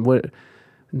then?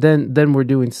 Then we're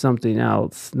doing something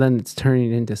else. Then it's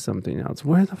turning into something else.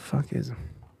 Where the fuck is it?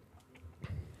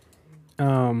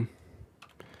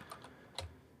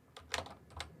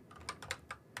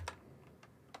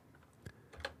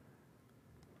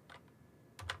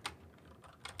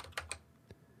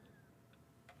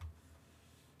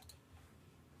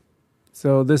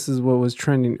 So this is what was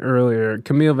trending earlier.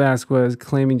 Camille Vasquez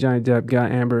claiming Johnny Depp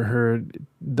got Amber Heard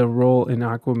the role in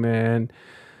Aquaman.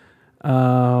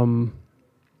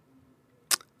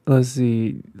 Let's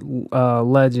see.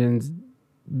 Legends.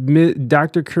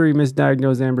 Dr. Curry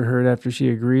misdiagnosed Amber Heard after she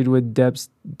agreed with Depp's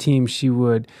team she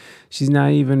would. She's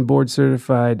not even board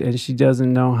certified and she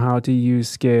doesn't know how to use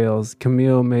scales.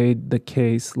 Camille made the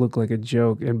case look like a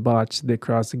joke and botched the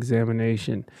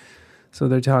cross-examination. So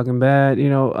they're talking bad.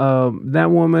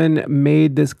 That woman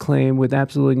made this claim with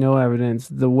absolutely no evidence.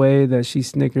 The way that she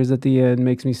snickers at the end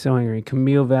makes me so angry.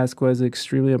 Camille Vasquez is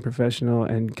extremely unprofessional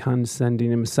and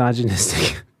condescending and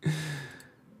misogynistic.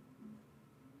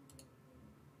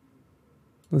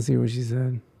 Let's see what she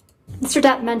said. Mr.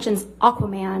 Depp mentions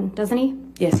Aquaman, doesn't he?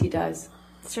 Yes, he does.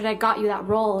 Mr. Depp got you that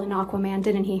role in Aquaman,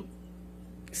 didn't he?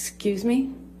 Excuse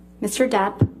me? Mr.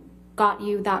 Depp got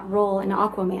you that role in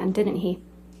Aquaman, didn't he?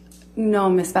 No,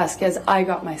 Miss Vasquez, I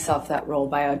got myself that role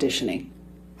by auditioning.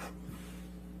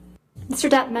 Mr.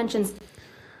 Depp mentions...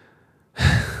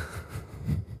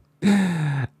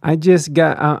 I'm just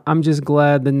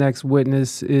glad the next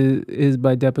witness is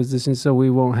by deposition so we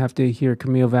won't have to hear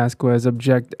Camille Vasquez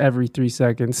object every 3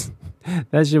 seconds.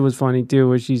 That shit was funny too,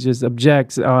 where she just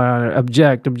object. So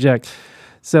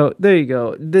there you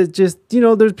go.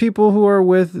 There's people who are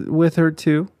with her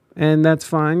too. And that's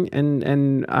fine.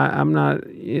 And I'm not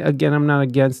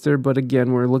against her. But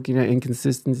again, we're looking at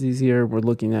inconsistencies here. We're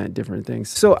looking at different things.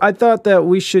 So I thought that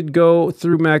we should go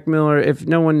through Mac Miller. If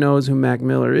no one knows who Mac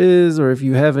Miller is, or if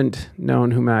you haven't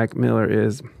known who Mac Miller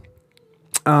is,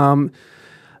 we're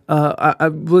going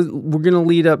to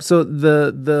lead up. So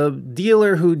the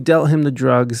dealer who dealt him the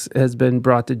drugs has been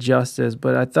brought to justice.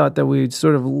 But I thought that we'd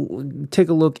sort of take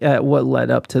a look at what led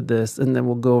up to this. And then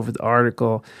we'll go over the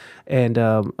article. And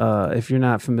if you're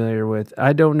not familiar with,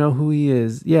 I don't know who he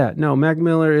is. Yeah, no, Mac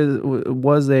Miller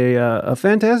was a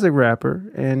fantastic rapper,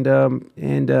 and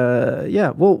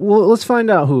yeah, well, let's find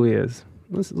out who he is.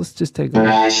 Let's just take a look.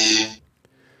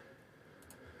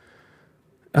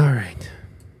 All right.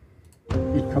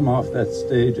 He'd come off that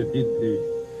stage and he'd be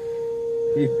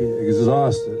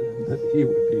exhausted, but he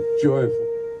would be joyful.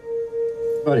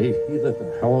 But he lived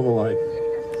a hell of a life.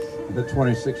 In the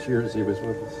 26 years he was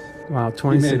with us. Wow,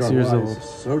 26 years old.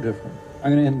 So different.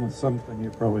 I'm going to end with something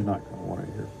you're probably not going to want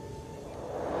to hear.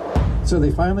 So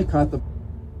they finally caught the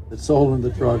that sold him the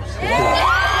drugs.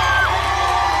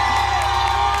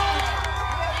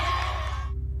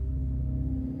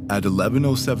 At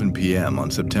 11:07 p.m.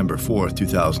 on September 4th,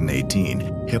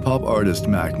 2018, hip-hop artist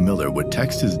Mac Miller would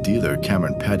text his dealer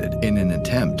Cameron Pettit in an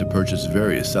attempt to purchase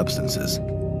various substances.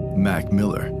 Mac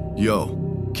Miller: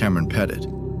 "Yo, Cameron Pettit.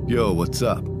 Yo, what's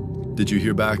up? Did you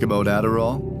hear back about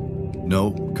Adderall?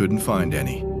 Nope, couldn't find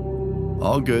any.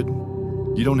 All good.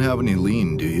 You don't have any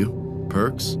lean, do you?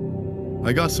 Perks?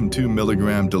 I got some 2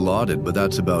 milligram Dilaudid, but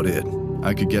that's about it.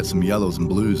 I could get some yellows and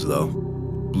blues, though.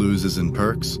 Blues is in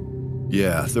perks?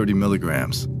 Yeah, 30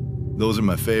 milligrams. Those are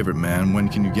my favorite, man. When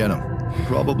can you get them?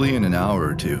 Probably in an hour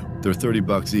or two. They're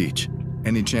 $30 each.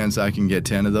 Any chance I can get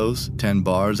 10 of those? 10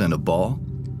 bars and a ball?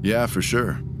 Yeah, for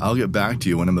sure. I'll get back to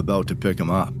you when I'm about to pick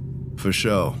them up. For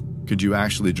sure. Could you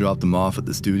actually drop them off at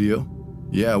the studio?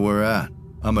 Yeah, where at?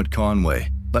 I'm at Conway.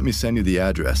 Let me send you the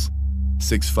address.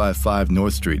 655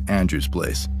 North Street, Andrews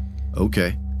Place.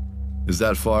 Okay. Is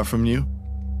that far from you?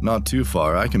 Not too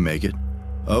far, I can make it.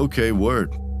 Okay,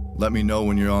 word. Let me know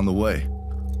when you're on the way.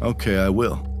 Okay, I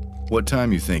will. What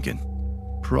time you thinking?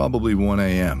 Probably 1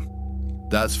 a.m.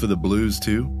 That's for the blues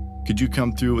too? Could you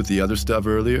come through with the other stuff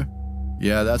earlier?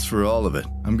 Yeah, that's for all of it.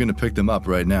 I'm gonna pick them up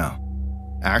right now.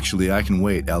 Actually, I can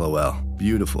wait, LOL.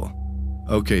 Beautiful.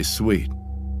 Okay, sweet.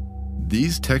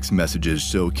 These text messages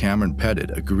show Cameron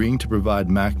Pettit agreeing to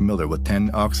provide Mac Miller with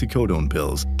 10 oxycodone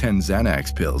pills, 10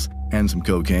 Xanax pills, and some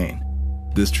cocaine.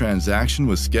 This transaction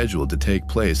was scheduled to take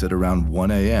place at around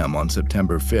 1 a.m. on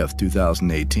September 5th,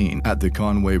 2018 at the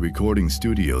Conway Recording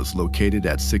Studios located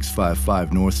at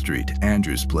 655 North Street,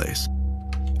 Andrews Place.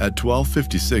 At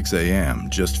 12:56 a.m.,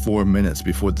 just 4 minutes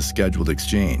before the scheduled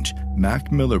exchange,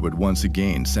 Mac Miller would once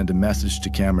again send a message to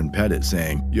Cameron Pettit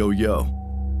saying, "Yo, yo."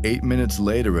 8 minutes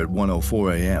later at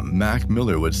 1:04 a.m., Mac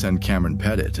Miller would send Cameron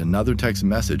Pettit another text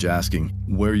message asking,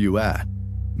 "Where you at?"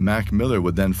 Mac Miller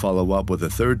would then follow up with a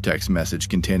third text message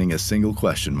containing a single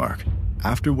question mark.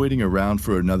 After waiting around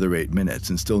for another 8 minutes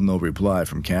and still no reply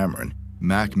from Cameron,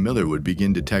 Mac Miller would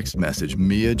begin to text message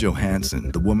Mia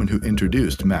Johansson, the woman who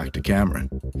introduced Mac to Cameron.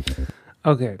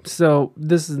 Okay, so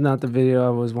this is not the video I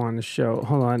was wanting to show.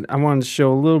 Hold on. I wanted to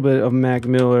show a little bit of Mac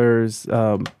Miller's...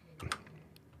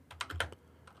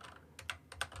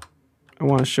 I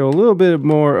want to show a little bit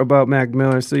more about Mac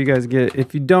Miller so you guys get,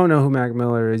 if you don't know who Mac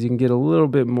Miller is, you can get a little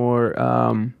bit more,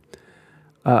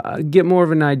 get more of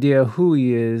an idea of who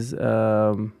he is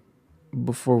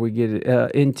before we get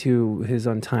into his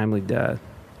untimely death.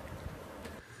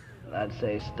 I'd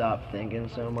say stop thinking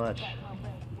so much.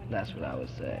 That's what I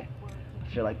would say. I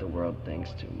feel like the world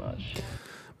thinks too much.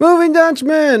 Moving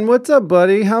Dutchman, what's up,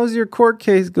 buddy? How's your court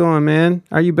case going, man?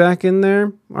 Are you back in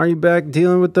there? Are you back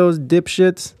dealing with those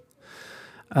dipshits?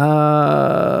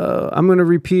 I'm going to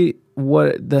repeat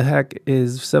what the heck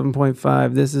is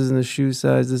 7.5. This isn't a shoe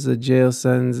size. This is a jail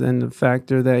sentence. And the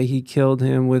factor that he killed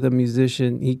him with a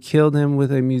musician. He killed him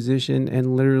with a musician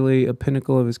and literally a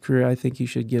pinnacle of his career. I think he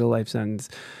should get a life sentence.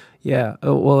 Yeah.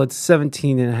 Well, it's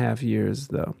 17 and a half years,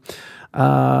 though.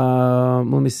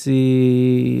 Let me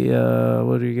see.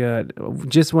 What do you got?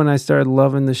 Just when I started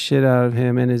loving the shit out of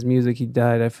him and his music, he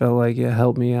died. I felt like it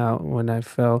helped me out when I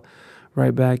fell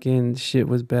right back in. Shit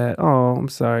was bad. Oh, I'm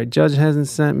sorry. Judge hasn't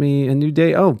sent me a new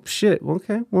date. Oh shit.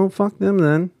 Okay. Well, fuck them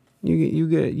then. You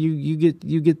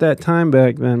get that time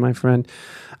back then, my friend.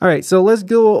 All right. So let's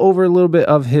go over a little bit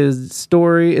of his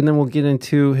story, and then we'll get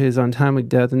into his untimely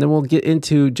death, and then we'll get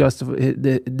into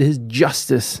his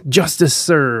justice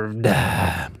served.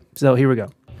 So here we go.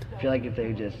 I feel like if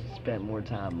they just spent more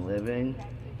time living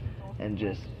and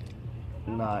just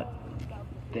not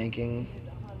thinking.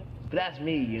 But that's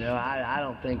me, you know, I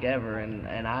don't think ever,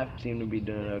 and I seem to be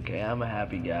doing okay. I'm a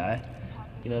happy guy.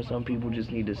 You know, some people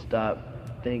just need to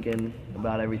stop thinking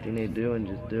about everything they do and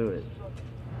just do it.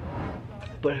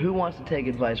 But who wants to take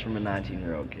advice from a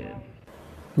 19-year-old kid?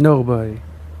 Nobody.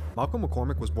 Malcolm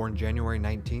McCormick was born January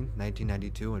 19,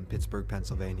 1992 in Pittsburgh,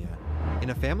 Pennsylvania. In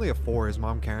a family of four, his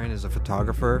mom Karen is a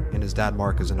photographer and his dad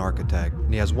Mark is an architect,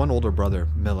 and he has one older brother,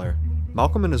 Miller.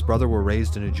 Malcolm and his brother were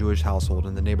raised in a Jewish household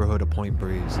in the neighborhood of Point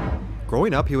Breeze.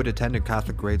 Growing up, he would attend a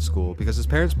Catholic grade school because his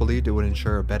parents believed it would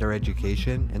ensure a better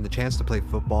education and the chance to play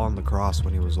football and lacrosse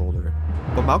when he was older.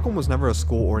 But Malcolm was never a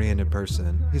school-oriented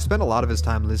person. He spent a lot of his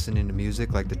time listening to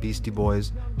music like the Beastie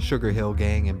Boys, Sugar Hill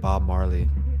Gang, and Bob Marley.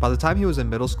 By the time he was in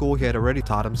middle school, he had already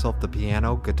taught himself the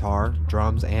piano, guitar,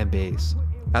 drums, and bass.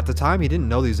 At the time, he didn't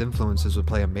know these influences would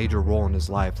play a major role in his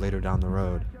life later down the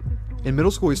road. In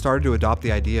middle school, he started to adopt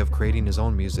the idea of creating his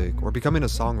own music or becoming a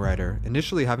songwriter,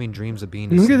 initially having dreams of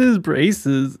being a Look at his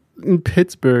braces in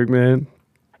Pittsburgh, man.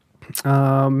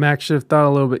 Mac should have thought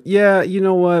a little bit. Yeah, you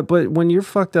know what? But when you're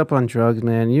fucked up on drugs,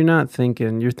 man, you're not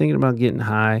thinking. You're thinking about getting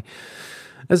high.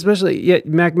 Especially,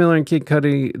 Mac Miller and Kid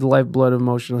Cudi, the lifeblood of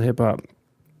emotional hip-hop.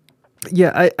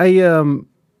 Yeah,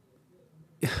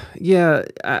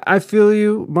 I feel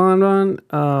you, Bon.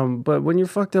 But when you're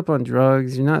fucked up on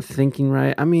drugs, you're not thinking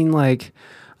right. I mean, like,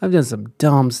 I've done some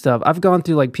dumb stuff. I've gone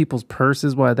through like people's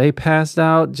purses while they passed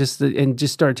out, and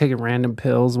just started taking random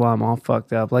pills while I'm all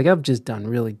fucked up. Like, I've just done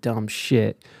really dumb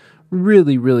shit,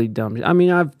 really, really dumb. I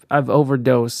mean, I've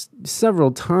overdosed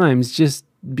several times just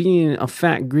being a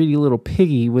fat, greedy little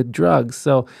piggy with drugs.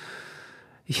 So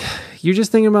you're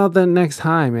just thinking about that next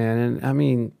high, man. And I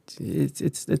mean,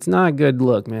 it's not a good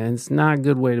look, man. It's not a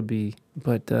good way to be.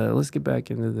 But let's get back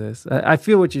into this. I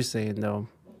feel what you're saying, though.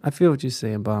 I feel what you're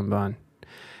saying, Bon.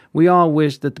 We all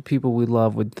wish that the people we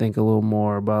love would think a little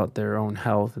more about their own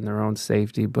health and their own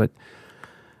safety. But,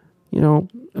 you know,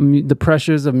 the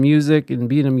pressures of music and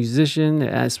being a musician,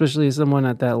 especially as someone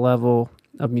at that level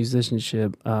of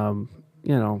musicianship,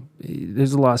 you know,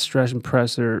 there's a lot of stress and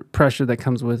pressure that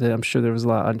comes with it. I'm sure there was a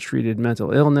lot of untreated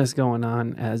mental illness going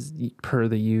on as per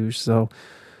the use. So,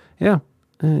 yeah,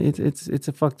 it's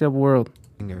a fucked up world.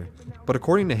 But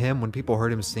according to him, when people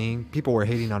heard him sing, people were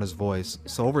hating on his voice.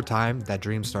 So over time, that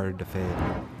dream started to fade.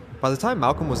 By the time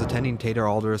Malcolm was attending Tater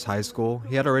Alders High School,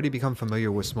 he had already become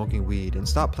familiar with smoking weed and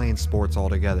stopped playing sports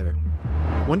altogether.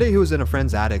 One day he was in a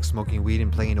friend's attic smoking weed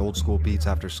and playing old school beats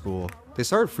after school. They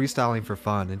started freestyling for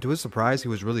fun, and to his surprise, he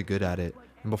was really good at it.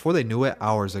 And before they knew it,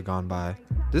 hours had gone by.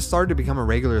 This started to become a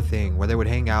regular thing where they would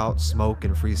hang out, smoke,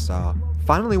 and freestyle.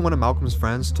 Finally, one of Malcolm's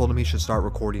friends told him he should start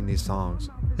recording these songs.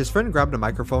 His friend grabbed a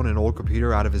microphone and an old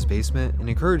computer out of his basement and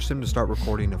encouraged him to start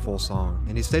recording a full song,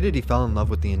 and he stated he fell in love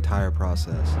with the entire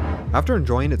process. After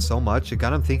enjoying it so much, it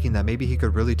got him thinking that maybe he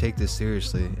could really take this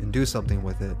seriously and do something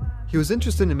with it. He was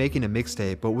interested in making a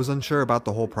mixtape, but was unsure about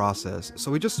the whole process,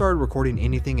 so he just started recording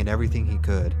anything and everything he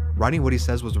could, writing what he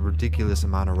says was a ridiculous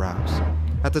amount of raps.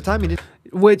 At the time he didn't...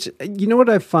 Which, you know what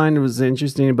I find was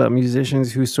interesting about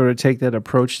musicians who sort of take that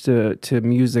approach to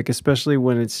music, especially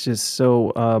when it's just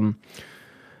so,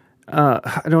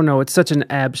 I don't know, it's such an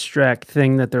abstract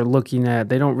thing that they're looking at.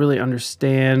 They don't really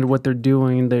understand what they're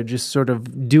doing. They're just sort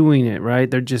of doing it,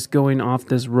 right? They're just going off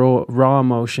this raw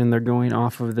emotion. They're going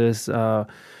off of this,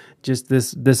 just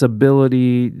this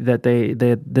ability that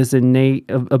this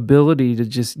innate ability to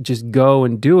just go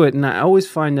and do it. And I always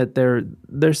find that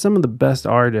they're some of the best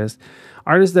artists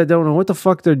that don't know what the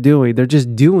fuck they're doing. They're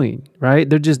just doing, right?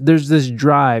 There's this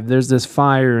drive, there's this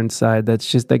fire inside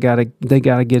that's just they gotta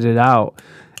get it out.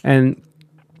 And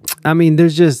I mean,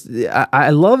 there's just,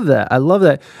 I love that. I love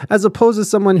that. As opposed to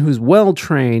someone who's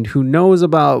well-trained, who knows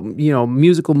about, you know,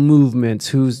 musical movements,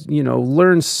 who's, you know,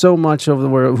 learned so much over the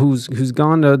world, who's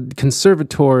gone to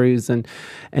conservatories and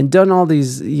done all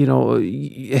these, you know,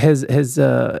 has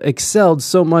excelled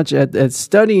so much at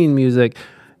studying music.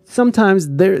 Sometimes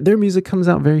their music comes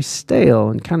out very stale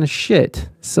and kind of shit.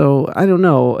 So I don't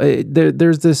know.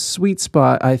 There's this sweet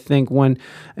spot, I think, when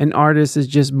an artist is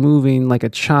just moving like a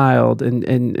child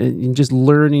and just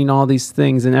learning all these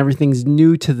things and everything's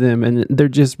new to them, and they're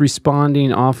just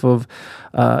responding off of,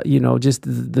 you know, just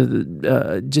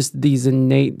just these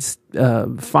innate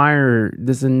fire,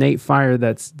 this innate fire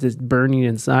that's just burning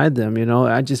inside them. You know,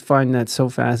 I just find that so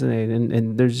fascinating,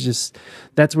 and there's just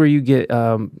that's where you get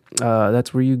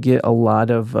a lot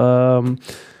of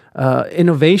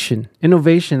innovation.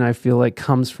 Innovation, I feel like,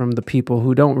 comes from the people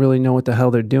who don't really know what the hell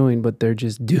they're doing, but they're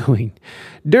just doing.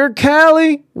 Dirk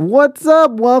Callie, what's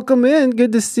up? Welcome in.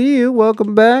 Good to see you.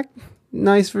 Welcome back.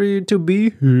 Nice for you to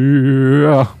be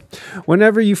here.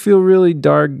 Whenever you feel really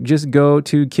dark, just go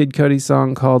to Kid Cudi's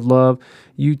song called Love.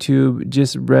 YouTube,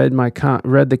 just read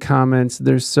the comments.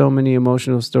 There's so many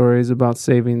emotional stories about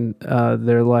saving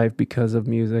their life because of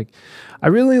music. I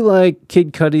really like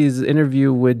Kid Cudi's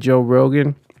interview with Joe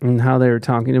Rogan and how they were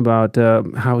talking about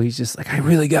how he's just like, I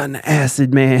really got an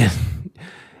acid, man.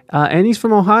 And he's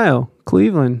from Ohio,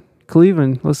 Cleveland.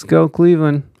 Let's go,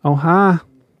 Cleveland, Ohio.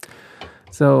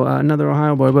 So another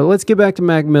Ohio boy. But let's get back to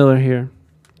Mac Miller here.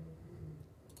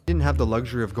 He didn't have the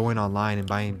luxury of going online and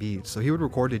buying beats, so he would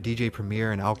record to DJ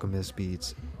Premier and Alchemist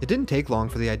beats. It didn't take long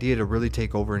for the idea to really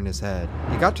take over in his head.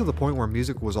 He got to the point where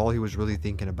music was all he was really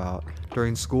thinking about,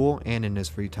 during school and in his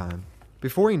free time.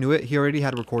 Before he knew it, he already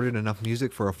had recorded enough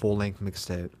music for a full-length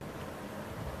mixtape.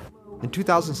 In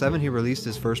 2007, he released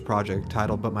his first project,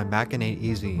 titled But My Mackin' Ain't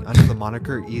Easy, under the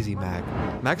moniker Easy Mac.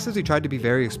 Mac says he tried to be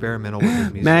very experimental with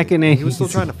his music, and he was still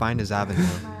trying to find his avenue.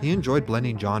 He enjoyed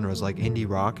blending genres like indie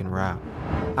rock and rap.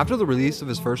 After the release of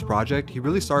his first project, he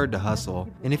really started to hustle,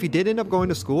 and if he did end up going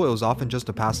to school, it was often just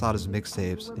to pass out his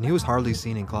mixtapes, and he was hardly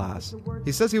seen in class.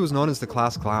 He says he was known as the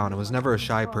class clown and was never a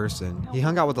shy person. He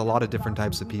hung out with a lot of different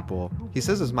types of people. He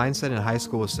says his mindset in high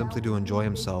school was simply to enjoy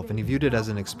himself, and he viewed it as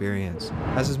an experience.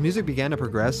 As his music began to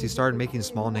progress, he started making a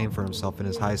small name for himself in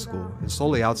his high school, and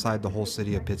slowly outside the whole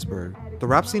city of Pittsburgh. The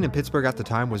rap scene in Pittsburgh at the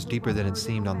time was deeper than it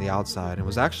seemed on the outside, and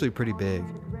was actually pretty big.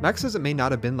 Mac says it may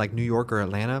not have been like New York or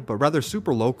Atlanta, but rather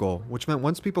super local, which meant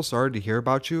once people started to hear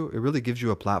about you, it really gives you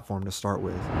a platform to start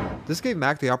with. This gave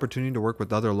Mac the opportunity to work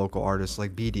with other local artists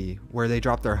like BD, where they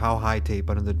dropped their How High tape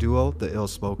under the duo The Ill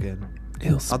Spoken.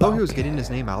 Although he was getting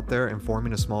his name out there and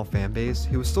forming a small fan base,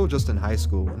 he was still just in high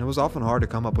school, and it was often hard to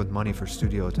come up with money for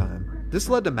studio time. This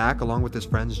led to Mac, along with his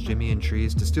friends Jimmy and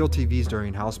Trees, to steal TVs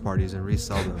during house parties and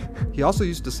resell them. He also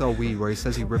used to sell weed, where he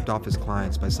says he ripped off his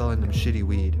clients by selling them shitty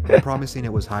weed, and promising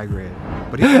it was high grade.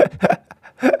 But he...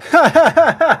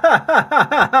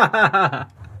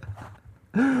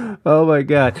 Oh my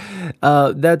god,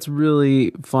 that's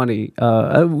really funny.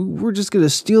 We're just gonna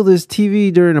steal this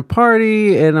TV during a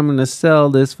party, and I'm gonna sell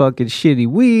this fucking shitty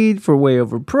weed for way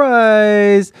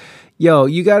overpriced. Yo,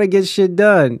 you gotta get shit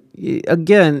done.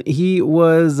 Again, he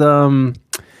was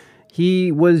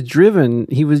driven.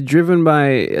 He was driven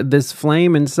by this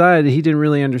flame inside that he didn't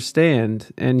really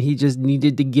understand, and he just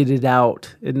needed to get it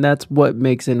out. And that's what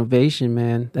makes innovation,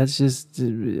 man. That's just,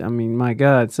 I mean, my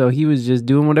God. So he was just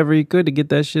doing whatever he could to get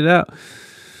that shit out.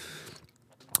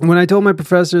 When I told my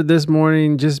professor this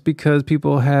morning, just because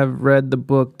people have read the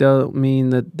book don't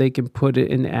mean that they can put it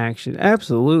into action.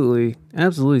 Absolutely.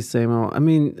 Absolutely, Samo. I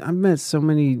mean, I've met so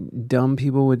many dumb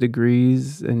people with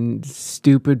degrees and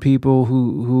stupid people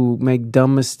who make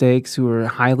dumb mistakes, who are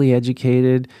highly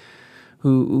educated,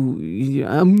 who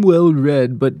I'm well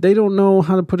read, but they don't know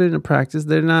how to put it into practice.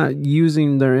 They're not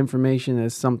using their information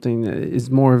as something that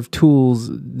is more of tools.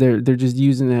 They're just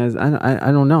using it as, I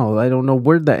don't know. I don't know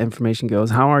where that information goes.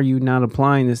 How are you not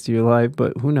applying this to your life?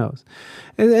 But who knows?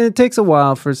 And it takes a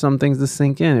while for some things to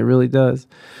sink in. It really does.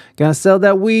 Gotta sell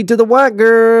that weed to the white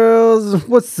girls.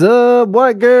 What's up,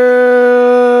 white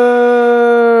girl?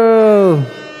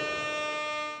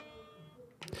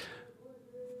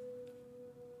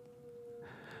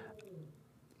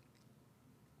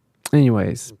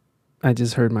 Anyways, I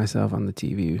just heard myself on the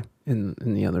TV in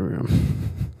the other room.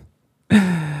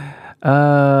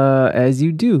 As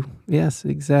you do. Yes,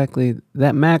 exactly.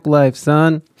 That Mac life,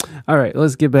 son. All right,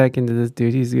 let's get back into this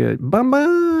dude. He's good. Bum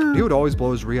bum. He would always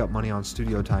blow his re-up money on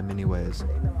studio time anyways.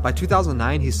 By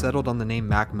 2009, he settled on the name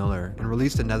Mac Miller and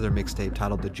released another mixtape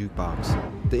titled The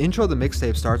Jukebox. The intro of the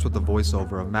mixtape starts with the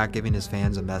voiceover of Mac giving his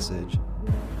fans a message.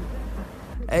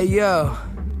 Hey yo,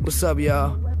 what's up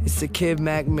y'all? It's the kid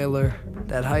Mac Miller,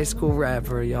 that high school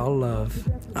rapper y'all love.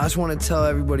 I just want to tell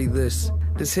everybody this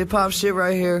hip-hop shit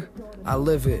right here, I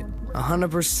live it.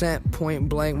 100% point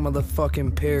blank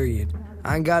motherfucking period.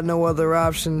 I ain't got no other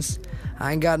options.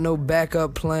 I ain't got no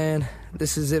backup plan.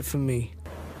 This is it for me.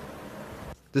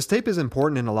 This tape is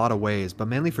important in a lot of ways, but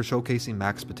mainly for showcasing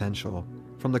Mac's potential.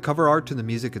 From the cover art to the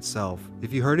music itself,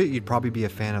 if you heard it, you'd probably be a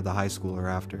fan of the high schooler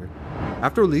after.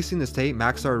 After releasing this tape,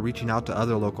 Mac started reaching out to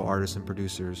other local artists and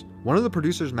producers. One of the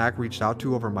producers Mac reached out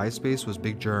to over MySpace was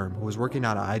Big Germ, who was working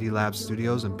out at ID Labs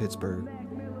Studios in Pittsburgh.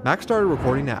 Mac started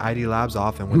recording at ID Labs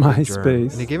often with Big Germ,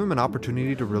 and it gave him an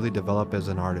opportunity to really develop as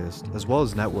an artist, as well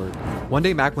as network. One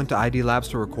day Mac went to ID Labs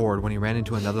to record when he ran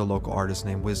into another local artist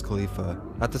named Wiz Khalifa.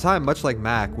 At the time, much like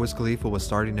Mac, Wiz Khalifa was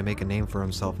starting to make a name for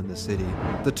himself in the city.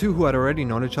 The two, who had already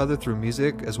known each other through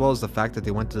music, as well as the fact that they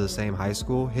went to the same high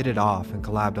school, hit it off and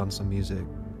collabed on some music.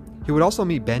 He would also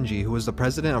meet Benji, who was the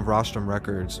president of Rostrum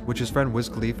Records, which his friend Wiz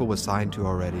Khalifa was signed to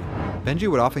already. Benji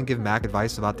would often give Mac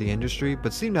advice about the industry,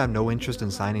 but seemed to have no interest in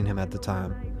signing him at the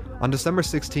time. On December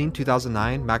 16,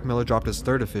 2009, Mac Miller dropped his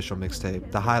third official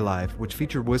mixtape, The High Life, which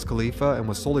featured Wiz Khalifa and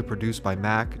was solely produced by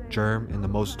Mac, Germ, and the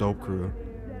Most Dope crew.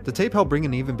 The tape helped bring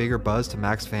an even bigger buzz to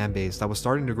Mac's fan base that was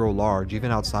starting to grow large even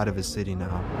outside of his city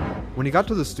now. When he got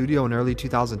to the studio in early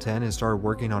 2010 and started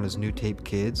working on his new tape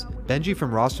Kids, Benji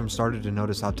from Rostrum started to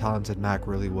notice how talented Mac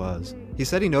really was. He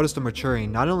said he noticed a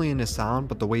maturing not only in his sound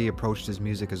but the way he approached his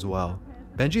music as well.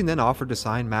 Benji then offered to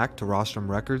sign Mac to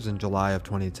Rostrum Records in July of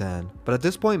 2010. But at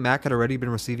this point, Mac had already been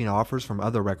receiving offers from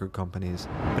other record companies.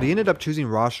 But he ended up choosing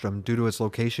Rostrum due to its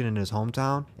location in his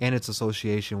hometown and its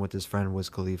association with his friend Wiz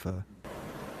Khalifa.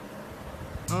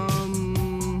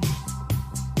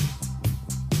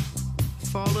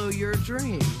 Follow your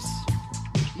dreams.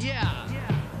 Yeah.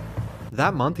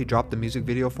 That month, he dropped the music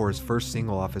video for his first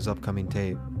single off his upcoming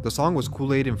tape. The song was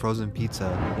Kool-Aid and Frozen Pizza,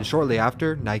 and shortly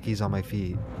after, Nike's On My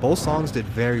Feet. Both songs did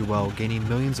very well, gaining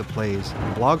millions of plays,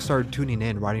 and blogs started tuning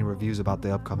in, writing reviews about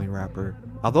the upcoming rapper.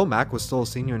 Although Mac was still a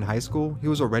senior in high school, he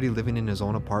was already living in his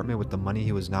own apartment with the money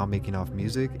he was now making off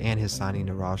music and his signing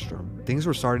to Rostrum. Things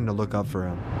were starting to look up for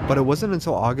him. But it wasn't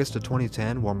until August of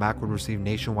 2010 where Mac would receive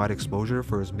nationwide exposure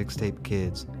for his mixtape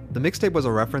Kids. The mixtape was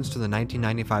a reference to the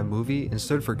 1995 movie and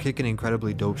stood for Kickin'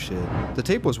 Incredibly Dope Shit. The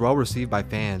tape was well received by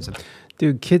fans.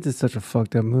 Dude, Kids is such a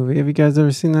fucked up movie. Have you guys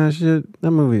ever seen that shit? That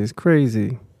movie is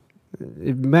crazy.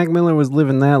 If Mac Miller was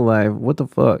living that life, what the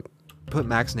fuck? Put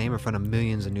Mac's name in front of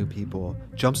millions of new people,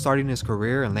 jump-starting his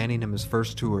career and landing him his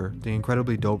first tour, the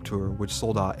Incredibly Dope Tour, which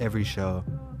sold out every show.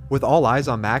 With all eyes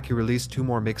on Mac, he released 2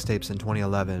 more mixtapes in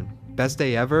 2011. Best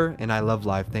Day Ever and I Love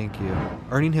Life, Thank You,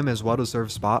 earning him his well-deserved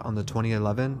spot on the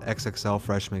 2011 XXL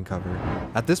Freshman cover.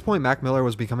 At this point, Mac Miller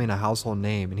was becoming a household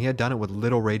name, and he had done it with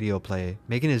little radio play,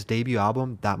 making his debut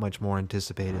album that much more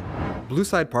anticipated. Blue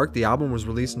Side Park, the album, was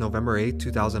released November 8,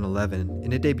 2011,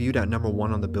 and it debuted at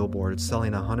 #1 on the Billboard,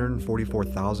 selling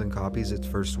 144,000 copies its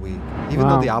first week. Even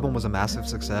though the album was a massive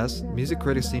success, music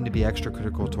critics seemed to be extra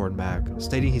critical toward Mac,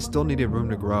 stating he still needed room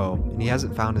to grow, and he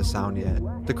hasn't found his sound yet.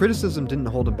 The criticism didn't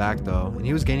hold him back though, and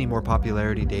he was gaining more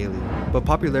popularity daily. But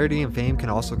popularity and fame can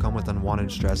also come with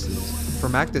unwanted stresses. For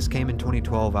Mac, this came in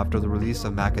 2012 after the release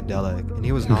of Macadelic, and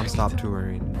he was non-stop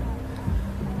touring.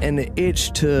 And the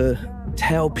itch to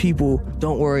tell people,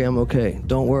 don't worry, I'm okay.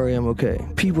 Don't worry, I'm okay.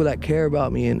 People that care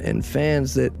about me and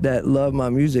fans that love my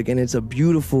music, and it's a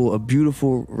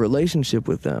beautiful relationship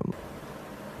with them.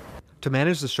 To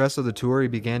manage the stress of the tour, he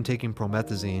began taking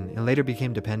promethazine and later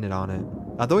became dependent on it.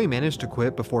 Although he managed to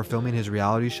quit before filming his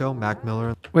reality show, Mac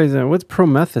Miller... Wait a second, what's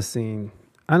promethazine?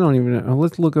 I don't even know.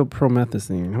 Let's look up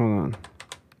promethazine. Hold on.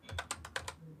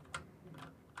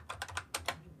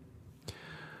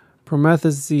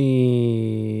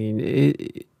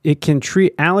 Promethazine... It can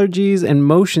treat allergies and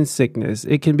motion sickness.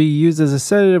 It can be used as a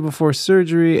sedative before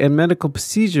surgery and medical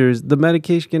procedures. The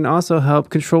medication can also help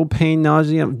control pain,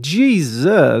 nausea.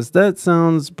 Jesus, that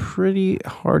sounds pretty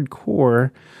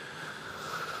hardcore.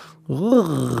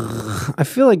 Ugh. I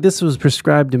feel like this was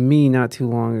prescribed to me not too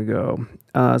long ago.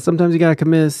 Sometimes you gotta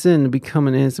commit a sin to become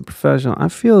an innocent professional. I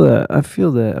feel that. I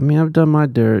mean, I've done my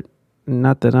dirt.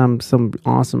 Not that I'm some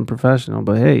awesome professional,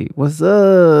 but hey, what's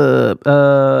up?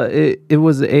 It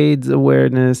was AIDS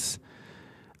awareness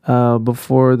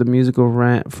before the musical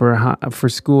rant for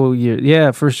school year. Yeah,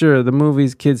 for sure. The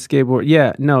movies, Kids, Skateboard.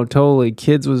 Yeah, no, totally.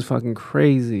 Kids was fucking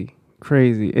crazy.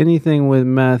 Anything with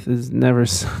meth is never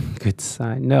some good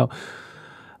sign. No.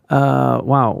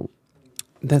 Wow.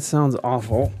 That sounds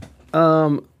awful.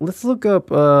 Let's look up...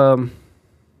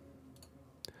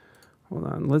 Hold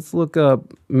on. Let's look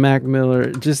up Mac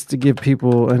Miller just to give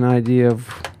people an idea of,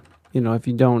 if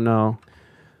you don't know.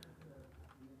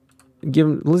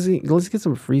 Let's get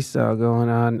some freestyle going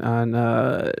on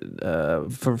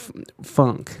for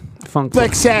funk.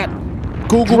 Flex app,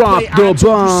 Google Drop Play, the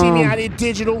iTunes. You see me bomb. out here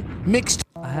digital mixed.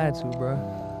 I had to, bro.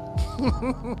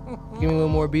 Give me a little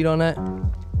more beat on that.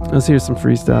 Let's hear some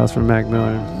freestyles from Mac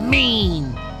Miller.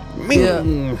 Mean.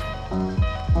 Yeah.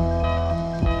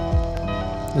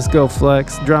 Let's go,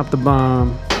 Flex. Drop the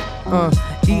bomb.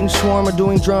 Eating shawarma,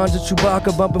 doing drums at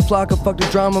Chewbacca, bumping flocka, fuck the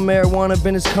drama. Marijuana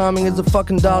been as calming as a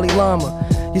fucking Dalai Lama.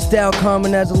 Your style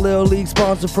common as a Little League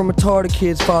sponsor from retarded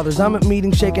kids' fathers. I'm at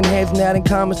meetings shaking hands and adding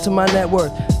comments to my net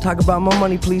worth. Talk about my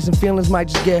money, please, and feelings might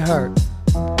just get hurt.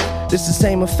 This the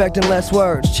same effect in less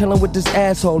words. Chilling with this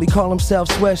asshole, he call himself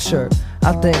Sweatshirt.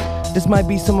 I think this might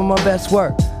be some of my best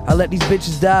work. I let these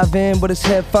bitches dive in, but it's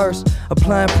head first.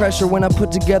 Applying pressure when I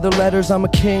put together letters. I'm a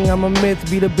king, I'm a myth,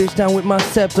 beat a bitch down with my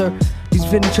scepter. These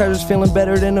fitting treasures feeling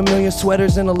better than a million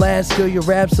sweaters in Alaska. Your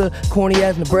raps are corny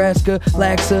as Nebraska.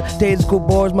 Laxa, days school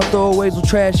bars, my throwaways will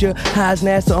trash you. Highs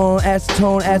NASA on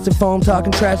acetone, acid foam,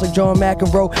 talking trash like John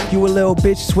McEnroe. You a little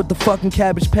bitch, it's what the fucking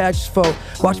Cabbage Patch is for.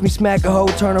 Watch me smack a hoe,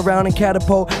 turn around and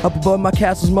catapult up above my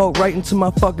castle's moat, right into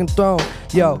my fucking throne.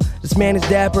 Yo, this man is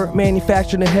dapper,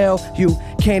 manufactured in hell. You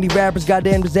candy rappers,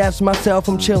 goddamn disaster myself,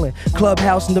 I'm chillin'.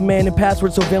 Clubhouse and demanding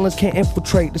passwords so villains can't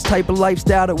infiltrate. This type of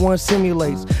lifestyle that one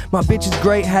simulates. My bitch is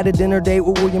great, had a dinner date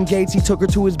with William Gates. He took her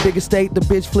to his big estate. The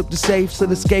bitch flipped the safe,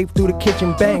 slid escape through the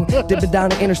kitchen, bang, dipping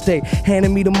down the interstate. Handed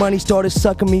me the money, started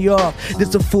sucking me off.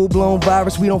 This a full-blown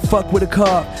virus, we don't fuck with a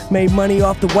cough. Made money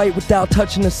off the white without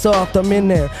touching the soft. I'm in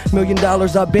there, $1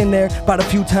 million, I've been there about a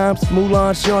few times.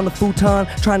 Mulan, she on the futon,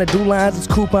 trying to do lines, it's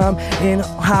coupon. In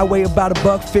highway about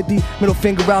 $1.50, middle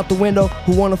finger out the window,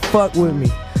 who wanna fuck with me?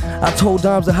 I told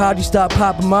Doms and how'd you stop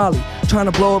popping Molly? trying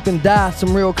to blow up and die,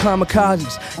 some real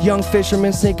kamikazes. Young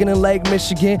fishermen sinking in Lake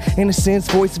Michigan.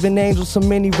 Innocence, voice of an angel, some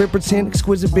mini Ripperton.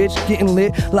 Exquisite bitch, getting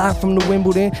lit, live from the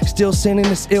Wimbledon. Still sending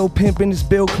this ill pimpin', this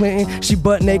Bill Clinton. She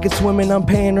butt naked swimming, I'm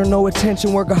paying her no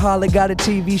attention. Workaholic, got a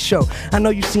TV show. I know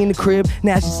you seen the crib,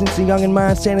 nasty since a young and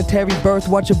mine. Sanitary birth,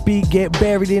 watch a beat get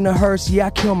buried in a hearse. Yeah, I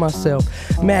kill myself.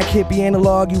 Mac hippie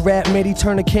analog, you rap MIDI,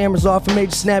 turn the cameras off and made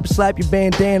you snap and slap your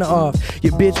bandana off.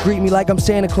 Your bitch greet me like I'm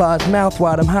Santa Claus, mouth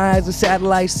wide, I'm high as a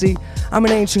satellite, see. I'm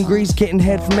in ancient Greece, getting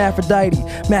head from Aphrodite.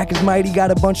 Mac is mighty,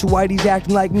 got a bunch of whiteys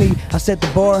acting like me. I set the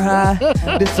bar high.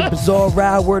 This a bizarre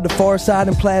ride, where the far side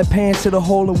in plaid pants to the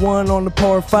hole in one on the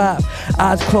par 5.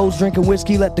 Eyes closed, drinking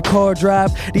whiskey, let the car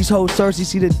drive. These hoes thirsty,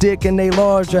 see the dick and they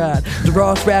large eyed. The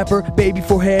Ross rapper, baby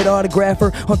forehead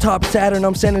autographer. On top of Saturn,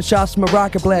 I'm sending shots from a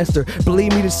rocket blaster.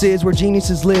 Believe me, this is where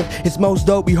geniuses live. It's most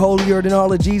dope, we holier than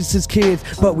all of Jesus' kids.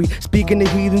 But we speaking to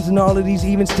heathens and all of these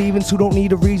even Stevens who don't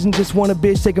need a reason, just want a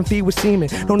bitch they can feed with semen.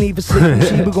 Don't need for slick from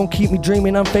Sheba, gon' keep me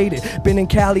dreaming, I'm faded. Been in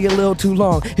Cali a little too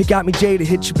long, it got me jaded.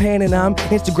 Hit Japan and I'm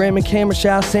Instagram and camera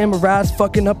shy. Samurais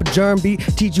fucking up a germ beat,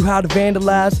 teach you how to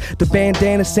vandalize. The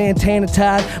bandana Santana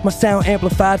tied, my sound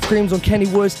amplified. Screams on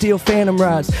Kennywood, steel phantom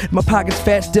rides. My pockets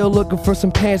fat, still looking for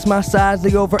some pants my size.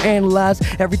 They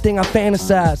overanalyze everything I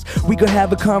fantasize. We could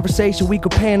have a conversation, we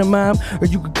could pantomime, or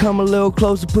you could come a little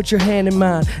closer, put your hand in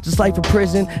mine. Just life in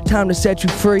prison, time to set you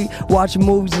free. Watching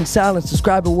movies in silence,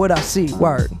 describing what I see.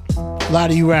 Word. A lot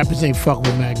of you rappers ain't fucking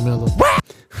with Mac Miller.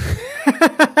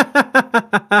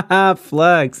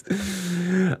 Flex.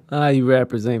 You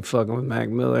rappers ain't fucking with Mac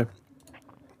Miller.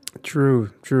 True.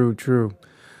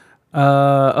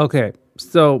 Okay,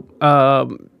 so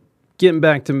getting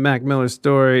back to Mac Miller's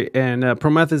story, and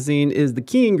promethazine is the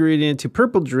key ingredient to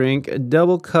Purple Drink,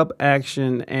 Double Cup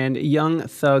Action, and Young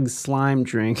Thug Slime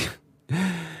Drink.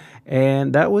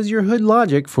 And that was your hood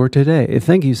logic for today.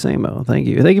 Thank you, Samo. Thank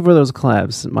you for those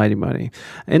claps, Mighty Money.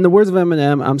 In the words of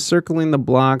Eminem, I'm circling the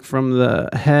block from the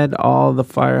head, all the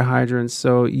fire hydrants,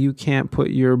 so you can't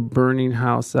put your burning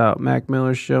house out. Mac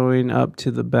Miller showing up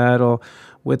to the battle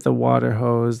with the water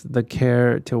hose, the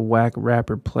care to whack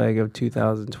rapper plague of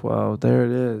 2012. There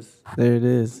it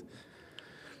is.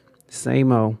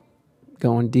 Samo.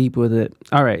 Going deep with it.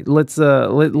 All right, let's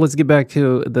get back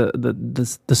to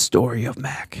the story of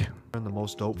Mac. In the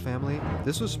Most Dope family,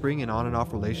 this was Spring an on and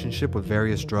off relationship with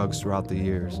various drugs throughout the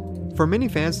years. For many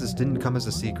fans, this didn't come as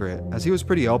a secret, as he was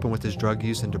pretty open with his drug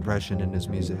use and depression in his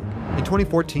music. In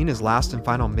 2014, his last and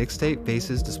final mixtape,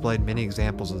 Faces, displayed many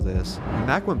examples of this.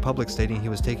 Mac went public stating he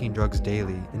was taking drugs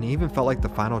daily, and he even felt like the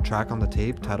final track on the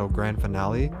tape, titled Grand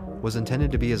Finale, was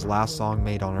intended to be his last song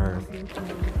made on Earth.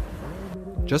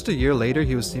 Just a year later,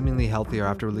 he was seemingly healthier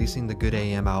after releasing the Good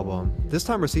AM album, this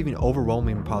time receiving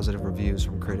overwhelming positive reviews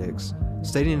from critics,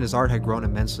 stating his art had grown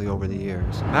immensely over the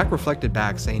years. Mac reflected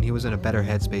back, saying he was in a better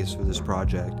headspace for this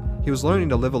project. He was learning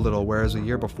to live a little, whereas a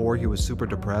year before he was super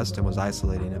depressed and was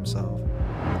isolating himself.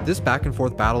 This back and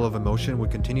forth battle of emotion would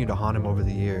continue to haunt him over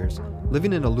the years,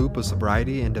 living in a loop of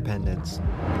sobriety and dependence.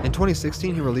 In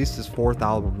 2016, he released his fourth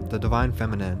album, The Divine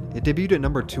Feminine. It debuted at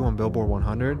number 2 on Billboard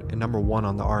 100 and number 1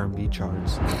 on the R&B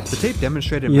charts. The tape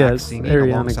demonstrated Mac singing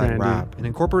alongside rap and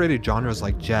incorporated genres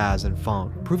like jazz and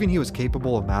funk, proving he was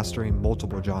capable of mastering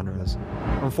multiple genres.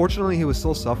 Unfortunately, he was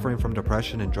still suffering from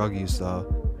depression and drug use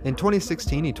though. In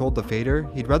 2016, he told The Fader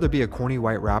he'd rather be a corny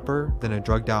white rapper than a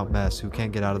drugged out mess who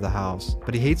can't get out of the house,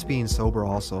 but he hates being sober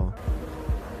also.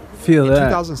 In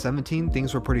 2017,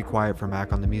 things were pretty quiet for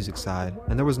Mac on the music side,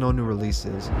 and there was no new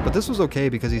releases. But this was okay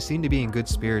because he seemed to be in good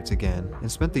spirits again,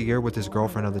 and spent the year with his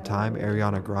girlfriend of the time,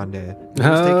 Ariana Grande. He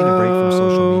was taking a break from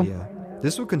social media.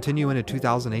 This would continue into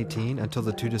 2018 until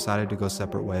the two decided to go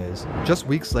separate ways. Just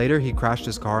weeks later, he crashed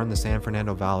his car in the San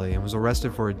Fernando Valley and was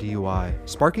arrested for a DUI,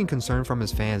 sparking concern from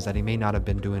his fans that he may not have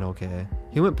been doing okay.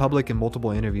 He went public in multiple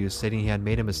interviews stating he had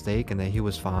made a mistake and that he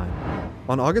was fine.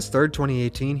 On August 3rd,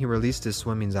 2018, he released his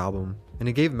Swimmings album, and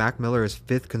it gave Mac Miller his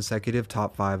 5th consecutive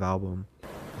top 5 album.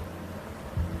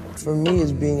 For me,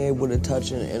 it's being able to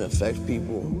touch and affect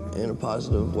people in a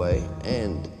positive way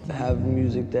and have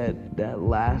music that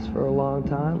lasts for a long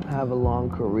time, have a long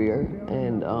career,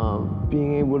 and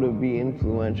being able to be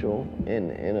influential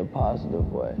in a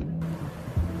positive way.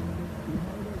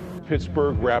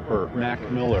 Pittsburgh rapper Mac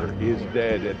Miller is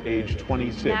dead at age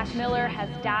 26. Mac Miller has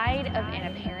died of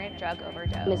an apparent drug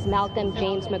overdose. Ms. Malcolm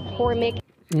James McCormick.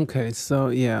 Okay, so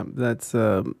yeah, that's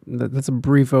a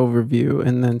brief overview,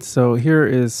 and then so here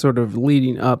is sort of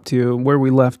leading up to where we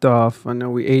left off. I know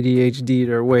we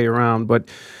ADHD'd our way around, but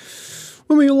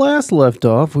when we last left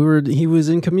off, he was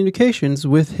in communications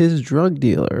with his drug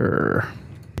dealer.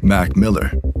 Mac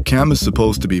Miller. Cam is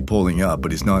supposed to be pulling up,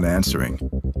 but he's not answering.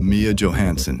 Mia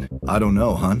Johansson. I don't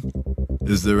know, hun.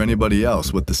 Is there anybody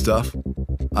else with the stuff?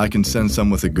 I can send some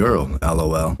with a girl,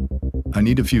 LOL. I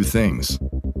need a few things.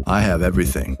 I have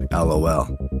everything,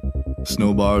 LOL.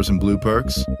 Snow bars and blue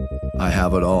perks? I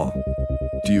have it all.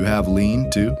 Do you have lean,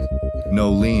 too?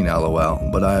 No lean, LOL,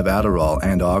 but I have Adderall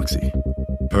and Oxy.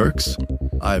 Perks?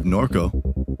 I have Norco.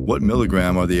 What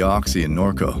milligram are the Oxy and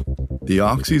Norco? The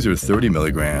Oxys are 30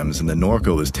 milligrams and the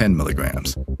Norco is 10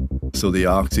 milligrams. So the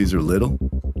Oxys are little?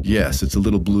 Yes, it's a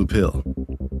little blue pill.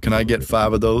 Can I get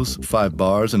 5 of those, 5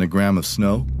 bars and a gram of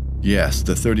snow? Yes,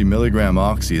 the 30 milligram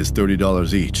Oxy is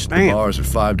 $30 each. The bars are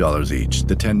 $5 each.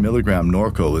 The 10 milligram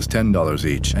Norco is $10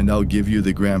 each. And I'll give you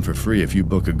the gram for free if you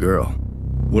book a girl.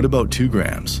 What about 2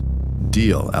 grams?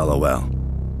 Deal, LOL.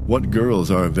 What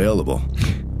girls are available?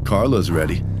 Carla's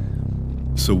ready.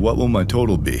 So what will my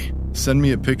total be? Send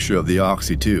me a picture of the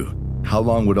Oxy too. How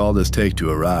long would all this take to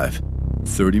arrive?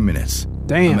 30 minutes.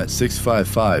 Damn. I'm at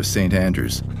 655 St.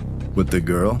 Andrews. With the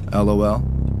girl, LOL?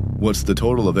 What's the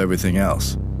total of everything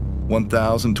else?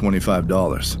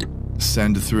 $1,025.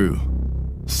 Send through.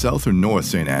 South or North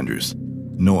St. Andrews?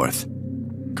 North.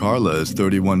 Carla is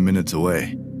 31 minutes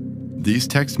away. These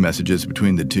text messages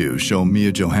between the two show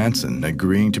Mia Johansson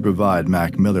agreeing to provide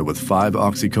Mac Miller with 5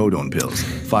 oxycodone pills,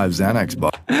 5 Xanax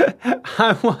bars.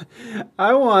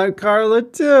 I want Carla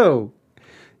too.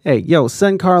 Hey, yo,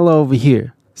 send Carla over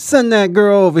here. Send that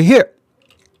girl over here.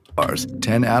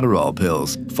 10 Adderall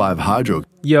pills, 5 hydro.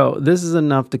 Yo, this is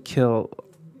enough to kill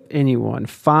anyone.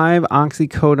 5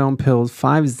 oxycodone pills,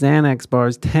 5 Xanax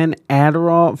bars, 10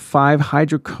 Adderall, 5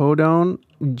 hydrocodone.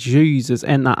 Jesus.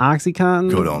 And the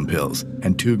Oxycontin? Codone pills,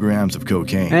 and 2 grams of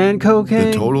cocaine. And cocaine?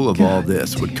 The total of all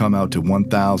this would come out to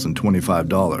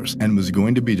 $1,025 and was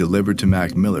going to be delivered to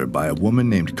Mac Miller by a woman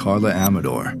named Carla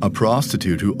Amador, a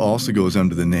prostitute who also goes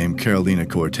under the name Carolina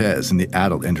Cortez in the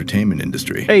adult entertainment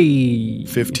industry. Hey!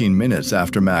 15 minutes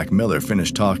after Mac Miller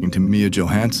finished talking to Mia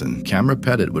Johansson, Camera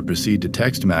Pettit would proceed to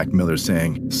text Mac Miller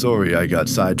saying, "Sorry, I got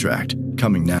sidetracked.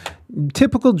 Coming now."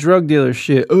 Typical drug dealer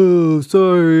shit. Oh,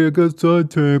 sorry, I got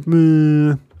sidetracked,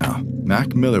 man.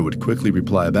 Mac Miller would quickly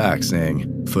reply back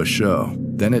saying, "For show."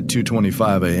 Then at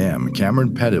 2:25 a.m.,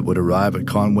 Cameron Pettit would arrive at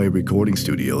Conway Recording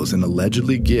Studios and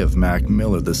allegedly give Mac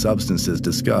Miller the substances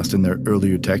discussed in their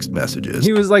earlier text messages.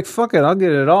 He was like, fuck it, I'll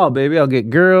get it all, baby. I'll get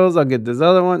girls, I'll get this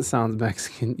other one. Sounds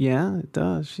Mexican. Yeah, it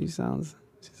does. She sounds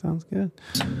good.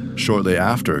 Shortly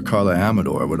after, Carla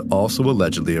Amador would also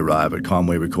allegedly arrive at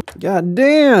Conway Recording. God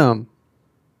damn.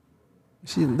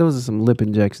 Those are some lip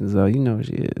injections, though. You know who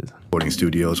she is. Recording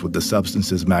studios with the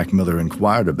substances Mac Miller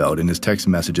inquired about in his text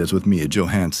messages with Mia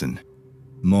Johansson.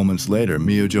 Moments later,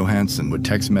 Mia Johansson would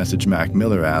text message Mac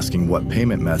Miller asking what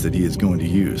payment method he is going to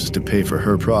use to pay for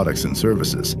her products and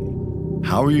services.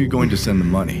 How are you going to send the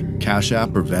money? Cash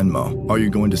App or Venmo? Are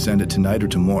you going to send it tonight or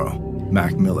tomorrow?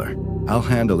 Mac Miller: I'll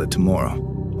handle it tomorrow.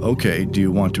 Okay, do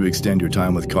you want to extend your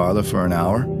time with Carla for an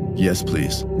hour? Yes,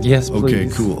 please. Yes, please. Okay,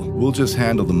 cool. We'll just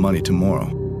handle the money tomorrow.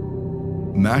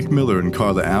 Mac Miller and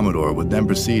Carla Amador would then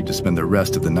proceed to spend the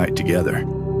rest of the night together.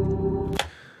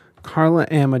 Carla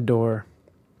Amador.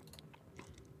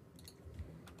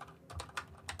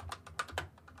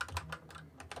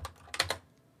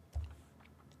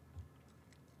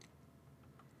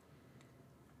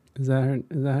 Is that her?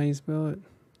 Is that how you spell it?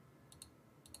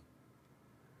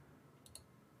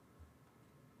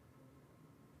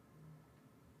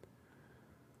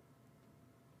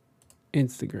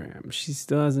 Instagram. She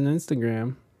still has an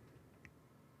Instagram.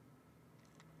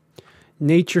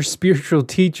 Nature spiritual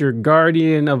teacher,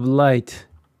 guardian of light.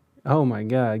 Oh my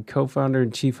God. Co-founder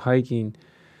and chief hiking.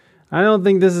 I don't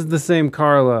think this is the same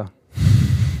Carla.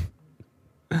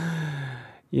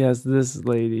 Yes, this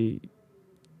lady.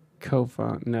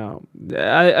 Co-founder. No.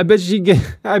 I bet she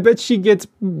gets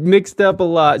mixed up a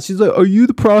lot. She's like, "Are you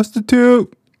the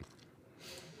prostitute?"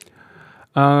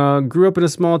 Grew up in a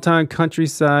small town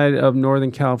countryside of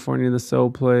Northern California, the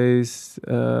Soul Place,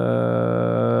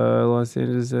 Los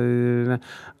Angeles.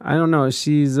 I don't know.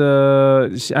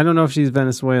 I don't know if she's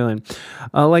Venezuelan.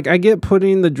 I get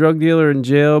putting the drug dealer in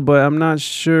jail, but I'm not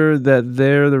sure that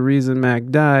they're the reason Mac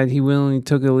died. He willingly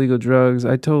took illegal drugs.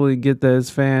 I totally get that his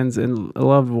fans and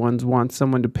loved ones want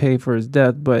someone to pay for his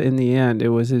death, but in the end, it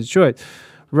was his choice.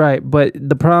 Right. But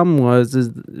the problem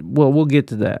we'll get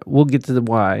to that. We'll get to the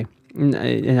why.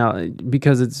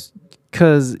 Because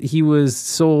he was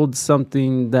sold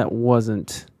something that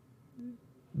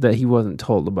he wasn't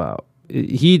told about.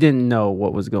 He didn't know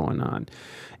what was going on.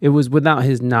 It was without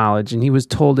his knowledge, and he was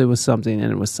told it was something,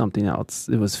 and it was something else.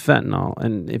 It was fentanyl,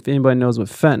 and if anybody knows what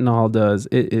fentanyl does,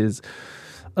 it is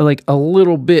like a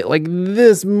little bit, like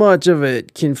this much of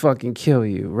it can fucking kill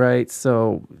you, right?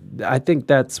 So I think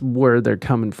that's where they're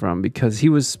coming from, because he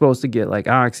was supposed to get like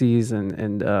oxys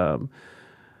and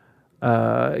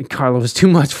Carla was too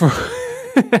much for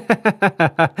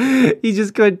he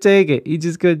just couldn't take it. He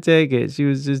just couldn't take it. She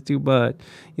was just too much.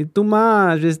 It's too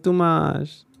much. It's too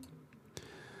much.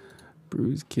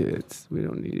 Bruised kids. We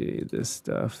don't need any of this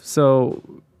stuff. So,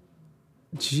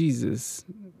 Jesus.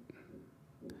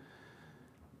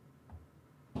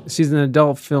 She's an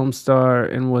adult film star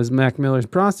and was Mac Miller's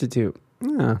prostitute.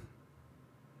 Yeah.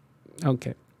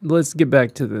 Okay. Let's get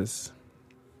back to this.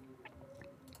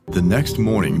 The next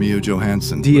morning, Mia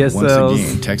Johansson would DSLs. once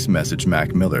again text message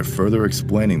Mac Miller, further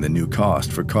explaining the new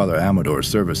cost for Carla Amador's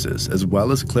services, as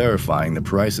well as clarifying the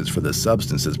prices for the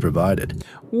substances provided.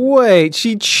 Wait,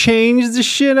 she changed the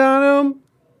shit on him?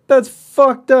 That's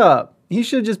fucked up. He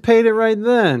should have just paid it right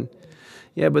then.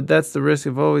 Yeah, but that's the risk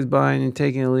of always buying and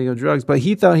taking illegal drugs. But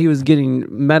he thought he was getting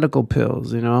medical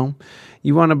pills, you know?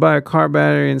 You want to buy a car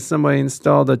battery and somebody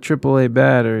installed a AAA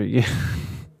battery.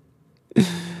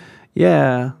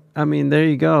 Yeah, I mean, there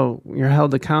you go. You're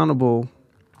held accountable.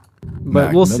 But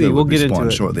Mac we'll Miller see. We'll would get into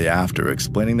respond it. shortly after,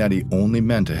 explaining that he only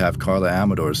meant to have Carla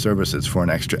Amador's services for an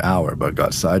extra hour, but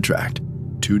got sidetracked.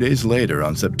 2 days later,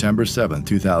 on September 7,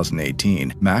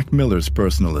 2018, Mac Miller's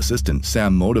personal assistant,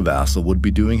 Sam Motivassel, would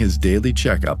be doing his daily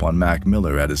checkup on Mac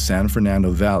Miller at his San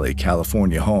Fernando Valley,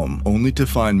 California home, only to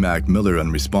find Mac Miller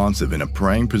unresponsive in a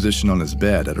praying position on his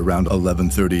bed at around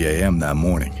 11:30 a.m. that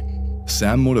morning.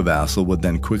 Sam Motivassel would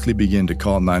then quickly begin to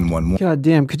call 911. God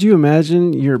damn, could you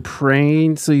imagine you're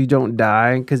praying so you don't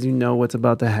die because you know what's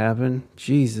about to happen?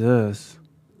 Jesus.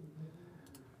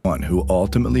 Who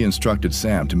ultimately instructed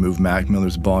Sam to move Mac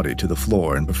Miller's body to the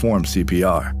floor and perform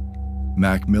CPR.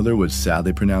 Mac Miller was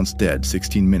sadly pronounced dead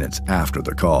 16 minutes after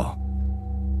the call.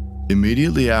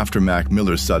 Immediately after Mac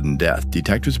Miller's sudden death,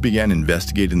 detectives began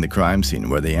investigating the crime scene,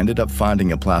 where they ended up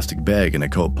finding a plastic bag in a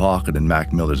coat pocket in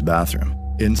Mac Miller's bathroom.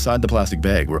 Inside the plastic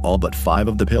bag were all but 5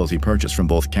 of the pills he purchased from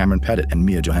both Cameron Pettit and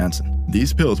Mia Johansson.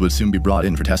 These pills would soon be brought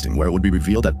in for testing, where it would be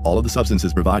revealed that all of the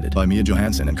substances provided by Mia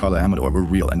Johansson and Carla Amador were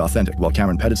real and authentic, while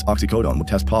Cameron Pettit's oxycodone would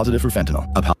test positive for fentanyl.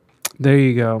 There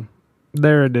you go.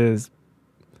 There it is.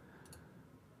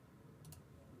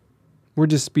 We're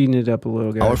just speeding it up a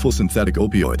little, guys. Powerful synthetic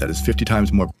opioid that is 50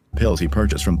 times more pills he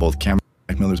purchased from both Cameron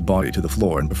and Mac Miller's body to the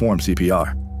floor and performed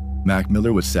CPR. Mac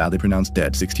Miller was sadly pronounced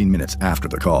dead 16 minutes after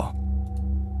the call.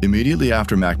 Immediately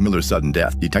after Mac Miller's sudden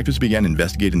death, detectives began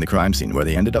investigating the crime scene, where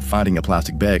they ended up finding a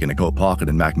plastic bag in a coat pocket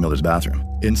in Mac Miller's bathroom.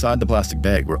 Inside the plastic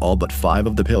bag were all but 5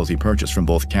 of the pills he purchased from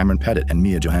both Cameron Pettit and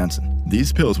Mia Johansson.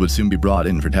 These pills would soon be brought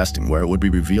in for testing, where it would be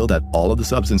revealed that all of the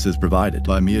substances provided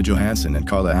by Mia Johansson and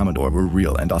Carla Amador were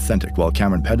real and authentic, while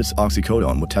Cameron Pettit's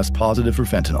oxycodone would test positive for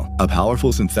fentanyl, a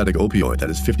powerful synthetic opioid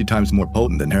that is 50 times more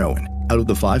potent than heroin. Out of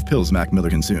the 5 pills Mac Miller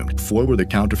consumed, 4 were the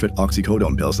counterfeit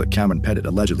oxycodone pills that Cameron Pettit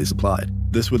allegedly supplied.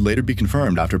 This would later be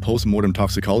confirmed after post-mortem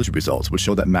toxicology results would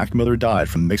show that Mac Miller died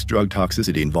from mixed drug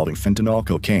toxicity involving fentanyl,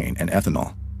 cocaine, and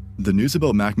ethanol. The news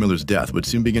about Mac Miller's death would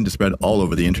soon begin to spread all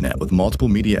over the internet, with multiple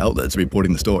media outlets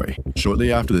reporting the story.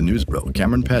 Shortly after the news broke,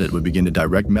 Cameron Pettit would begin to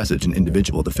direct message an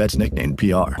individual the feds nicknamed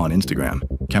PR on Instagram.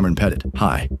 Cameron Pettit: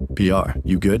 "Hi, PR,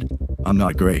 you good? I'm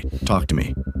not great. Talk to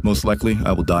me. Most likely,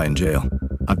 I will die in jail.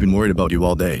 I've been worried about you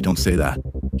all day. Don't say that.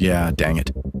 Yeah, dang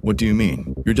it. What do you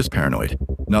mean? You're just paranoid.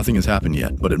 Nothing has happened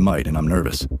yet, but it might, and I'm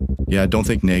nervous. Yeah, don't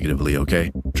think negatively,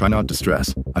 okay? Try not to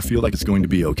stress. I feel like it's going to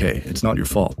be okay. It's not your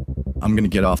fault. I'm gonna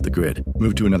get off the grid,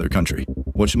 move to another country.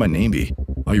 What should my name be?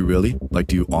 Are you really? Like,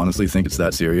 do you honestly think it's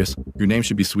that serious? Your name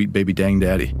should be Sweet Baby Dang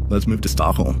Daddy. Let's move to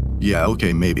Stockholm. Yeah,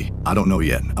 okay, maybe. I don't know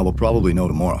yet. I will probably know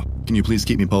tomorrow. Can you please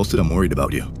keep me posted? I'm worried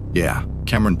about you. Yeah."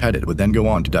 Cameron Pettit would then go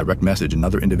on to direct message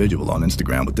another individual on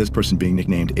Instagram, with this person being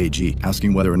nicknamed AG,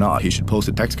 asking whether or not he should post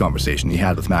a text conversation he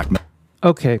had with Mac Miller.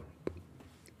 Okay.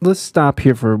 Let's stop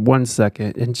here for 1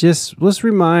 second and just let's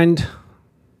remind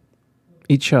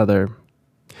each other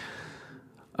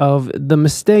of the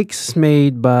mistakes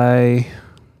made by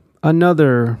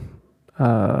another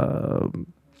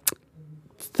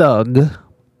thug,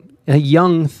 a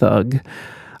young thug,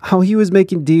 how he was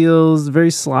making deals very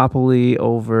sloppily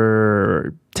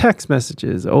over text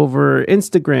messages, over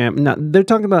Instagram. Now, they're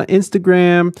talking about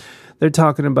Instagram. They're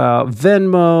talking about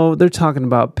Venmo. They're talking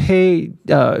about pay,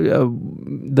 the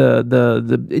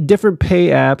different pay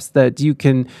apps that you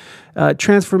can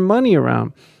transfer money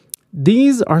around.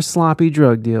 These are sloppy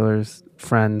drug dealers,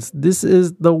 friends. This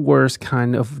is the worst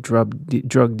kind of drug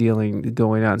dealing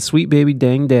going on. Sweet Baby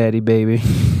Dang Daddy, baby.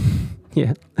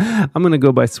 Yeah, I'm gonna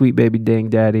go by Sweet Baby Dang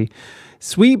Daddy.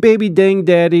 Sweet Baby Dang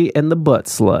Daddy and the Butt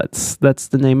Sluts. That's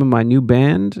the name of my new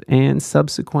band and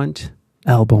subsequent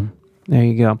album. There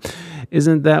you go.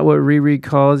 Isn't that what Riri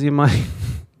calls you, Mike?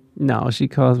 No, she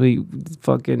calls me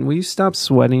fucking... Will you stop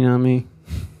sweating on me?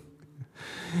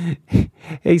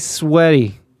 Hey,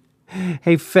 sweaty.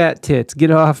 Hey, fat tits,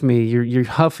 get off me. You're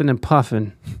huffing and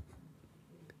puffing.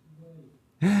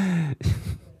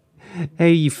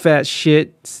 Hey, you fat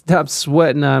shit, stop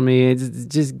sweating on me.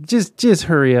 Just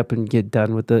hurry up and get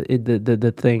done with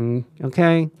the thing,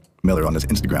 okay? Miller on his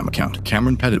Instagram account.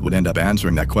 Cameron Pettit would end up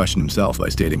answering that question himself by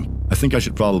stating, "I think I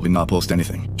should probably not post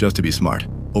anything, just to be smart."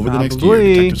 Over the next year,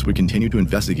 detectives would continue to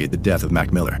investigate the death of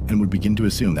Mac Miller and would begin to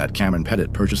assume that Cameron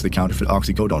Pettit purchased the counterfeit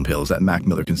oxycodone pills that Mac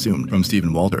Miller consumed from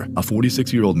Stephen Walter, a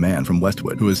 46-year-old man from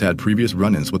Westwood who has had previous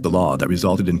run-ins with the law that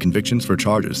resulted in convictions for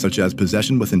charges such as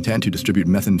possession with intent to distribute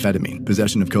methamphetamine,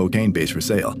 possession of cocaine base for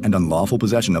sale, and unlawful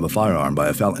possession of a firearm by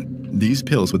a felon. These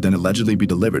pills would then allegedly be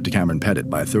delivered to Cameron Pettit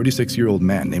by a 36-year-old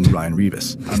man named Ryan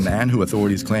Rivas, a man who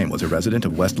authorities claim was a resident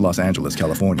of West Los Angeles,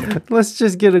 California. Let's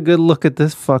just get a good look at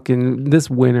this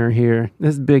winner here.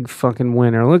 This big fucking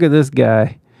winner. Look at this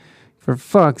guy. For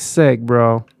fuck's sake,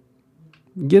 bro.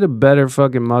 Get a better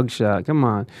fucking mugshot. Come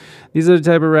on. These are the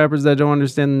type of rappers that don't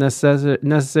understand the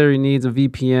necessary needs of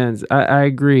VPNs. I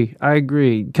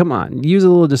agree. Come on. Use a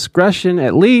little discretion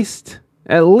at least.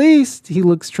 At least he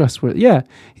looks trustworthy. Yeah,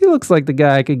 he looks like the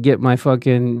guy I could get my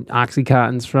fucking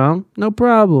Oxycontins from. No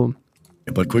problem.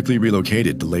 But quickly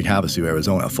relocated to Lake Havasu,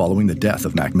 Arizona following the death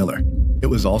of Mac Miller. It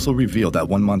was also revealed that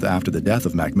 1 month after the death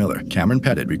of Mac Miller, Cameron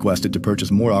Pettit requested to purchase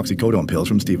more oxycodone pills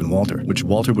from Stephen Walter, which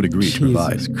Walter would agree to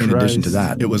provide. In addition to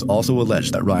that, it was also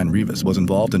alleged that Ryan Rivas was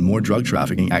involved in more drug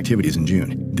trafficking activities in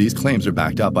June. These claims are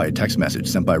backed up by a text message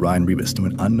sent by Ryan Rivas to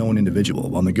an unknown individual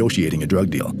while negotiating a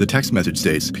drug deal. The text message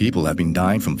states, "People have been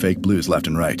dying from fake blues left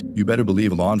and right. You better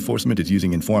believe law enforcement is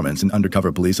using informants and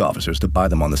undercover police officers to buy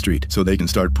them on the street so they can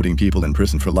start putting people in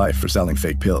prison for life for selling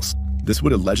fake pills." This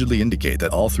would allegedly indicate that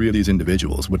all three of these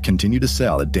individuals would continue to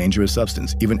sell a dangerous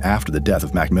substance even after the death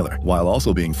of Mac Miller, while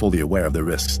also being fully aware of the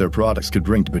risks their products could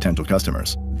bring to potential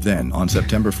customers. Then, on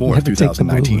September 4th,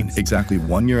 2019, exactly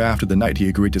 1 year after the night he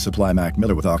agreed to supply Mac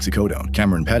Miller with oxycodone,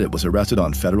 Cameron Pettit was arrested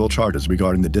on federal charges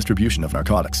regarding the distribution of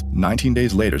narcotics. 19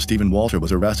 days later, Stephen Walter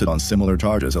was arrested on similar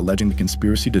charges alleging the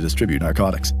conspiracy to distribute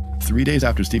narcotics. 3 days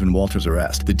after Stephen Walter's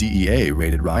arrest, the DEA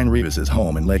raided Ryan Rivas'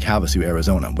 home in Lake Havasu,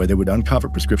 Arizona, where they would uncover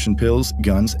prescription pills,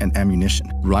 guns, and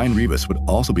ammunition. Ryan Rivas would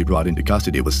also be brought into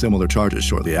custody with similar charges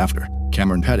shortly after.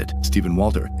 Cameron Pettit, Stephen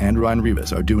Walter, and Ryan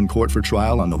Rivas are due in court for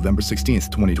trial on November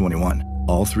 16th, 2021.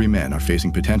 All three men are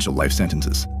facing potential life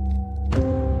sentences.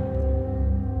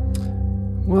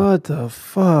 What the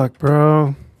fuck,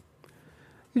 bro?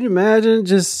 Can you imagine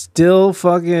just still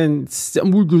fucking...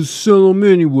 we're gonna sell them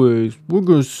anyways. We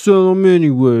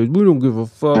don't give a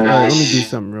fuck. All right, let me do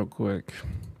something real quick.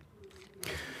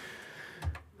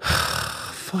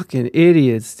 Fucking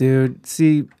idiots, dude.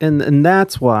 See, and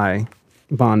that's why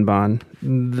Bon,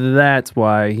 that's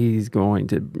why he's going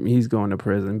to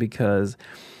prison, because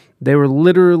they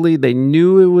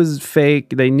knew it was fake.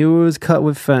 They knew it was cut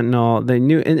with fentanyl. They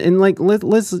knew, and like,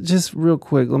 let's just real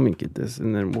quick, let me get this,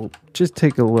 and then we'll just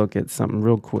take a look at something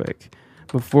real quick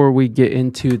before we get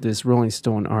into this Rolling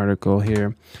Stone article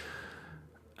here.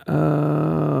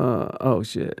 Oh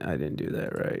shit, I didn't do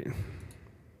that right.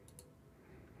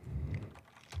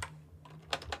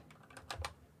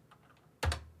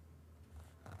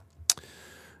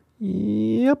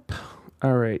 Yep.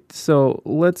 All right. So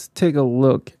let's take a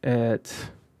look at.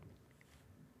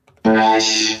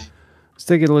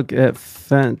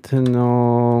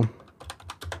 Fentanyl.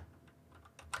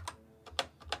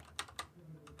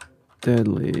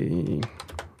 Deadly.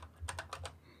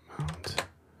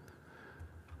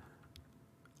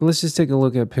 Let's just take a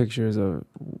look at pictures of.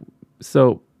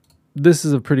 So, this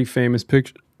is a pretty famous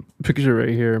picture right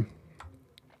here.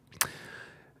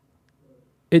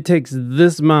 It takes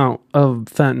this amount of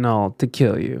fentanyl to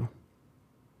kill you.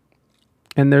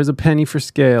 And there's a penny for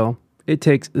scale. It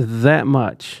takes that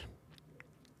much.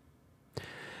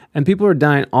 And people are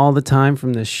dying all the time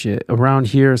from this shit. Around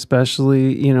here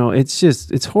especially,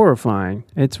 it's horrifying.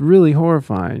 It's really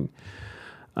horrifying.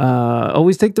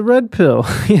 Always take the red pill.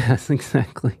 Yes,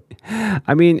 exactly.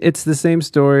 I mean, it's the same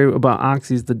story about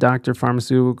oxys. The doctor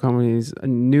pharmaceutical companies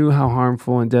knew how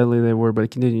harmful and deadly they were, but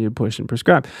continued to push and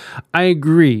prescribe. I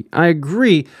agree.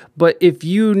 But if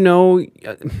you know,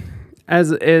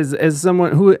 as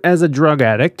someone who, as a drug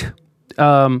addict,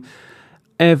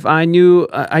 if I knew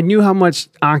how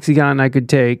much Oxycontin I could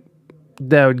take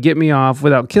that would get me off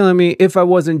without killing me if I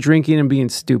wasn't drinking and being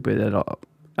stupid at all.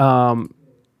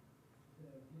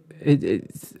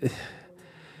 it's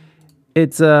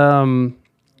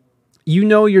you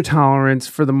know your tolerance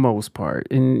for the most part,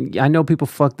 and I know people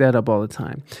fuck that up all the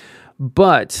time,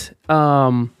 but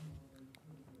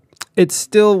it's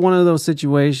still one of those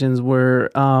situations where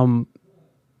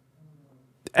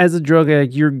as a drug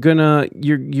addict, you're gonna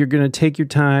take your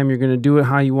time, you're gonna do it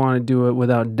how you want to do it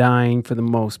without dying for the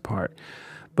most part.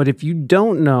 But if you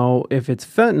don't know if it's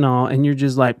fentanyl and you're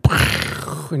just like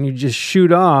and you just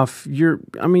shoot off, you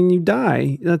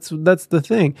die. That's the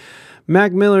thing.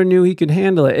 Mac Miller knew he could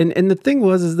handle it. And the thing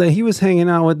is that he was hanging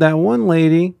out with that one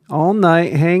lady all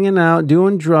night, hanging out,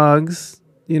 doing drugs,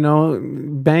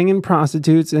 banging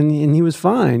prostitutes, and he was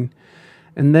fine.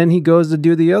 And then he goes to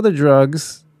do the other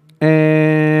drugs,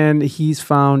 and he's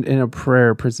found in a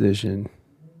prayer position.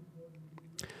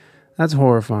 That's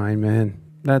horrifying, man.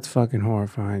 That's fucking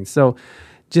horrifying. So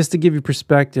just to give you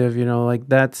perspective,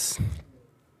 that's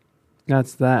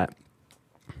that.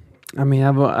 I mean,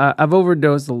 I've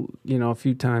overdosed, a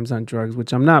few times on drugs,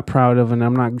 which I'm not proud of, and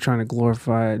I'm not trying to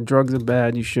glorify it. Drugs are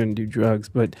bad. You shouldn't do drugs,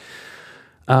 but,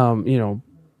 yeah,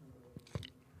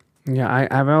 I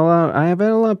have had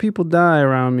a lot of people die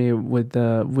around me with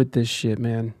this shit,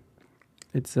 man.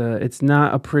 It's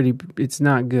not good. It's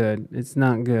not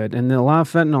good. And a lot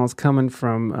of fentanyl is coming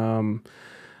from,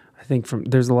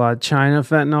 there's a lot of China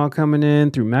fentanyl coming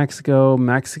in through Mexico,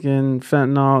 Mexican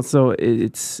fentanyl. So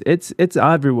it's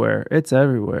everywhere. It's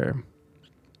everywhere.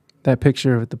 That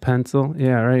picture with the pencil.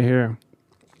 Yeah, right here.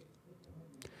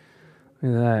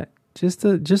 Look at that. Just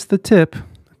the tip.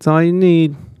 That's all you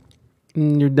need.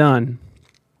 And you're done.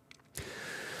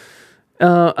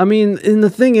 And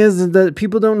the thing is that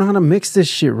people don't know how to mix this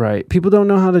shit right. People don't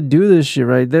know how to do this shit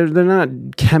right. They're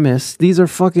not chemists. These are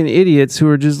fucking idiots who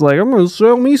are just like, I'm going to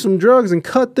sell me some drugs and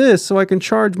cut this so I can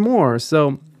charge more.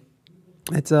 So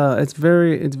it's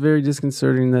very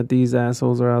disconcerting that these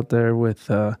assholes are out there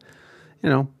with,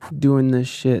 doing this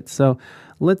shit. So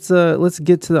let's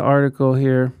get to the article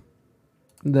here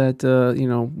that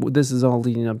this is all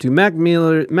leading up to. Mac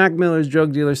Miller's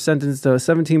drug dealer sentenced to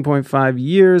 17.5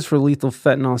 years for lethal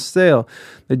fentanyl sale.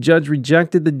 The judge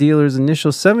rejected the dealer's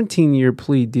initial 17-year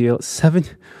plea deal.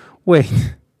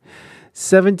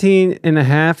 17 and a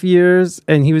half years,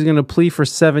 and he was going to plea for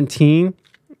 17,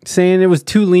 saying it was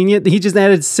too lenient. He just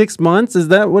added 6 months. Is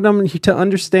that what I'm to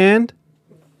understand?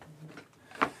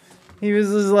 He was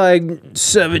just like,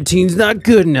 17's not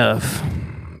good enough.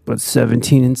 But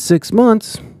 17 in 6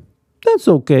 months, that's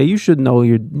okay. You should know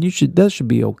that should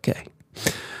be okay.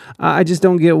 I just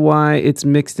don't get why it's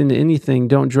mixed into anything.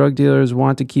 Don't drug dealers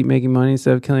want to keep making money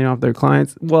instead of killing off their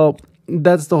clients? Well,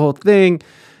 that's the whole thing,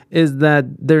 is that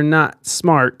they're not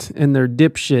smart and they're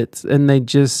dipshits and they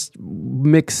just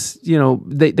mix,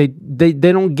 they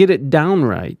don't get it down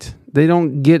right. They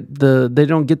don't get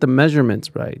the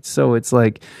measurements right. So it's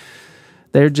like,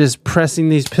 they're just pressing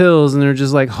these pills and they're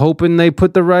just like hoping they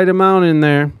put the right amount in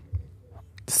there.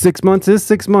 6 months is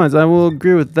 6 months. I will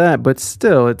agree with that. But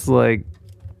still, it's like,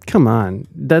 come on.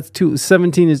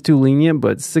 17 is too lenient,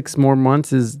 but 6 more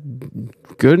months is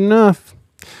good enough.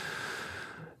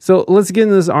 So let's get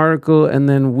into this article and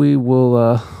then we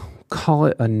will call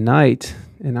it a night.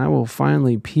 And I will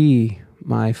finally pee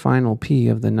my final pee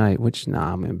of the night, which,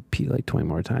 I'm going to pee like 20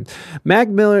 more times. Mac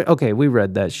Miller. Okay, we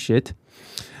read that shit.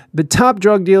 The top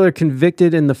drug dealer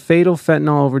convicted in the fatal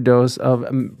fentanyl overdose of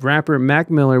rapper Mac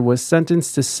Miller was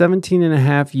sentenced to 17 and a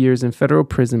half years in federal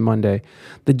prison Monday.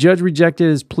 The judge rejected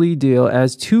his plea deal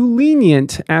as too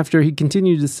lenient after he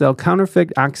continued to sell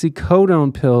counterfeit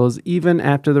oxycodone pills even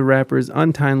after the rapper's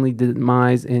untimely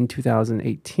demise in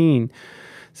 2018.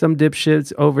 Some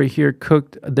dipshits over here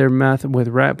cooked their meth with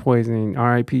rat poisoning.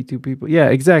 RIP 2 people. Yeah,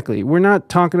 exactly. We're not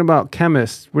talking about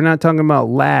chemists. We're not talking about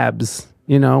labs.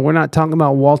 We're not talking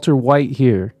about Walter White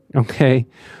here, okay?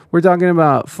 We're talking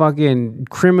about fucking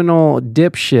criminal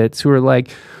dipshits who are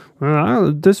like,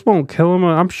 this won't kill him.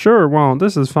 I'm sure it won't.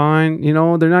 This is fine.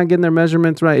 They're not getting their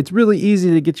measurements right. It's really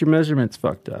easy to get your measurements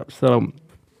fucked up. So,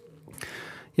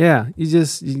 yeah, you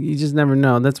just never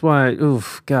know. That's why,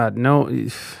 God, no,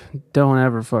 don't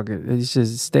ever fuck it. It's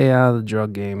just stay out of the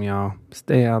drug game, y'all.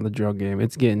 Stay out of the drug game.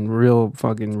 It's getting real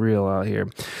fucking real out here.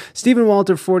 Stephen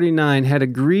Walter, 49, had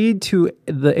agreed to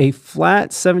a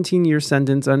flat 17-year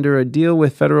sentence under a deal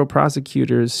with federal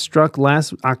prosecutors struck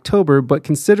last October, but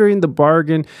considering the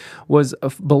bargain was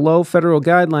below federal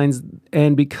guidelines,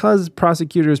 and because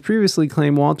prosecutors previously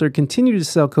claimed Walter continued to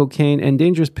sell cocaine and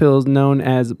dangerous pills known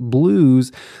as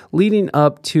blues leading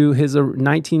up to his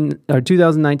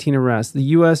 2019 arrest, the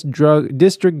U.S.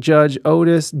 District Judge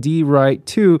Otis D. Wright,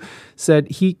 too, said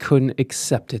he couldn't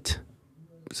accept it.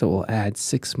 So we'll add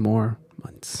 6 more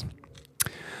months.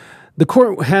 The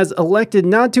court has elected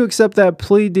not to accept that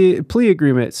plea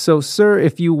agreement. So, sir,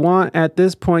 if you want, at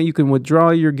this point, you can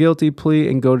withdraw your guilty plea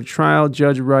and go to trial.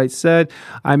 Judge Wright said,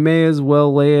 I may as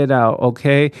well lay it out,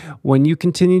 okay? When you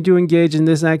continue to engage in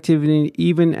this activity,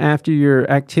 even after your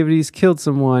activities killed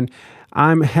someone,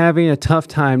 I'm having a tough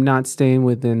time not staying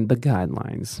within the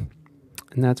guidelines.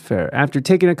 And that's fair. After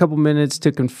taking a couple minutes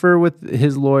to confer with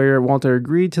his lawyer, Walter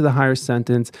agreed to the higher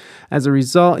sentence. As a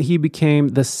result, he became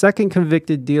the second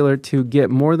convicted dealer to get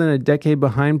more than a decade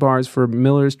behind bars for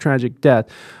Miller's tragic death.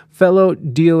 Fellow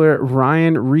dealer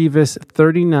Ryan Rivas,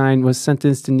 39, was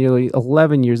sentenced to nearly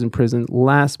 11 years in prison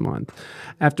last month.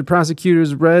 After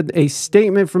prosecutors read a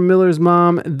statement from Miller's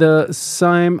mom, the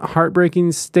same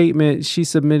heartbreaking statement she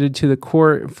submitted to the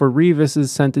court for Rivas'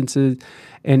 sentences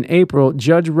in April,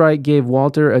 Judge Wright gave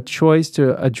Walter a choice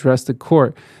to address the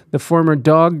court. The former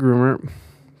dog groomer,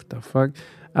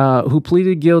 who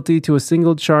pleaded guilty to a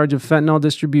single charge of fentanyl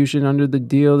distribution under the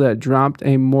deal that dropped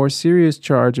a more serious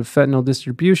charge of fentanyl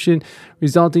distribution,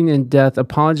 resulting in death,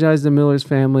 apologized to Miller's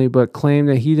family, but claimed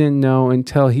that he didn't know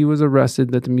until he was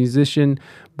arrested that the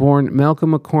musician-born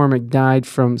Malcolm McCormick died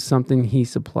from something he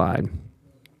supplied.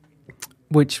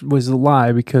 Which was a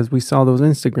lie, because we saw those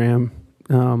Instagram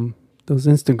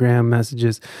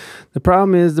messages. The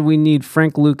problem is that we need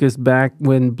Frank Lucas back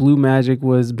when Blue Magic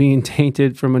was being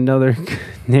tainted from another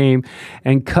name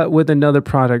and cut with another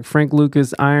product. Frank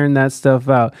Lucas ironed that stuff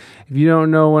out. If you don't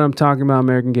know what I'm talking about,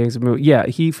 American Gangster movie, yeah,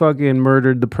 he fucking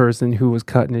murdered the person who was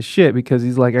cutting his shit, because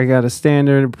he's like, I got a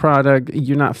standard product,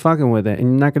 you're not fucking with it,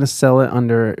 and you're not going to sell it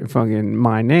under fucking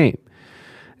my name.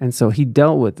 And so he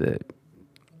dealt with it.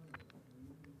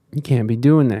 You can't be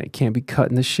doing that. You can't be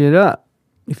cutting the shit up.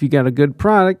 If you got a good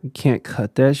product, you can't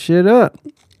cut that shit up.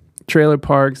 Trailer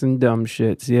parks and dumb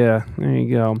shits. Yeah, there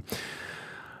you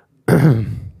go.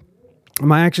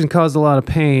 My action caused a lot of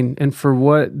pain, and for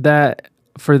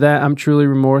that, I'm truly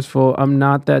remorseful. I'm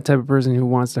not that type of person who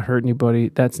wants to hurt anybody.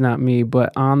 That's not me.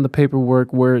 But on the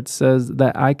paperwork where it says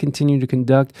that I continue to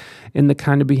conduct in the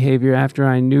kind of behavior after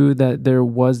I knew that there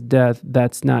was death,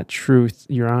 that's not truth,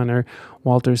 Your Honor,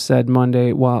 Walter said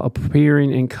Monday while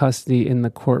appearing in custody in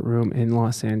the courtroom in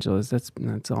Los Angeles.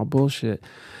 That's all bullshit.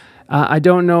 I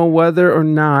don't know whether or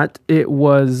not it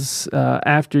was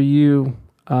after you.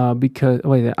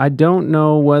 I don't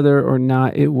know whether or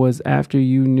not it was after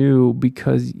you knew,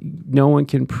 because no one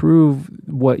can prove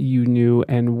what you knew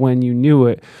and when you knew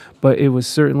it, but it was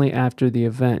certainly after the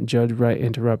event, Judge Wright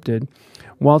interrupted.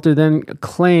 Walter then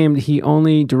claimed he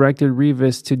only directed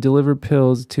Rivas to deliver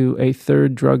pills to a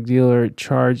third drug dealer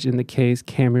charged in the case,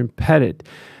 Cameron Pettit,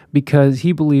 because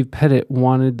he believed Pettit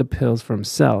wanted the pills for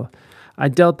himself. I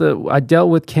dealt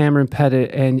with Cameron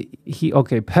Pettit, and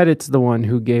Pettit's the one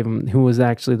who was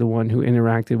actually the one who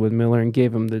interacted with Miller and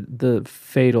gave him the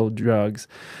fatal drugs.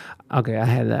 Okay, I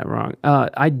had that wrong.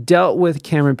 I dealt with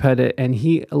Cameron Pettit, and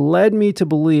he led me to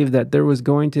believe that he was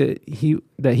going to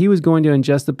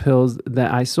ingest the pills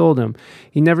that I sold him.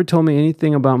 He never told me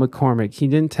anything about McCormick. He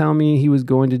didn't tell me he was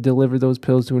going to deliver those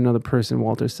pills to another person,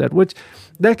 Walter said, which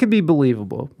that could be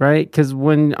believable, right? Because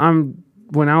when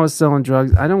I was selling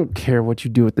drugs, I don't care what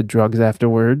you do with the drugs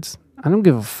afterwards. I don't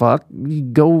give a fuck. You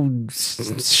go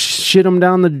shit them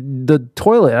down the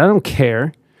toilet. I don't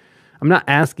care. I'm not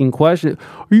asking questions.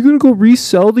 Are you gonna go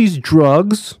resell these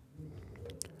drugs?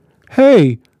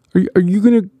 Hey, are you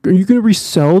gonna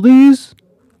resell these?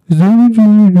 Is that what you're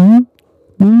gonna do?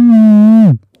 What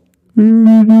are you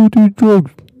gonna do with these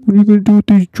drugs? What are you gonna do with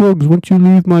these drugs once you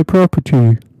leave my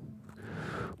property?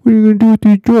 What are you gonna do with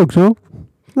these drugs, huh?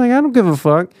 Like, I don't give a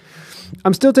fuck.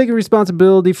 I'm still taking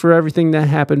responsibility for everything that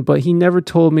happened, but he never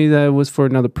told me that it was for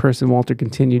another person, Walter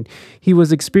continued. He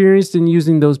was experienced in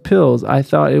using those pills. I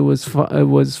thought it was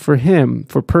for him,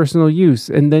 for personal use,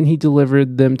 and then he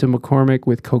delivered them to McCormick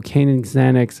with cocaine and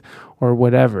Xanax or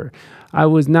whatever. I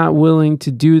was not willing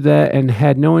to do that and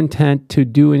had no intent to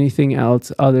do anything else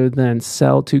other than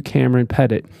sell to Cameron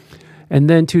Pettit. And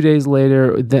then 2 days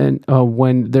later,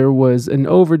 when there was an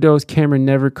overdose, Cameron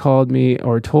never called me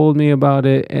or told me about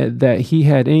it, that he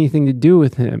had anything to do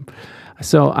with him.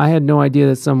 So I had no idea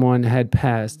that someone had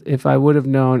passed. If I would have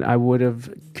known, I would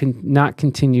have not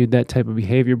continued that type of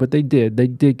behavior. But they did. They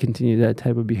did continue that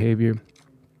type of behavior.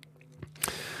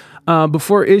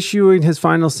 Before issuing his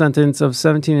final sentence of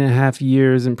 17 and a half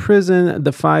years in prison,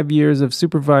 the 5 years of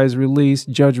supervised release,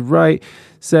 Judge Wright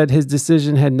said his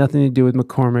decision had nothing to do with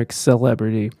McCormick's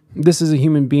celebrity. This is a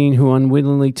human being who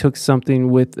unwittingly took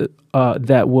something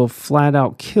that will flat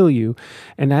out kill you.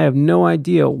 And I have no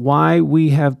idea why we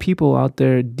have people out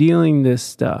there dealing this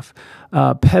stuff,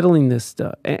 peddling this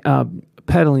stuff,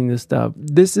 peddling this stuff.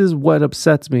 This is what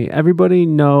upsets me. Everybody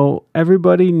now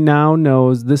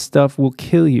knows this stuff will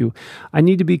kill you. I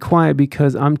need to be quiet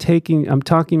because I'm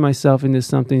talking myself into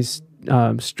something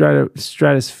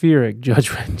stratospheric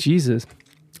judgment. Jesus.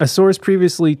 A source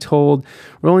previously told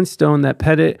Rolling Stone that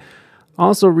Pettit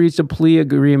also reached a plea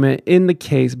agreement in the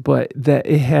case, but that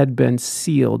it had been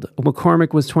sealed.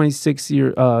 McCormick was 26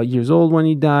 years old when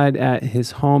he died at his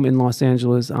home in Los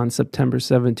Angeles on September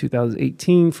 7,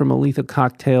 2018, from a lethal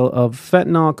cocktail of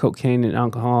fentanyl, cocaine, and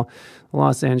alcohol. The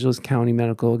Los Angeles County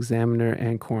Medical Examiner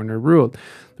and coroner ruled.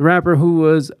 The rapper, who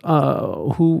was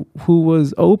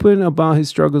open about his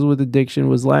struggles with addiction,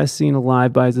 was last seen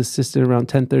alive by his assistant around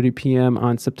 10:30 p.m.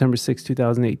 on September 6,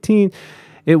 2018.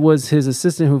 It was his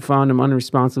assistant who found him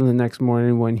unresponsive the next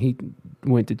morning when he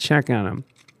went to check on him.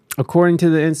 According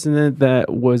to the incident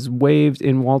that was waived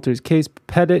in Walter's case,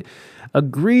 Pettit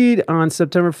agreed on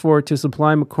September 4 to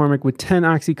supply McCormick with 10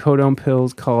 oxycodone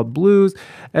pills called Blues,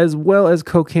 as well as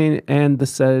cocaine and the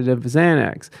sedative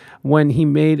Xanax. When he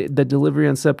made the delivery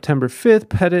on September 5th,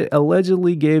 Pettit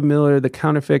allegedly gave Miller the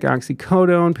counterfeit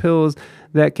oxycodone pills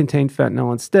that contained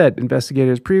fentanyl instead.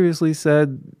 Investigators previously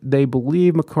said they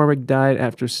believe McCormick died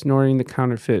after snorting the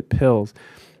counterfeit pills.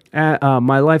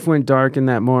 My life went dark in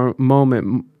that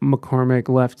moment. McCormick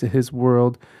left to his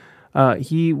world.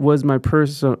 He was my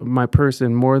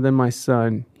person more than my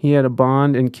son. He had a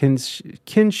bond and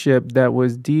kinship that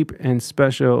was deep and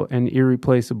special and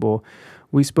irreplaceable.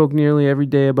 We spoke nearly every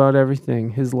day about everything: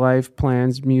 his life,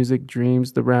 plans, music,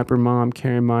 dreams, the rapper mom,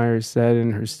 Karen Myers, said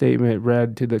in her statement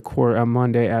read to the court on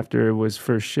Monday after it was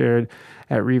first shared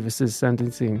at Rivas'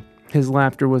 sentencing. His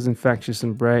laughter was infectious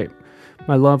and bright.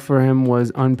 My love for him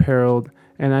was unparalleled,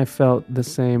 and I felt the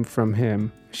same from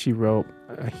him, she wrote.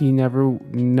 He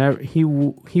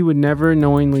would never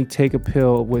knowingly take a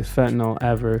pill with fentanyl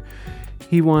ever.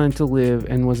 He wanted to live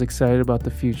and was excited about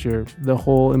the future. The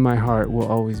hole in my heart will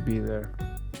always be there.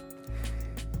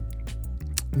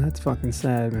 That's fucking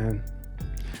sad, man.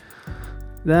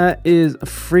 That is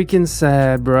freaking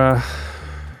sad, bruh.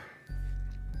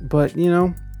 But,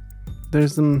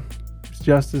 there's some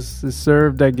justice is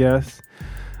served, I guess.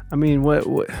 I mean, what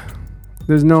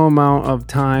there's no amount of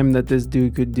time that this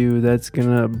dude could do that's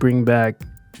gonna bring back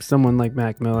someone like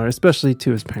Mac Miller, especially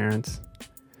to his parents.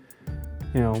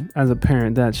 As a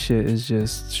parent, that shit is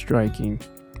just striking.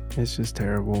 It's just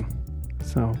terrible.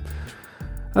 So,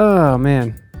 oh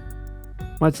man,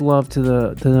 much love to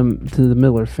the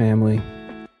Miller family.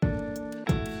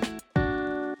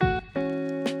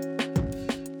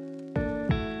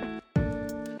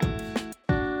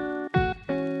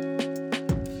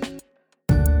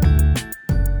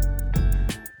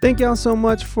 Thank y'all so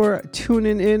much for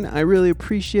tuning in. I really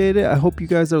appreciate it. I hope you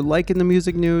guys are liking the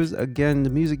music news. Again, the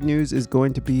music news is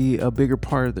going to be a bigger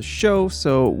part of the show.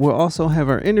 So we'll also have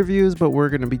our interviews, but we're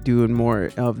going to be doing more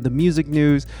of the music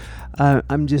news.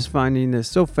 I'm just finding this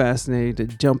so fascinating to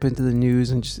jump into the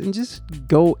news and just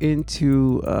go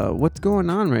into what's going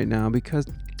on right now, because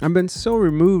I've been so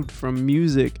removed from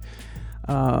music.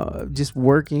 Just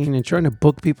working and trying to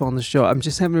book people on the show. I'm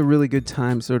just having a really good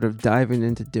time sort of diving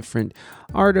into different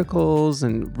articles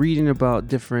and reading about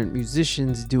different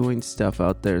musicians doing stuff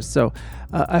out there. So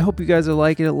I hope you guys are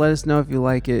liking it. Let us know if you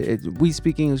like it.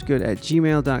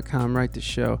 WeSpeakEnglishGood@gmail.com. Write the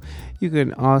show. You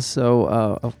can also,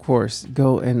 of course,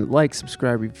 go and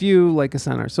subscribe, review, like us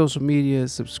on our social media,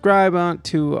 subscribe on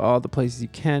to all the places you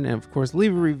can, and of course,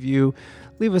 leave a review.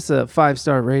 Leave us a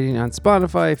 5-star rating on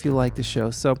Spotify if you like the show.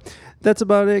 So that's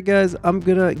about it, guys. I'm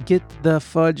gonna get the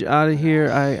fudge out of here.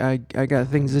 I got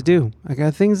things to do.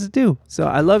 So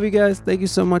I love you guys. Thank you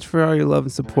so much for all your love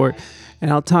and support. And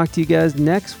I'll talk to you guys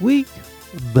next week.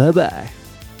 Bye-bye.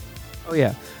 Oh,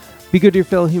 yeah. Be good to your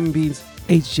fellow human beings.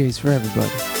 HJ's for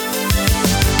everybody.